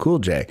 LL Cool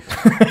J.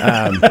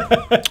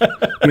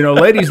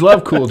 Ladies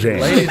love Cool J.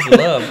 Ladies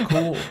love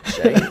Cool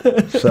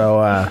J.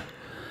 So,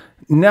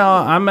 no,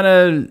 I'm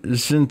going to,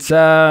 since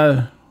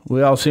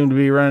we all seem to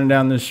be running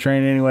down this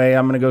train anyway,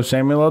 I'm going to go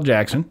Samuel L.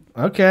 Jackson.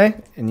 Okay,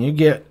 and you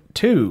get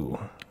 2.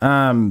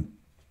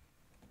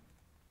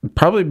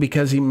 Probably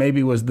because he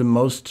maybe was the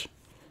most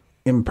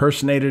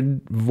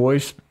impersonated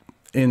voice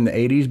in the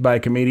 80s by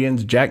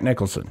comedians, Jack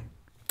Nicholson.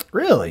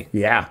 Really?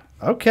 Yeah.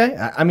 Okay.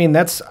 I mean,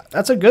 that's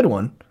a good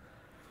one.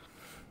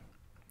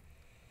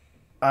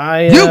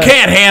 You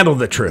can't handle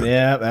the truth.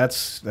 Yeah,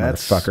 that's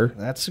motherfucker.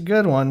 That's a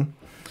good one.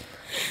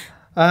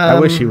 I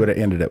wish he would have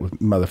ended it with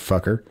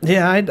motherfucker.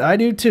 Yeah, I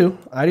do too.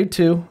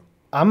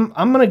 I'm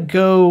gonna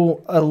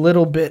go a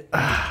little bit.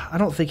 I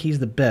don't think he's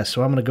the best,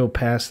 so I'm gonna go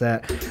past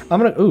that. I'm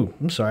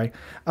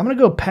gonna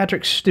go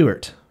Patrick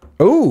Stewart.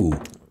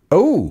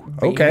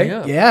 Okay.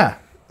 Yeah.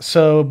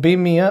 So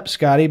beam me up,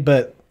 Scotty.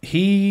 But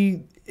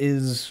he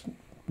is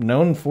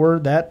known for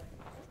that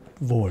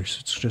voice.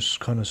 It's just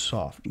kind of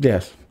soft.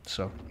 Yes.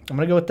 So I'm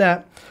gonna go with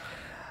that.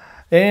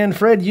 And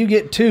Fred, you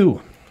get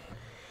 2.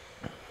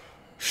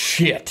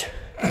 Shit.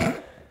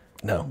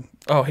 No.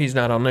 Oh, he's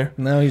not on there?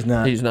 No, he's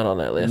not. He's not on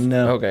that list?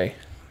 No. Okay.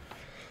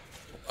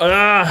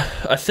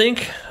 I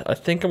think I'm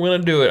going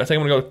to do it. I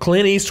think I'm going to go with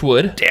Clint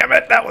Eastwood. Damn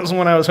it. That was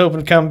one I was hoping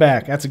to come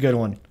back. That's a good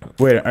one.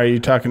 Wait, are you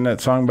talking that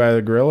song by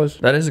the Gorillaz?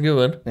 That is a good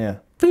one. Yeah.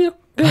 Feel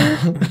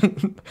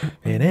good.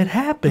 And it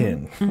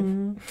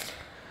happened.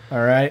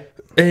 All right.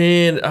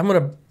 And I'm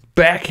going to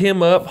back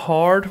him up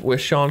hard with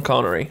Sean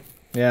Connery.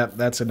 Yeah,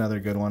 that's another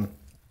good one.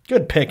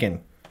 Good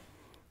picking.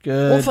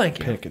 Good Well, thank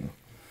you. picking.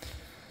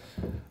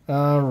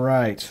 All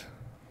right.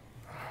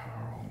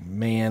 Oh,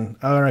 man.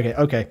 Oh,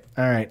 okay.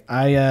 All right.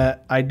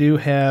 I do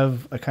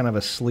have a kind of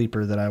a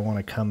sleeper that I want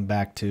to come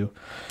back to.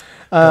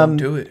 Don't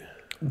do it.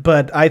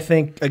 But I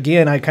think,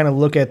 again, I kind of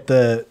look at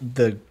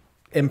the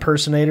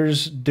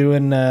impersonators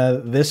doing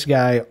this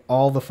guy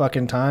all the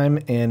fucking time,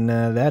 and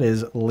that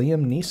is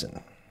Liam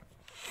Neeson.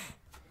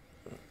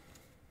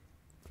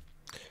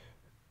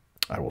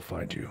 I will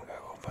find you.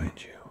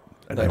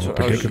 And That's I what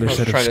have a I was particular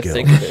set of trying to skills.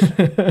 think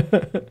of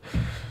it.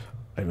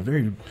 I have a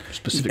very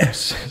specific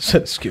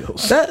set of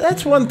skills.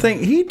 That's one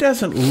thing. He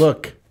doesn't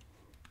look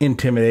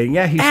intimidating.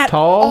 Yeah, he's At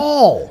tall.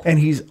 all. And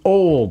he's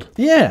old.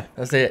 Yeah.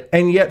 That's it.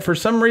 And yet, for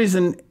some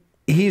reason,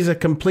 he's a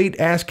complete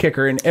ass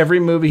kicker in every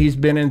movie he's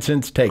been in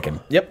since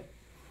Taken. Yep.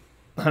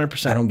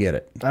 100%. I don't get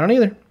it. I don't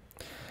either.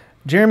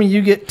 Jeremy,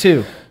 you get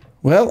 2.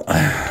 Well,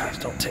 Please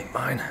don't take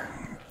mine.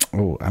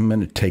 oh, I'm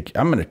gonna take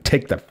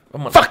the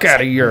fuck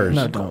out of yours.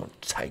 No, don't.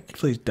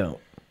 Please don't.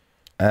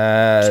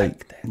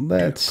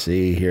 Let's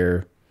see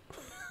here.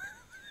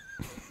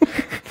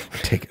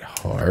 Take it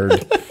hard.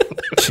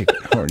 Take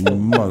it hard, you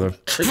mother.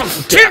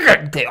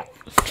 Take it.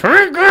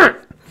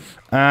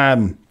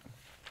 I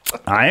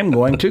am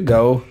going to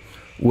go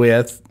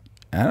with.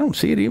 I don't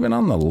see it even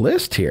on the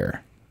list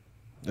here,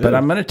 but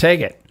I'm going to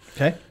take it.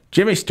 Okay.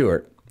 Jimmy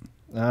Stewart,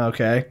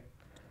 Okay.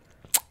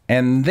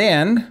 and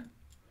then,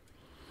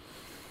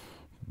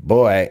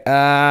 boy,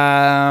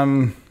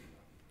 Don't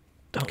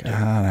do it.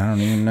 God, I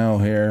don't even know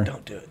here.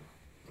 Don't do it.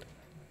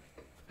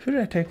 Who did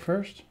I take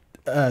first?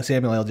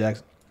 Samuel L.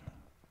 Jackson.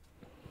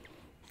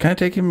 Can I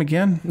take him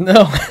again?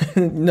 No.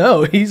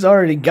 No, he's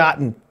already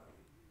gotten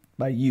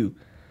by you.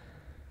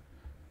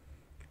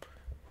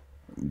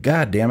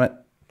 God damn it!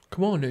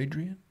 Come on,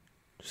 Adrian.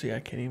 See, I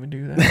can't even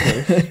do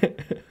that.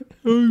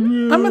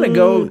 I'm gonna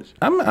go.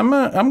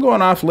 I'm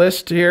going off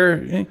list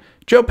here.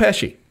 Joe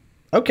Pesci.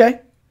 Okay.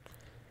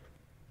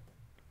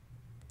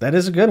 That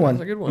is a good one.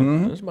 That's a good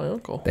one. That's my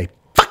uncle. They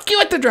fuck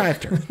you at the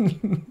drive-thru.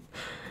 With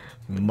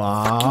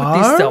Marv?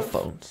 these cell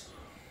phones.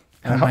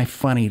 How am I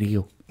funny to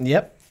you?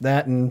 Yep.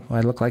 That and, Do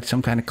I look like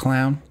some kind of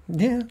clown?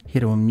 yeah.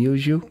 Here to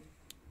amuse you?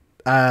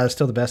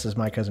 Still the best is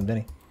My Cousin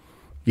Benny.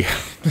 Yeah.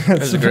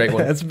 That's a great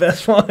one. That's the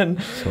best one.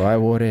 So I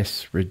wore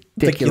this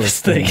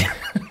ridiculous thing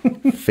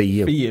for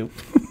you. For you.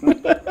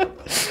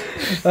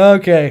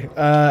 Okay.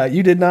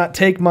 You did not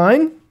take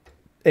mine.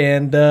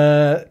 And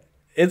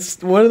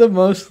it's one of the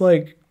most,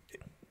 like,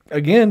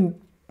 again,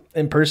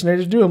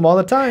 impersonators do them all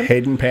the time.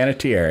 Hayden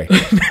Panettiere.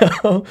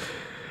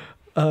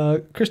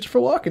 Christopher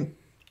Walken.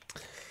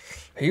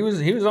 He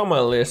was on my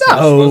list. No. I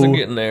just wasn't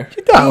getting there.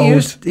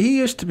 He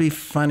used to be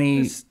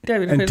funny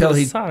David until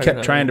he Fincher kept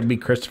side, trying to be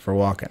Christopher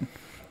Walken.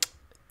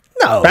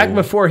 No. Back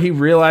before he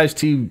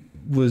realized he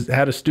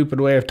had a stupid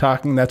way of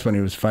talking, that's when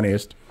he was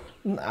funniest.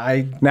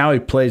 Now he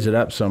plays it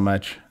up so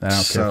much that I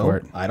don't care for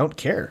it. I don't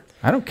care.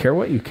 I don't care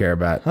what you care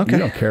about. Okay. You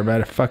don't care about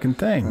a fucking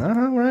thing. All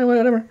right,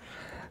 whatever.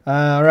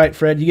 All right,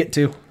 Fred, you get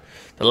 2.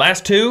 The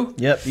last 2?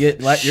 Yep, you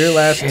get your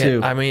last Shit,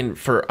 2. I mean,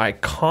 for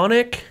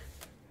iconic,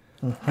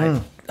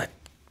 I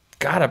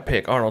gotta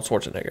pick Arnold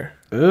Schwarzenegger.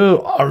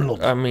 Ooh,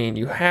 Arnold. I mean,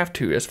 you have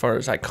to as far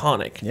as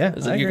iconic. Yeah,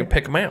 As I you agree. can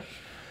pick them out.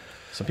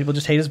 Some people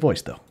just hate his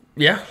voice, though.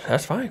 Yeah,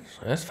 that's fine.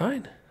 That's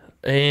fine.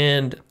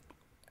 And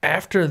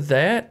after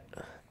that,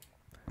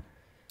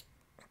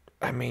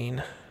 I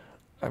mean,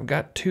 I've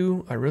got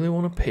 2 I really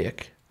want to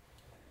pick.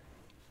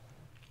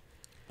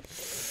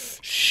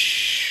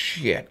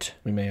 Shit.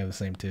 We may have the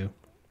same 2.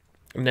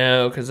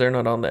 No, because they're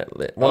not on that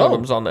list. One of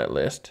them's on that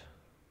list.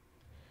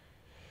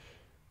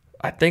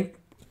 I think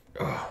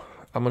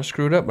I'm going to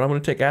screw it up, but I'm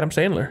going to take Adam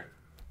Sandler.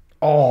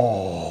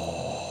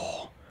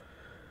 Oh.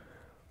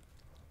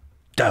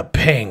 The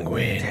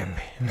Penguin.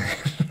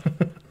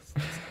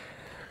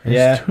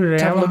 Yeah. Stop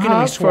looking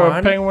at me,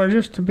 Swan. penguin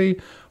just to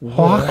be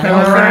walking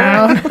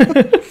around.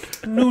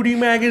 Nudie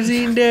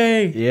Magazine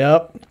Day.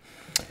 Yep.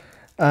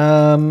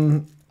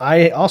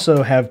 I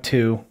also have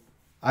 2.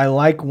 I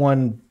like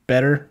one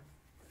better,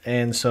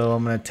 and so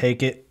I'm going to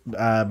take it,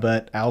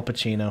 but Al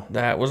Pacino.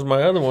 That was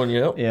my other one,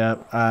 yep. Yeah.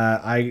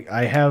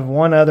 I have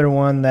one other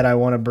one that I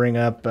want to bring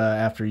up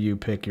after you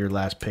pick your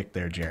last pick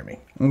there, Jeremy.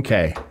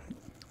 Okay.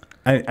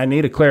 I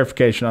need a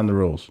clarification on the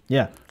rules.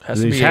 Yeah.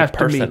 Has to be a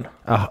person.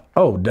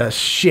 The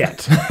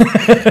shit.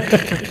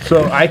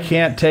 So I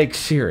can't take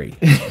Siri.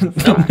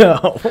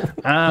 No.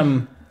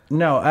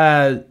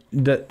 No.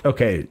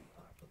 Okay.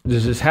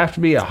 Does this have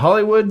to be a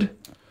Hollywood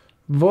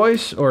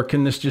voice, or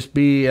can this just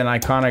be an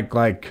iconic,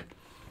 like,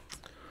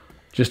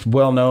 just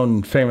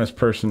well-known, famous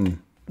person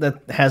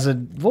that has a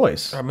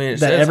voice? I mean, it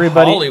that says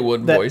everybody,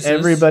 Hollywood that voices.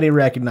 everybody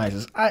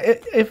recognizes.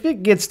 If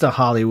it gets to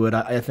Hollywood,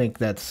 I think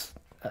that's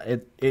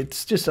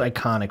it's just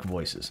iconic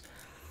voices.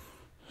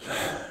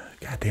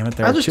 God damn it!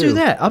 I'll just do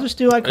that. I'll just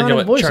do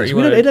iconic voices. It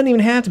doesn't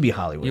even have to be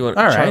Hollywood. You want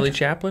All right. Charlie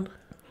Chaplin?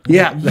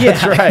 Yeah,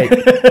 that's right.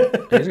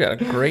 He's got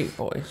a great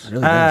voice.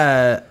 Really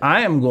does.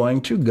 I am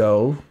going to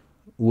go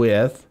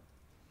with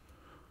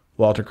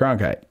Walter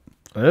Cronkite.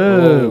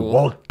 Oh,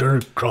 Walter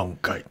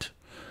Cronkite.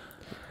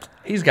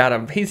 He's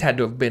had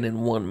to have been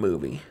in one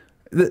movie.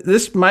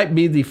 This might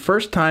be the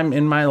first time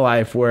in my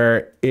life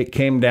where it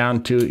came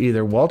down to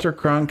either Walter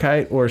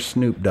Cronkite or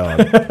Snoop Dogg.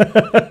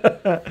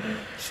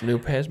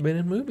 Snoop has been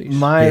in movies.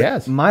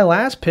 My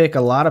last pick,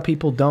 a lot of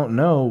people don't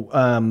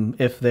know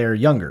if they're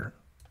younger.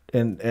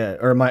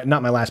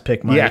 Not my last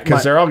pick.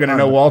 Because they're all going to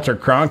know Walter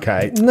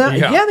Cronkite.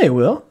 Yeah, they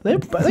will. They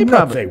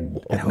probably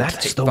won't. And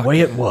that's the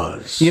way it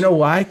was. You know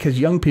why? Because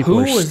young people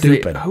are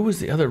stupid. Who was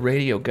the other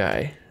radio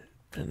guy?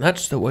 And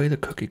that's the way the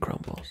cookie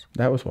crumbles.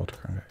 That was Walter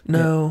Cronkite.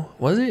 No,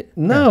 was it?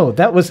 No,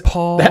 that was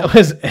Paul. That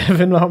was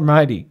Evan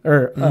Almighty.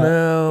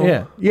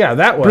 No. Yeah,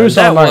 that was Bruce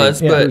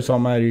Almighty. But Bruce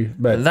Almighty.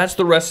 But that's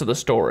the rest of the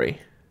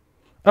story.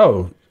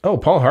 Oh,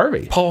 Paul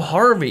Harvey. Paul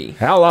Harvey.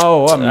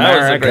 Hello,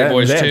 America. That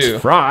was a great voice it's too.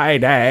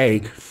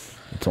 Friday.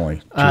 It's only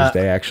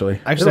Tuesday,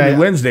 actually. Actually, it'll be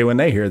Wednesday when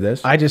they hear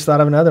this. I just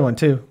thought of another one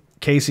too.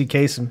 Casey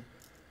Kasem.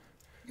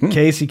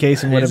 Casey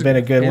Kasem would have been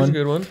a good one. He's a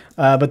good one.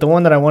 But the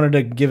one that I wanted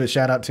to give a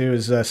shout out to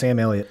is Sam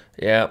Elliott.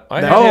 Yeah. I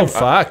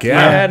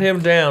had him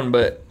down,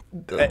 but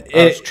I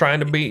was trying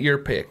to beat your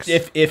picks.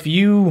 If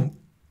you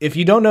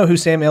don't know who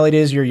Sam Elliott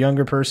is, you're a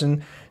younger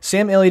person.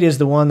 Sam Elliott is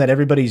the one that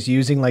everybody's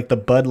using, like the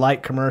Bud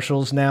Light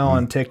commercials now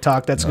on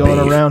TikTok that's going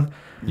around.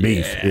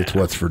 Beef. It's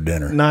what's for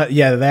dinner.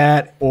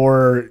 That,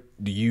 or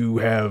do you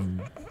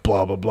have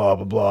blah, blah, blah,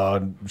 blah, blah,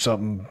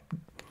 something,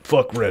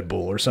 fuck Red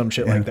Bull or some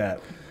shit like that.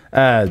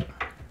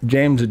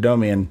 James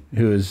Adomian,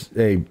 who is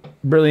a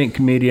brilliant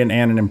comedian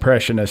and an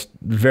impressionist,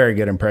 very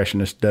good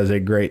impressionist, does a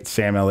great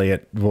Sam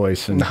Elliott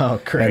voice. And,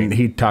 great. And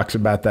he talks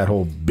about that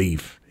whole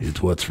beef. It's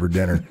what's for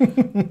dinner.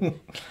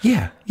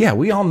 Yeah,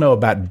 we all know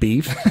about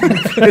beef.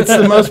 It's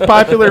the most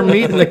popular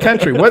meat in the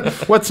country.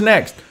 What's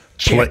next?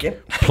 Chicken.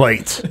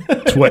 Plates.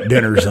 It's what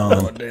dinner's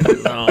on.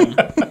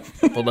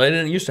 Well, they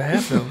didn't used to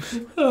have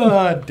those.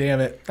 Oh, damn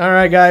it. All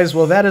right, guys.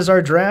 Well, that is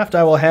our draft.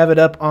 I will have it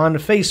up on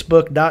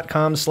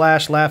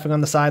Facebook.com/Laughing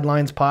on the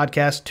Sidelines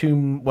podcast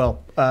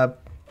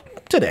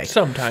today.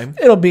 Sometime.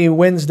 It'll be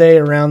Wednesday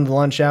around the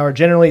lunch hour.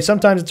 Generally,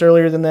 sometimes it's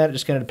earlier than that. It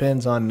just kind of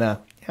depends on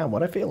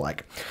what I feel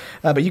like.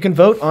 But you can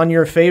vote on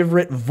your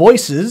favorite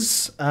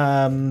voices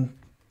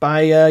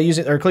by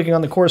using or clicking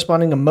on the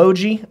corresponding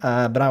emoji.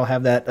 But I will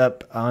have that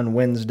up on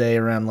Wednesday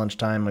around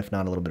lunchtime, if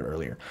not a little bit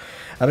earlier.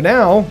 But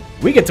now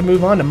we get to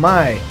move on to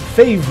my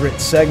favorite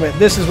segment.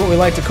 This is what we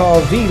like to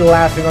call the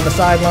Laughing on the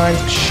Sidelines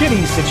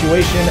shitty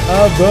situation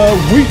of the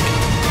week.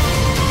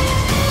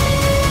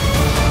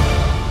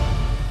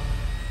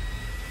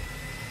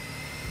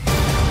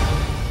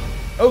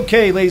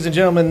 Okay, ladies and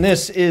gentlemen,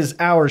 this is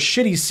our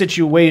shitty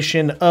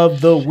situation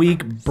of the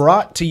week,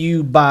 brought to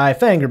you by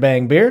Fanger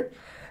Bang Beer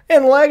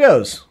and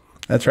Legos.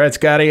 That's right,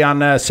 Scotty.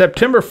 On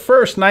September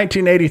 1st,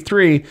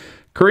 1983,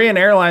 Korean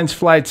Airlines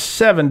Flight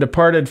 7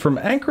 departed from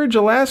Anchorage,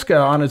 Alaska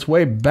on its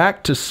way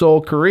back to Seoul,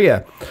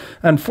 Korea.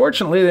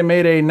 Unfortunately, they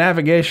made a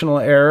navigational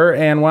error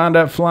and wound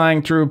up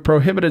flying through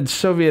prohibited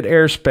Soviet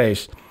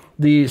airspace.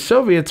 The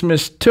Soviets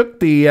mistook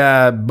the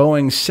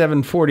Boeing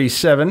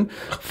 747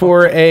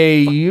 for a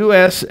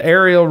U.S.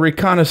 aerial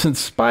reconnaissance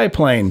spy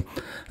plane.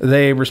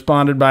 They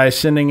responded by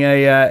sending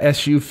a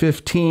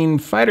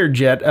Su-15 fighter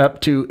jet up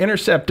to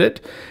intercept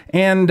it,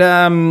 and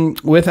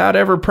without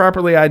ever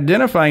properly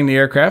identifying the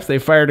aircraft, they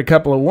fired a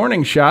couple of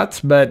warning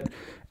shots, but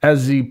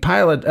as the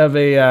pilot of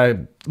a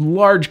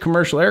large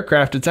commercial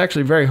aircraft, it's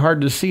actually very hard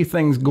to see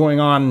things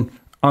going on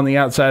the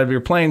outside of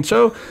your plane,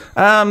 so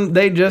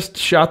they just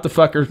shot the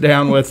fuckers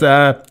down with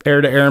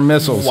air-to-air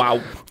missiles.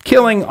 Wow.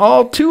 Killing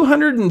all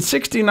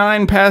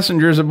 269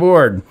 passengers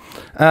aboard.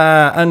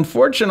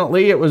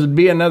 Unfortunately, it would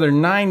be another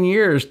 9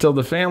 years till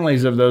the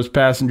families of those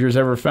passengers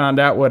ever found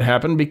out what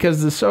happened,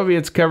 because the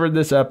Soviets covered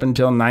this up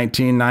until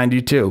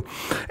 1992.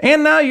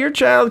 And now your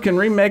child can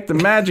remake the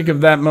magic of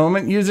that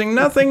moment using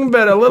nothing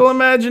but a little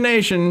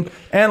imagination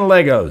and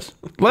Legos.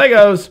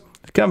 Legos,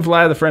 come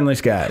fly the friendly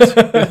skies.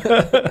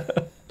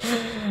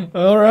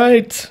 All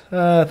right.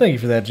 Thank you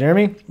for that,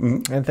 Jeremy.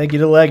 And thank you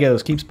to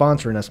Legos. Keep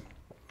sponsoring us.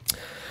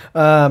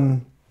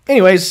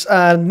 Anyways,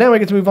 now we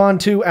get to move on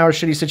to our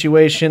shitty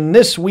situation.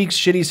 This week's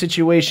shitty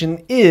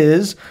situation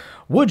is,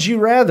 would you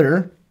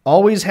rather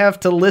always have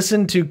to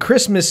listen to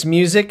Christmas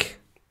music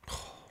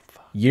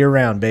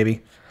year-round,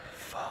 baby?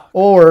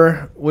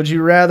 Or would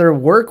you rather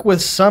work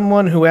with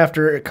someone who,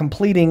 after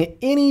completing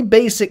any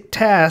basic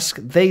task,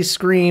 they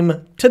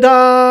scream,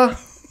 ta-da?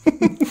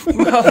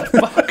 Oh,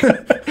 fuck.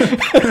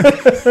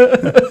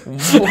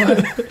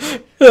 What?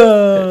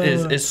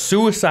 Is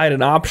suicide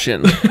an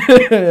option?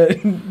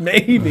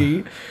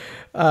 Maybe.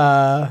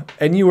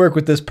 And you work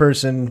with this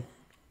person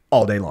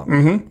all day long.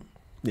 Mm-hmm.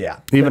 Yeah.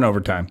 Even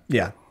overtime.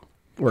 Yeah.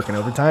 Working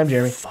overtime,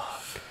 Jeremy.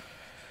 Fuck.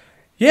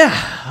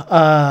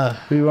 Yeah.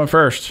 Who you want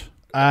first?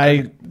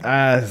 This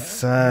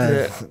is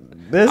bad.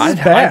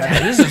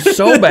 This is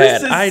so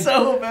bad. This is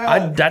so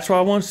bad. That's why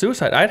I want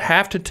suicide. I'd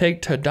have to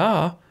take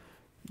ta-da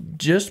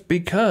just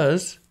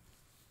because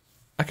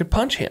I could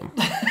punch him.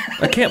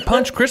 I can't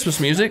punch Christmas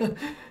music.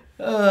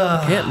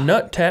 I can't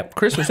nut tap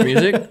Christmas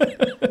music.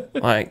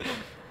 Like,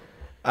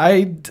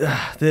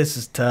 this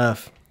is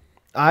tough.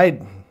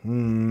 I'm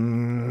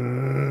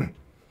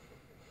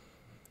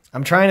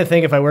trying to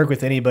think if I work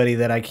with anybody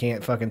that I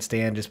can't fucking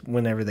stand just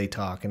whenever they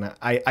talk. And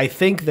I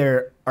think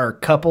there are a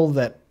couple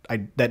that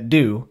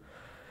do,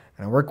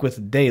 and I work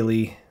with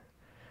daily.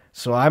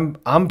 So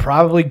I'm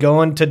probably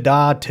going to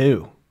da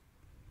too.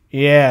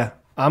 Yeah,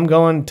 I'm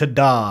going to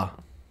da.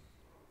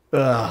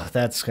 Ugh,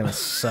 that's gonna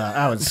suck.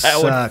 That would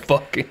suck. That would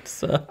fucking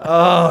suck.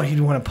 Oh,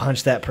 you'd want to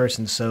punch that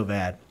person so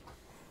bad.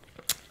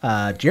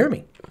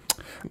 Jeremy.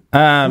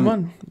 Come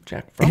on,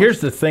 Jack Frost. Here's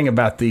the thing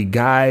about the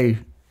guy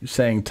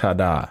saying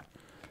ta-da.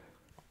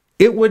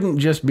 It wouldn't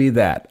just be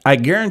that. I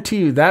guarantee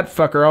you that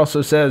fucker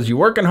also says, you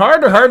working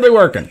hard or hardly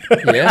working?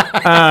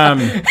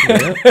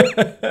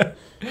 Yeah.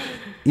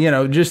 You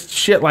know, just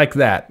shit like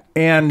that.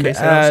 And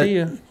I'll see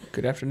you.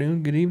 Good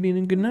afternoon, good evening,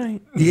 and good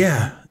night.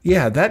 Yeah,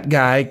 that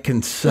guy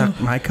can suck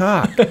my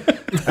cock.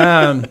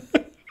 I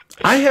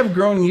have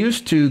grown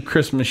used to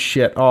Christmas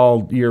shit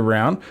all year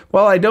round.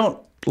 While I don't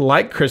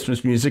like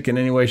Christmas music in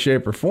any way,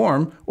 shape, or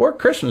form, or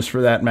Christmas for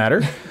that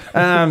matter,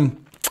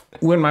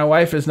 when my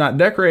wife is not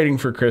decorating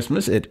for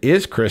Christmas, it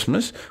is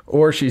Christmas,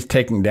 or she's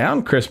taking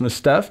down Christmas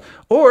stuff,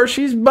 or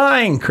she's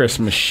buying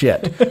Christmas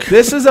shit.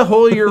 This is a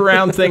whole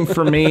year-round thing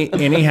for me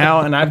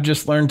anyhow, and I've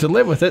just learned to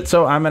live with it,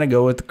 so I'm going to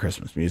go with the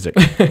Christmas music.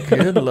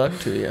 Good luck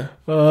to you.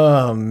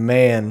 Oh,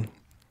 man.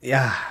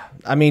 Yeah.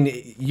 I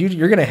mean,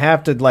 you're going to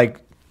have to,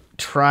 like,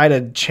 try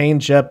to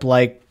change up,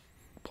 like,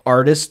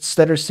 artists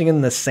that are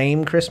singing the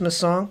same Christmas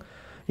song.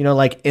 You know,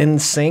 like in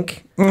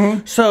sync.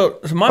 Mm-hmm.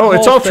 So my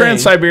it's all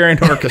Trans-Siberian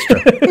Orchestra.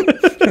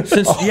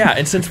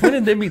 Since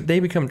when did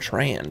they become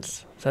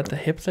trans? Is that the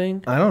hip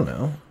thing? I don't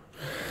know.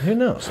 Who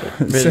knows?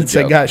 Since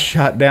they got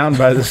shot down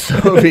by the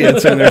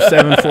Soviets in their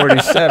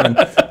 747.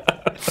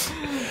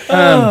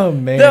 Oh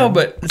man. No,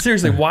 but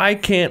seriously, why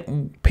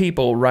can't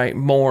people write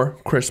more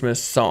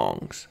Christmas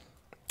songs?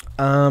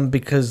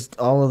 Because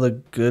all of the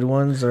good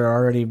ones have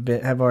already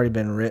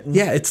been written.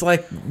 Yeah, it's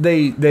like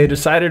they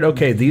decided,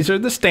 okay, these are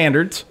the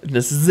standards.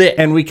 This is it.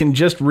 And we can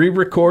just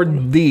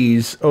re-record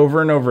these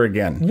over and over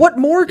again. What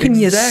more can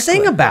you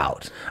sing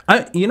about?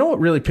 You know what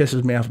really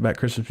pisses me off about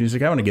Christmas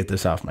music? I want to get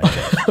this off my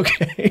chest.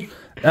 Okay.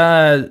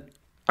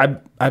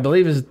 I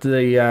believe is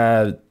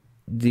the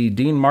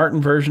Dean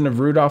Martin version of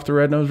Rudolph the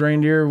Red-Nosed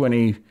Reindeer when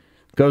he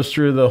goes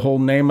through the whole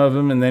name of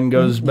him and then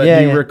goes, but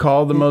do you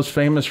recall the most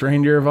famous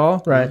reindeer of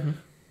all? Right. Mm-hmm.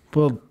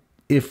 Well,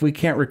 if we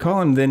can't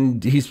recall him, then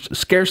he's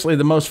scarcely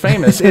the most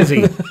famous, is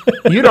he?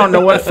 You don't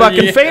know what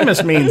fucking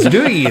famous means,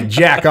 do you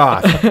jack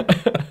off?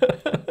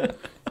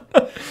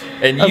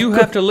 And you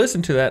have to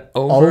listen to that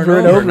over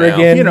and over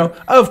again. You know,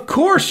 of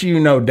course you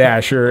know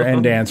Dasher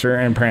and Dancer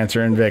and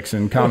Prancer and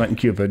Vixen, Comet and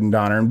Cupid and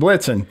Donner and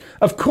Blitzen.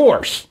 Of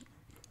course.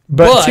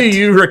 But do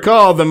you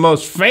recall the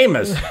most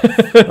famous?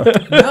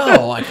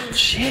 No, like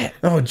shit.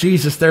 Oh,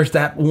 Jesus, there's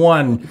that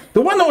one.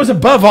 The one that was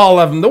above all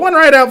of them. The one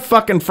right out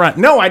fucking front.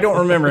 No, I don't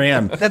remember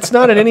him. That's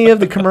not in any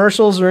of the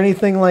commercials or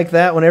anything like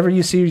that. Whenever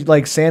you see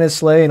like Santa's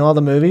sleigh in all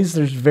the movies,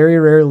 there's very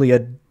rarely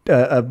a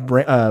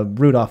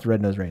Rudolph the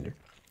Red-Nosed Reindeer.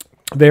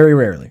 Very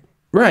rarely.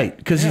 Right,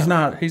 because he's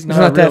not a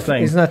real that thing.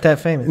 He's not that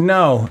famous.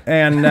 No,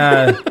 and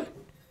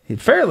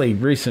fairly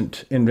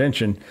recent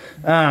invention.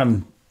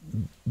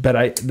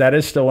 But that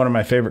is still one of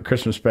my favorite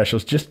Christmas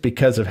specials just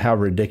because of how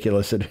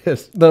ridiculous it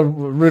is. The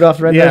Rudolph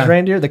the Red-Nosed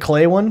Reindeer, the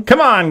clay one?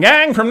 Come on,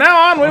 gang. From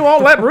now on, we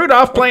won't let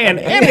Rudolph play in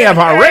any of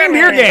our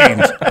reindeer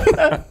games.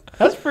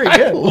 That's pretty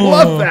good. I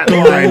love that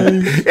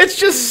line. It's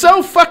just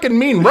so fucking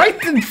mean right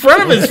in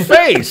front of his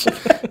face.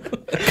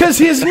 Because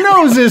his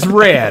nose is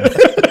red.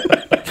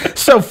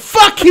 So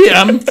fuck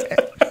him.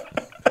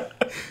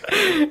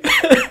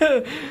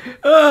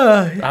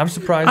 I'm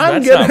surprised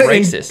that's not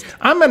racist.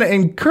 I'm going to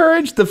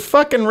encourage the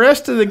fucking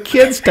rest of the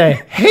kids to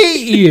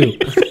hate you.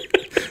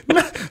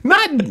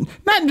 not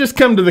just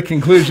come to the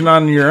conclusion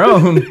on your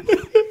own.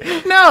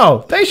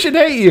 No, they should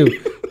hate you.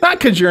 Not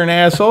because you're an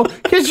asshole,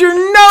 because your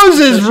nose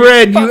is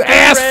red, you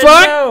ass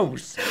fuck.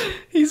 Nose.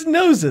 He's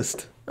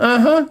nosist.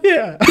 Uh-huh.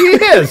 Yeah. He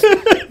is.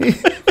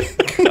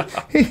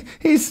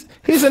 He's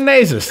a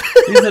nazist.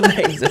 He's a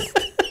nazist.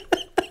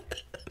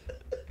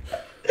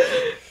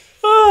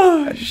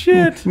 Oh,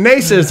 shit.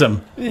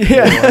 Nazism.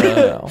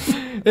 Yeah. Wow.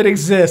 It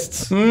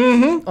exists.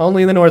 Mm-hmm.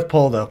 Only in the North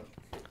Pole, though.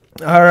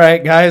 All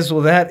right, guys.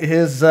 Well, that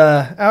is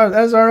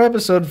our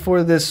episode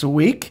for this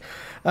week.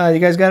 You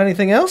guys got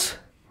anything else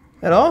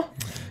at all?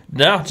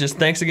 No, just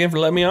thanks again for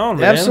letting me on,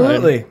 man.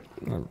 Absolutely.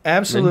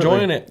 I'm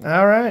enjoying it.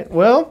 All right.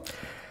 Well,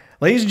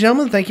 ladies and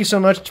gentlemen, thank you so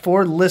much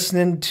for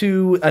listening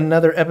to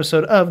another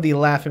episode of the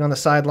Laughing on the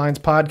Sidelines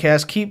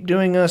podcast. Keep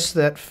doing us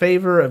that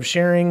favor of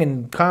sharing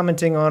and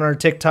commenting on our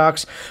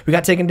TikToks. We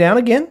got taken down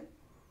again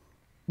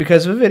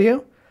because of a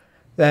video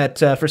that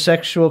for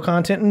sexual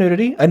content and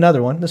nudity.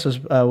 Another one. This was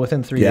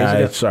within 3 days ago.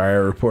 Yeah, sorry I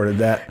reported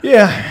that.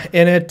 Yeah,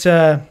 and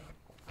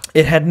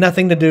it had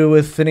nothing to do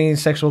with any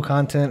sexual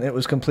content. It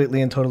was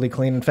completely and totally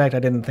clean. In fact, I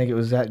didn't think it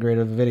was that great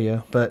of a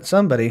video, but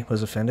somebody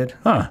was offended.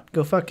 Huh.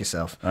 Go fuck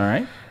yourself. All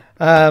right.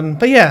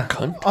 But yeah,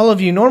 all of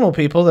you normal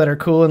people that are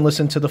cool and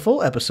listen to the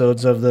full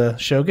episodes of the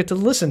show get to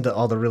listen to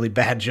all the really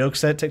bad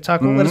jokes that TikTok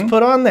will let us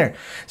put on there.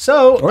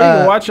 So, or you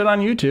can watch it on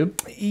YouTube.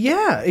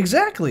 Yeah,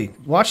 exactly.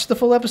 Watch the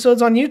full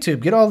episodes on YouTube.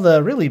 Get all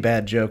the really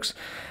bad jokes.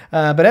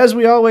 But as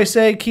we always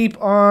say,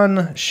 keep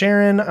on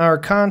sharing our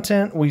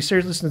content. We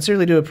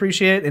sincerely do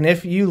appreciate it. And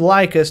if you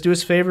like us, do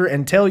us a favor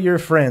and tell your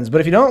friends.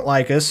 But if you don't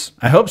like us...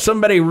 I hope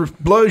somebody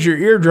blows your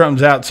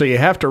eardrums out so you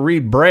have to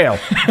read Braille.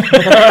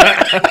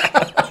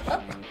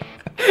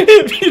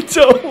 If you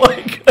don't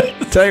like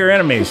us... Tell your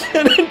enemies.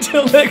 And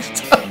until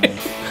next time...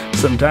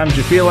 Sometimes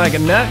you feel like a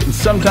nut, and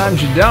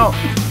sometimes you don't.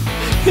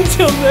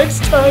 Until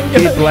next time,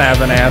 guys. Keep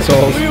laughing,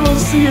 assholes. We will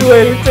see you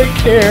later. Take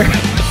care.